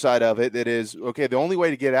the other side of it that is, okay, the only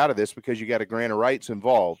way to get out of this, because you got a grant of rights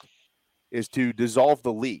involved, is to dissolve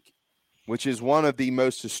the league, which is one of the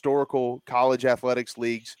most historical college athletics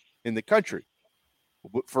leagues in the country.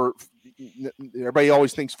 For everybody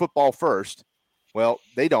always thinks football first. Well,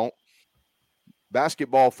 they don't.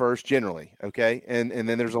 Basketball first generally, okay? And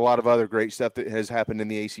then there's a lot of other great stuff that has happened in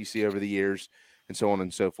the ACC over the years and so on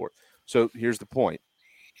and so forth. So here's the point.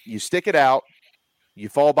 You stick it out, you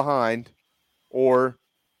fall behind, or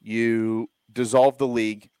you dissolve the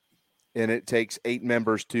league, and it takes 8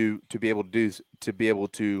 members to be able to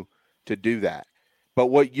do that. But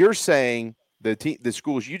what you're saying, the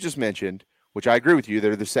schools you just mentioned, which I agree with you,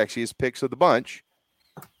 they're the sexiest picks of the bunch,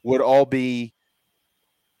 would all be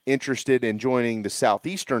interested in joining the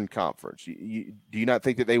Southeastern Conference. Do you not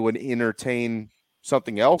think that they would entertain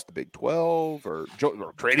something else, the Big 12, or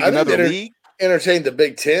creating another league? Entertain the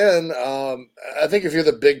Big 10. I think if you're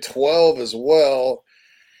the Big 12 as well,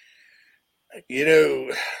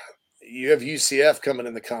 you have UCF coming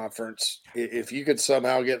in the conference. If you could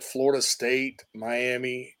somehow get Florida State,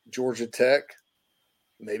 Miami, Georgia Tech,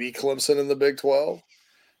 maybe Clemson in the Big 12,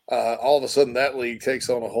 all of a sudden that league takes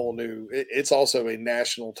on a whole new – it's also a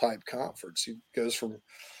national type conference. It goes from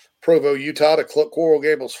Provo, Utah to Coral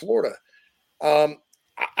Gables, Florida.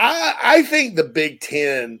 I think the Big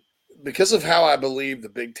Ten, because of how I believe the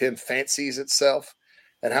Big Ten fancies itself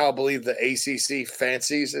and how I believe the ACC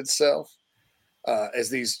fancies itself as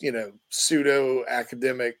these,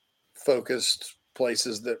 pseudo-academic focused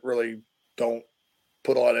places that really don't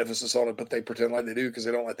put a lot of emphasis on it, but they pretend like they do because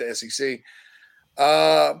they don't like the SEC.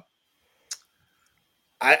 I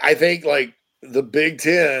think like the Big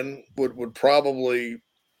Ten would probably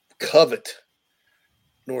covet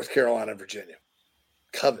North Carolina and Virginia,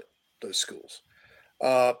 covet those schools.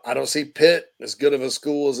 I don't see Pitt, as good of a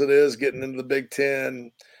school as it is, getting into the Big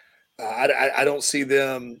Ten. I don't see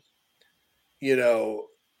them,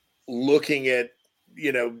 looking at,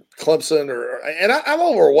 Clemson and I'm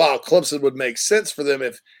over a while. Clemson would make sense for them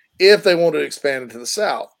if they wanted to expand into the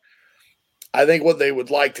South. I think what they would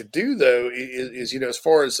like to do, though, is as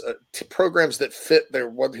far as programs that fit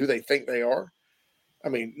who they think they are. I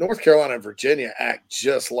mean, North Carolina and Virginia act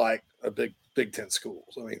just like a Big Ten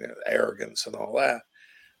schools. I mean, arrogance and all that.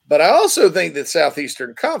 But I also think that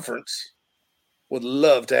Southeastern Conference would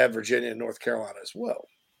love to have Virginia and North Carolina as well,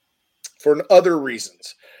 for other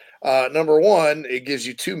reasons. Number one, it gives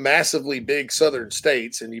you 2 massively big Southern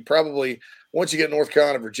states, and you probably, once you get North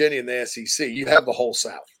Carolina, Virginia, and the SEC, you have the whole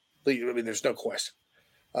South. I mean, there's no question.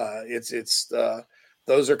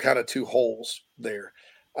 Those are kind of 2 holes there,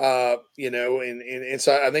 and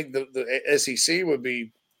so I think the SEC would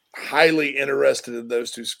be highly interested in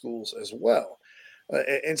those 2 schools as well.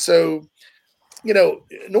 And so,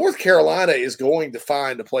 North Carolina is going to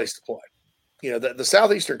find a place to play. The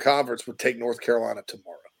Southeastern Conference would take North Carolina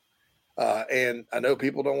tomorrow. And I know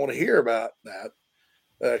people don't want to hear about that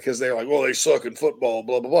because they're like, well, they suck in football,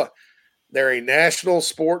 blah, blah, blah. They're a national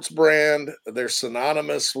sports brand. They're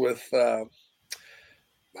synonymous with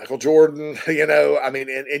Michael Jordan,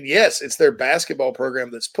 and yes, it's their basketball program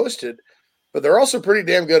that's pushed it, but they're also pretty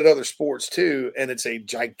damn good at other sports too. And it's a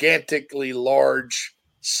gigantically large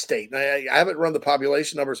state. Now, I haven't run the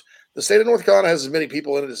population numbers. The state of North Carolina has as many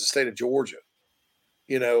people in it as the state of Georgia.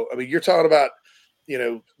 You're talking about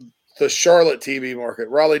the Charlotte TV market,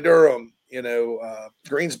 Raleigh-Durham,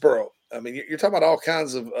 Greensboro. I mean, you're talking about all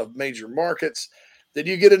kinds of major markets. Then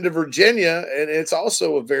you get into Virginia, and it's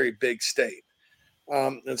also a very big state.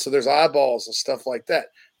 And so there's eyeballs and stuff like that.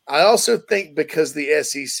 I also think because the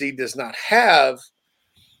SEC does not have,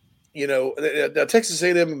 Texas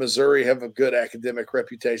A&M and Missouri have a good academic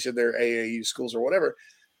reputation. They're AAU schools or whatever.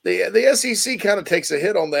 The SEC kind of takes a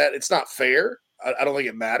hit on that. It's not fair. I don't think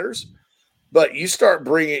it matters. But you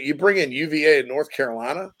bring in UVA and North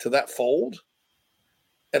Carolina to that fold,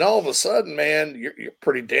 and all of a sudden, man, you're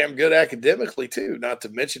pretty damn good academically too. Not to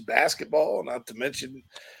mention basketball, not to mention,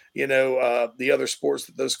 the other sports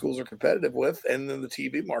that those schools are competitive with, and then the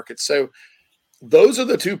TV market. So those are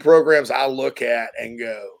the two programs I look at and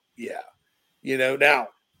go, yeah. Now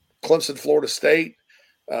Clemson, Florida State,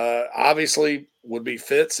 obviously would be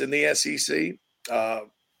fits in the SEC.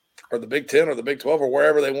 Or the Big 10 or the Big 12 or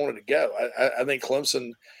wherever they wanted to go. I think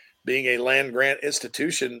Clemson, being a land grant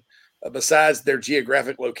institution, besides their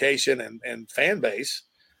geographic location and fan base,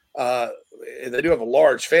 they do have a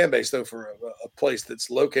large fan base, though, for a place that's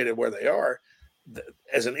located where they are.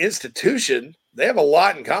 As an institution, they have a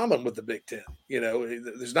lot in common with the Big 10.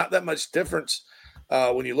 There's not that much difference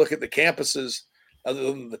when you look at the campuses, other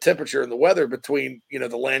than the temperature and the weather, between,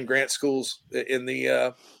 the land grant schools in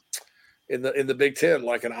the Big 10,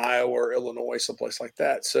 like in Iowa or Illinois, someplace like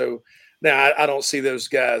that. So now I don't see those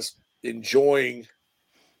guys enjoying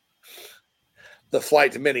the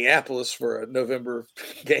flight to Minneapolis for a November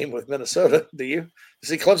game with Minnesota. Do you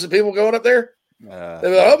see Clemson people going up there? They're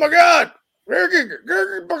like, oh my God, give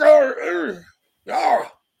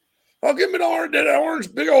me the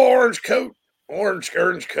orange, big old orange coat, orange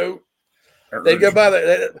coat. They'd go by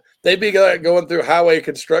they'd be going through highway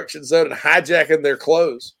construction zone and hijacking their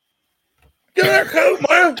clothes. Get that coat,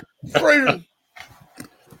 man. Freedom.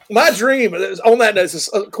 My dream, on that note,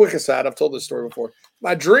 just a quick aside, I've told this story before.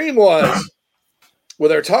 My dream was when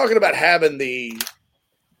they were talking about having the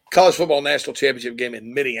college football national championship game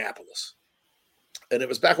in Minneapolis. And it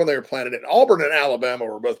was back when they were planning it. Auburn and Alabama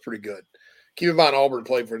were both pretty good. Keep in mind, Auburn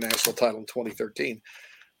played for a national title in 2013.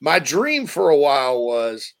 My dream for a while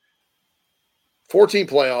was 14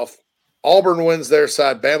 playoff. Auburn wins their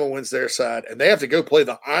side, Bama wins their side, and they have to go play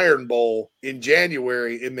the Iron Bowl in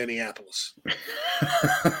January in Minneapolis.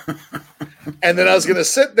 And then I was going to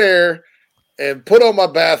sit there and put on my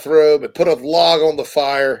bathrobe and put a log on the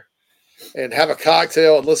fire and have a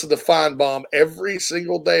cocktail and listen to Feinbaum every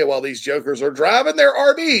single day while these jokers are driving their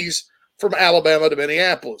RVs from Alabama to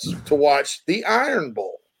Minneapolis to watch the Iron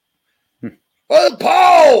Bowl. Well,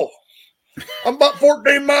 Paul! I'm about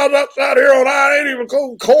 14 miles outside here on I-80 with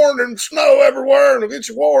cold corn and snow everywhere, and I'll get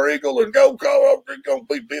your War Eagle and go call. We're going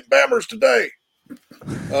to be Bammers today.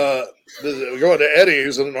 We're going to Eddie,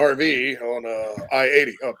 who's in an RV on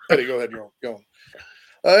I-80. Oh, Eddie, go ahead. Go on.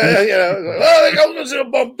 They go to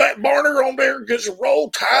Barner on there and gets a roll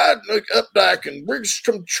tide and updike and brings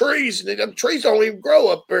some trees, and the trees don't even grow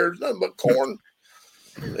up there. There's nothing but corn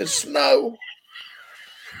and snow.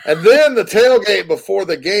 And then the tailgate before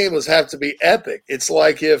the game was have to be epic. It's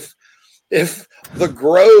like if the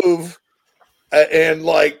Grove and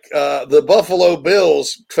the Buffalo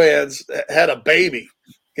Bills fans had a baby,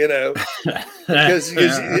 because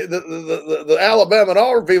the Alabama and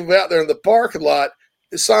Auburn people out there in the parking lot.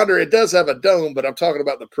 Sonder, it does have a dome, but I'm talking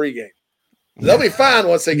about the pregame. They'll be fine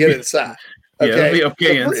once they get inside. Okay? Yeah, they'll be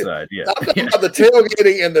okay inside. Yeah, I'm talking about the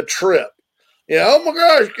tailgating and the trip. Oh my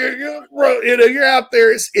gosh, you're out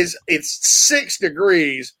there. It's 6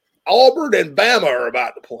 degrees. Auburn and Bama are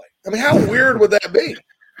about to play. I mean, how weird would that be?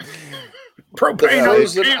 Propane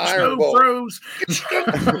frozen Iron Bowl.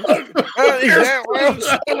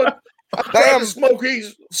 Damn,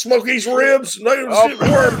 Smokey's ribs.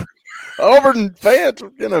 Auburn fans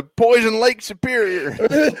are gonna poison Lake Superior.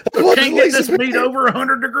 Can't get this meat over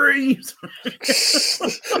 100 degrees.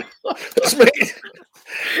 This meat.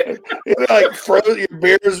 Froze your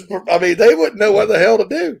beers. I mean, they wouldn't know what the hell to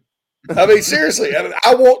do. I mean, seriously,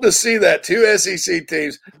 I want to see that 2 SEC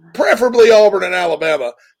teams, preferably Auburn and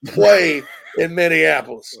Alabama, play in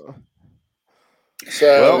Minneapolis.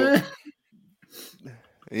 So,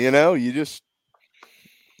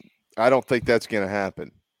 I don't think that's going to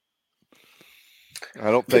happen.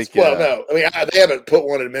 I don't think. No. I mean, they haven't put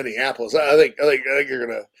one in Minneapolis. I think you're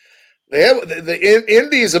gonna. They have the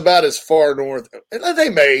Indy is about as far north. They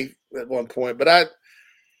may at one point, but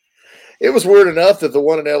it was weird enough that the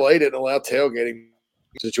one in LA didn't allow tailgating.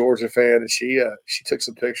 She's a Georgia fan, and she took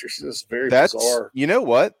some pictures. That's very bizarre. You know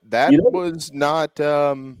what? That was not.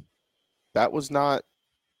 That was not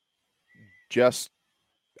just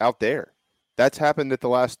out there. That's happened at the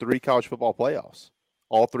last 3 college football playoffs.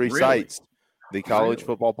 All 3 Really? sites, the college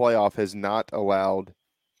football playoff has not allowed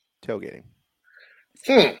tailgating.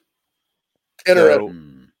 Interesting.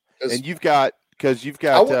 And you've got I went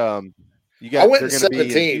in they're gonna be in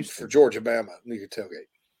 17 Houston. for Georgia Bama. You could tailgate.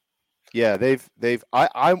 Yeah,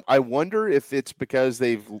 I wonder if it's because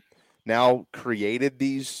they've now created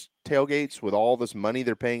these tailgates with all this money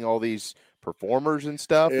they're paying all these performers and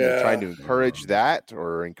stuff, and they're trying to encourage that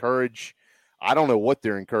or encourage. I don't know what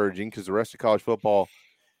they're encouraging because the rest of college football.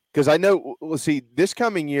 Because I know, let's see, this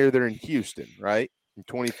coming year they're in Houston, right? In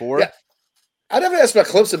 24. Yeah. I never asked my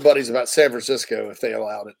Clemson buddies about San Francisco if they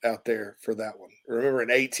allowed it out there for that one. Remember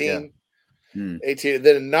in 18? 18. And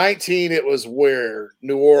then in 19, it was where?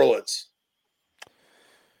 New Orleans.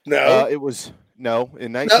 No. It was no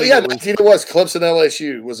in 19. No, yeah, 19 it was Clemson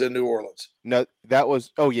LSU was in New Orleans. No, that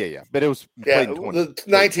was but it was played in 20, the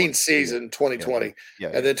 19 season 2020. Yeah.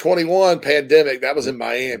 And then 21 pandemic, that was in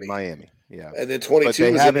Miami. Yeah. And then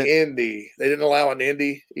 22 was in Indy. They didn't allow it in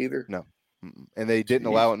Indy either. No. And they didn't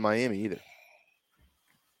allow it in Miami either.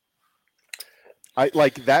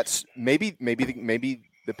 That's maybe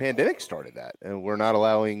the pandemic started that, and we're not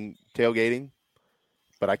allowing tailgating.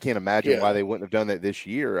 But I can't imagine why they wouldn't have done that this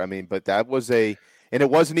year. I mean, but that was and it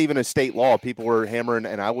wasn't even a state law. People were hammering,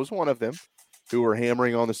 and I was one of them, who were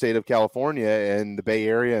hammering on the state of California and the Bay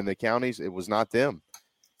Area and the counties. It was not them.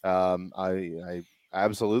 I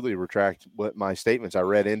absolutely retract my statements. I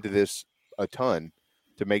read into this a ton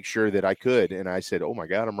to make sure that I could, and I said, "Oh my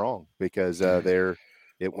God, I'm wrong," because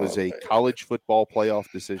it was a college football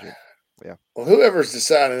playoff decision. Yeah. Well, whoever's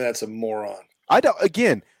deciding that's a moron.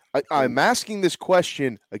 I'm asking this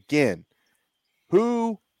question again.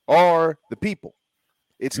 Who are the people?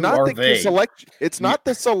 It's not the selection. It's not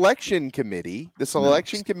the selection committee. The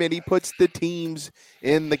selection committee puts the teams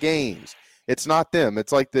in the games. It's not them.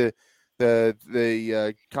 It's like the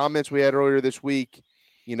comments we had earlier this week.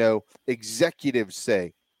 Executives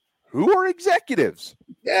say, "Who are executives?"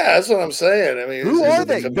 Yeah, that's what I'm saying. I mean, who are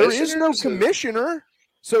they? There is no commissioner.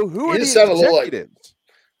 So who are the executives?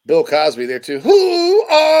 Bill Cosby there too. Who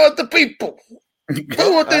are the people?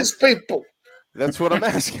 Who are these people? That's what I'm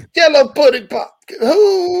asking. Yellow pudding pop.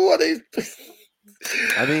 Who are these?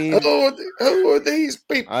 I mean, who are these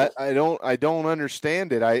people? I don't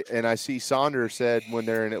understand it. I see Saunders said when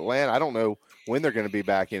they're in Atlanta. I don't know when they're going to be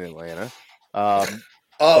back in Atlanta.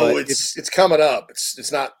 It's coming up.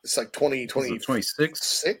 It's not. It's like 26,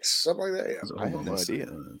 something like that. Yeah. I have no idea.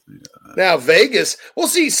 Now Vegas. Well,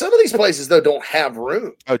 see, some of these places though don't have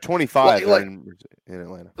room. 25 in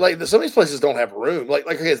Atlanta. Like some of these places don't have room. Like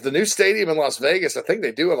okay, it's the new stadium in Las Vegas. I think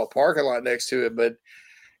they do have a parking lot next to it, but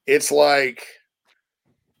it's like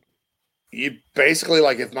you basically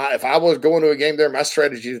like if I was going to a game there, my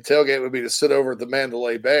strategy to tailgate would be to sit over at the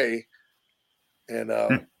Mandalay Bay and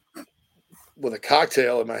with a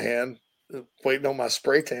cocktail in my hand, waiting on my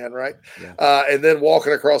spray tan, right? Yeah. And then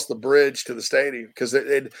walking across the bridge to the stadium because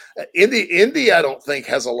Indy, I don't think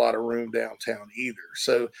has a lot of room downtown either.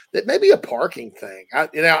 So that may be a parking thing. I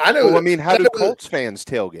know. Well, I mean, how do Colts fans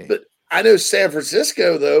tailgate? But I know San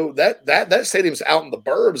Francisco though that stadium's out in the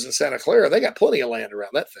burbs in Santa Clara. They got plenty of land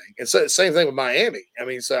around that thing. And so same thing with Miami. I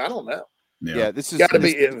mean, so I don't know. Yeah, this is got to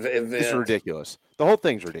be. This is ridiculous. The whole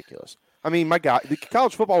thing's ridiculous. I mean, my God, the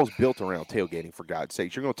college football was built around tailgating, for God's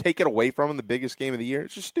sakes. You're going to take it away from them, the biggest game of the year?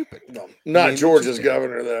 It's just stupid. No, not Georgia's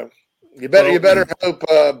governor, though. You better hope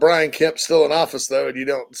Brian Kemp's still in office, though, and you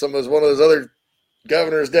don't. One of those other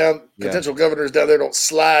governors potential governors down there don't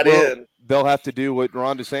slide in. They'll have to do what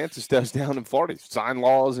Ron DeSantis does down in Florida: sign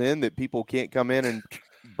laws in that people can't come in and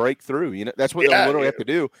break through. That's what they'll literally have to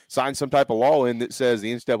do. Sign some type of law in that says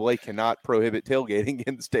the NCAA cannot prohibit tailgating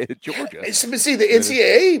in the state of Georgia. But see, the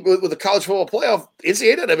NCAA with the college football playoff,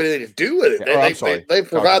 NCAA doesn't have anything to do with it. They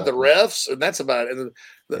provide the refs, and that's about it. And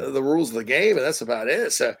the rules of the game, and that's about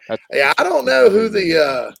it. So, I don't know who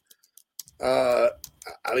the. I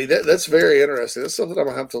mean, that's very interesting. That's something I'm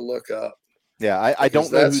gonna have to look up. Yeah, I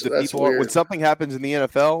don't know who the people are. When something happens in the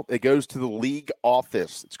NFL, it goes to the league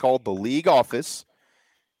office. It's called the league office.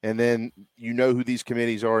 And then you know who these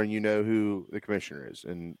committees are and you know who the commissioner is.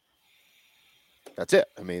 And that's it.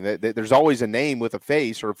 I mean, there's always a name with a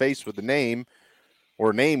face or a face with a name or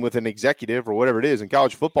a name with an executive or whatever it is. In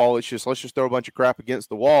college football, it's just let's just throw a bunch of crap against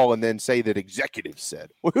the wall and then say that executives said.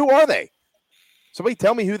 Well, who are they? Somebody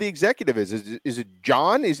tell me who the executive is. Is it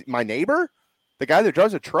John? Is it my neighbor? The guy that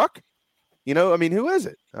drives a truck? I mean, who is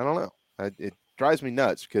it? I don't know. It drives me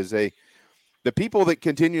nuts because the people that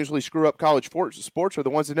continuously screw up college sports are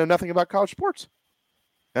the ones that know nothing about college sports.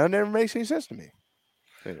 That never makes any sense to me.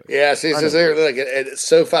 Anyway, Yeah, see, it says there like at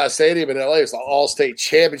SoFi Stadium in LA, it's the All-State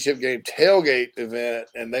Championship game tailgate event,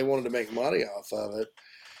 and they wanted to make money off of it.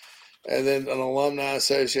 And then an alumni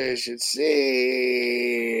association,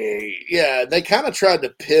 they kind of tried to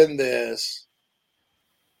pin this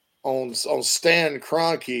on Stan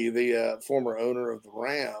Kroenke, the former owner of the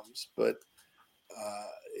Rams, but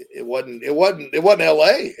it wasn't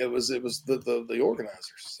LA. It was the organizers.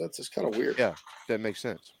 So that's just kind of weird. Yeah, that makes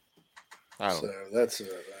sense. I don't know. That's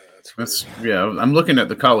I'm looking at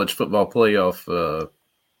the college football playoff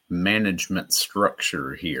management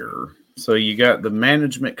structure here. So you got the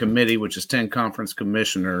management committee, which is 10 conference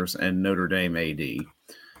commissioners and Notre Dame AD.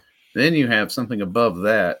 Then you have something above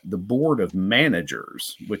that, the board of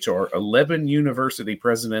managers, which are 11 university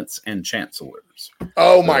presidents and chancellors.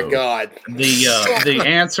 Oh my God! The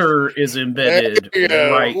answer is embedded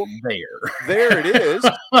right there. There it is.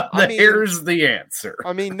 There's the answer.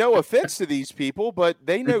 I mean, no offense to these people, but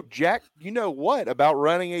they know what about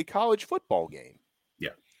running a college football game.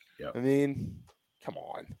 Yeah. I mean, come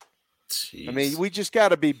on. Jeez. I mean, we just got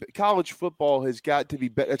to be – college football has got to be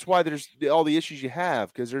better. That's why there's all the issues you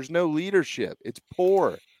have, because there's no leadership. It's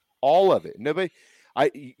poor, all of it.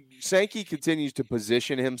 Sankey continues to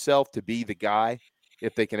position himself to be the guy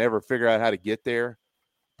if they can ever figure out how to get there.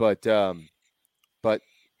 But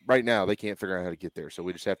right now they can't figure out how to get there, so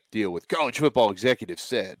we just have to deal with college football executives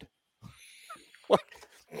said.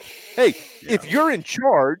 Hey, if you're in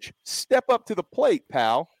charge, step up to the plate,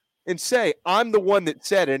 pal. And say, I'm the one that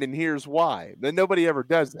said it, and here's why. Then nobody ever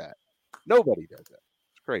does that. Nobody does that.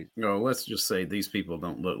 It's crazy. Let's just say these people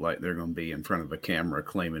don't look like they're going to be in front of a camera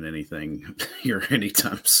claiming anything here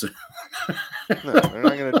anytime soon. No, they're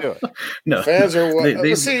not going to do it. No, fans are what?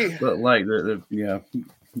 These look like the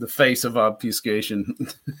face of obfuscation.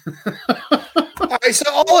 All right, so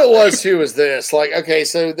all it was too is this. Like, okay,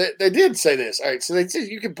 so they did say this. All right, so they said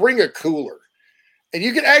you could bring a cooler, and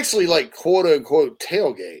you could actually like quote unquote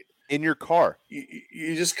tailgate in your car.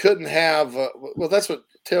 You just couldn't have. Well, that's what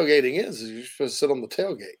tailgating is. You're supposed to sit on the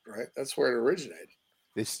tailgate, right? That's where it originated.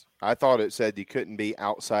 I thought it said you couldn't be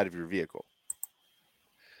outside of your vehicle.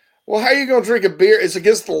 Well, how are you going to drink a beer? It's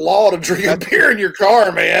against the law to drink a beer in your car,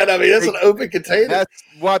 man. I mean, that's an open container. That's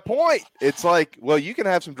my point. It's like, well, you can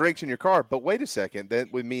have some drinks in your car, but wait a second.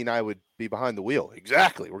 That would mean I would be behind the wheel.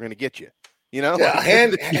 Exactly. We're going to get you. You know, yeah,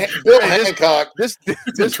 Bill Hancock. This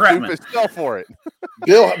stupid fell for it.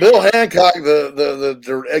 Bill Hancock,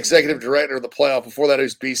 the executive director of the playoff. Before that, he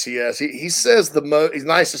was BCS. He says the most. He's the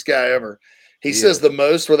nicest guy ever. He says the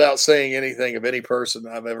most without saying anything of any person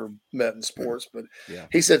I've ever met in sports. But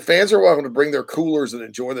he said fans are welcome to bring their coolers and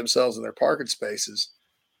enjoy themselves in their parking spaces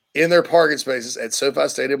at SoFi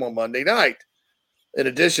Stadium on Monday night. In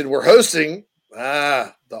addition, we're hosting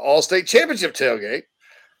the All-State Championship tailgate.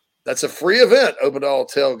 That's a free event open to all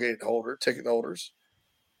ticket holders,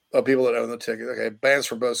 people that own the ticket. Okay, bans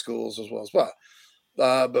for both schools as well as well.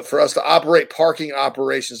 But for us to operate parking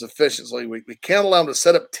operations efficiently, we can't allow them to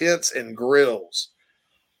set up tents and grills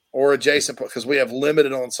or adjacent because we have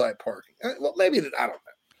limited on-site parking. Well, maybe I don't know.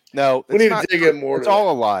 No, we need to dig in more. It's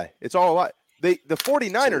all a lie. It's all a lie. The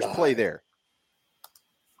 49ers play there.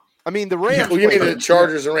 I mean, the Rams. Well, you mean the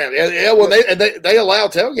Chargers and Rams? Yeah. Well, they allow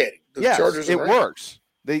tailgating. Yes, Chargers and it Rams. Works.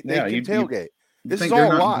 They can tailgate. You This think is they're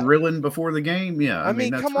all a not lie. grilling before the game? Yeah. I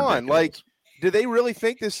mean, come on. Like, do they really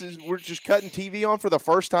think we're just cutting TV on for the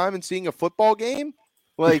first time and seeing a football game?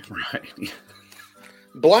 Like, right.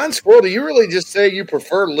 Blind Squirrel, do you really just say you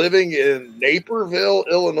prefer living in Naperville,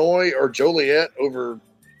 Illinois, or Joliet over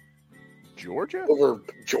Georgia?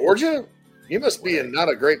 You must be in not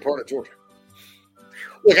a great part of Georgia.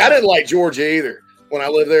 Look, I didn't like Georgia either when I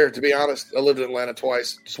lived there, to be honest. I lived in Atlanta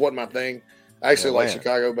twice. Just wasn't my thing. I actually like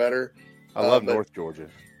Chicago better. I love North Georgia.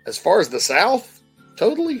 As far as the South,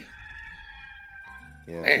 totally.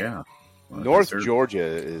 Yeah. Well, North Georgia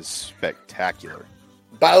is spectacular.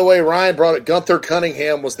 By the way, Ryan brought it. Gunther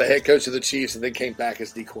Cunningham was the head coach of the Chiefs and then came back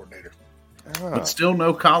as D coordinator. But still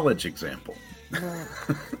no college example.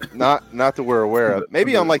 Not that we're aware of.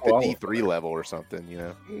 Maybe on like the D3 level or something, you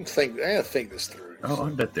know. Think this through. Oh,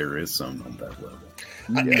 I bet there is some on that level.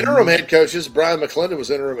 Interim head coaches. Brian McClendon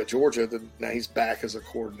was interim at Georgia. Now he's back as a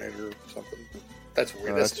coordinator or something. That's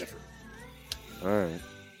weird. That's different. All right.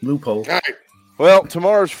 Loophole. All right. Well,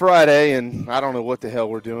 tomorrow's Friday, and I don't know what the hell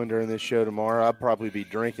we're doing during this show tomorrow. I'll probably be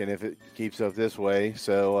drinking if it keeps up this way.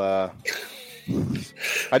 So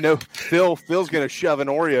I know Phil's going to shove an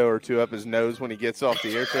Oreo or two up his nose when he gets off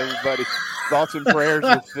the air. So everybody, thoughts and prayers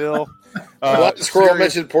with Phil. Squirrel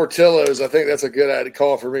mentioned Portillo's. I think that's a good idea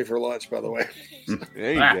call for me for lunch, by the way.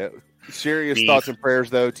 There you go. Serious Beef. thoughts and prayers,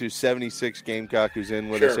 though, to 76 Gamecock, who's in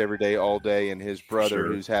with us every day, all day, and his brother,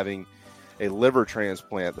 who's having a liver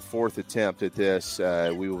transplant, the 4th attempt at this.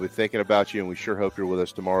 We will be thinking about you, and we sure hope you're with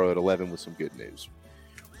us tomorrow at 11 with some good news.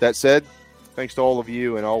 That said, thanks to all of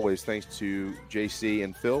you, and always thanks to JC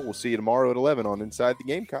and Phil. We'll see you tomorrow at 11 on Inside the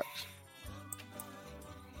Gamecocks.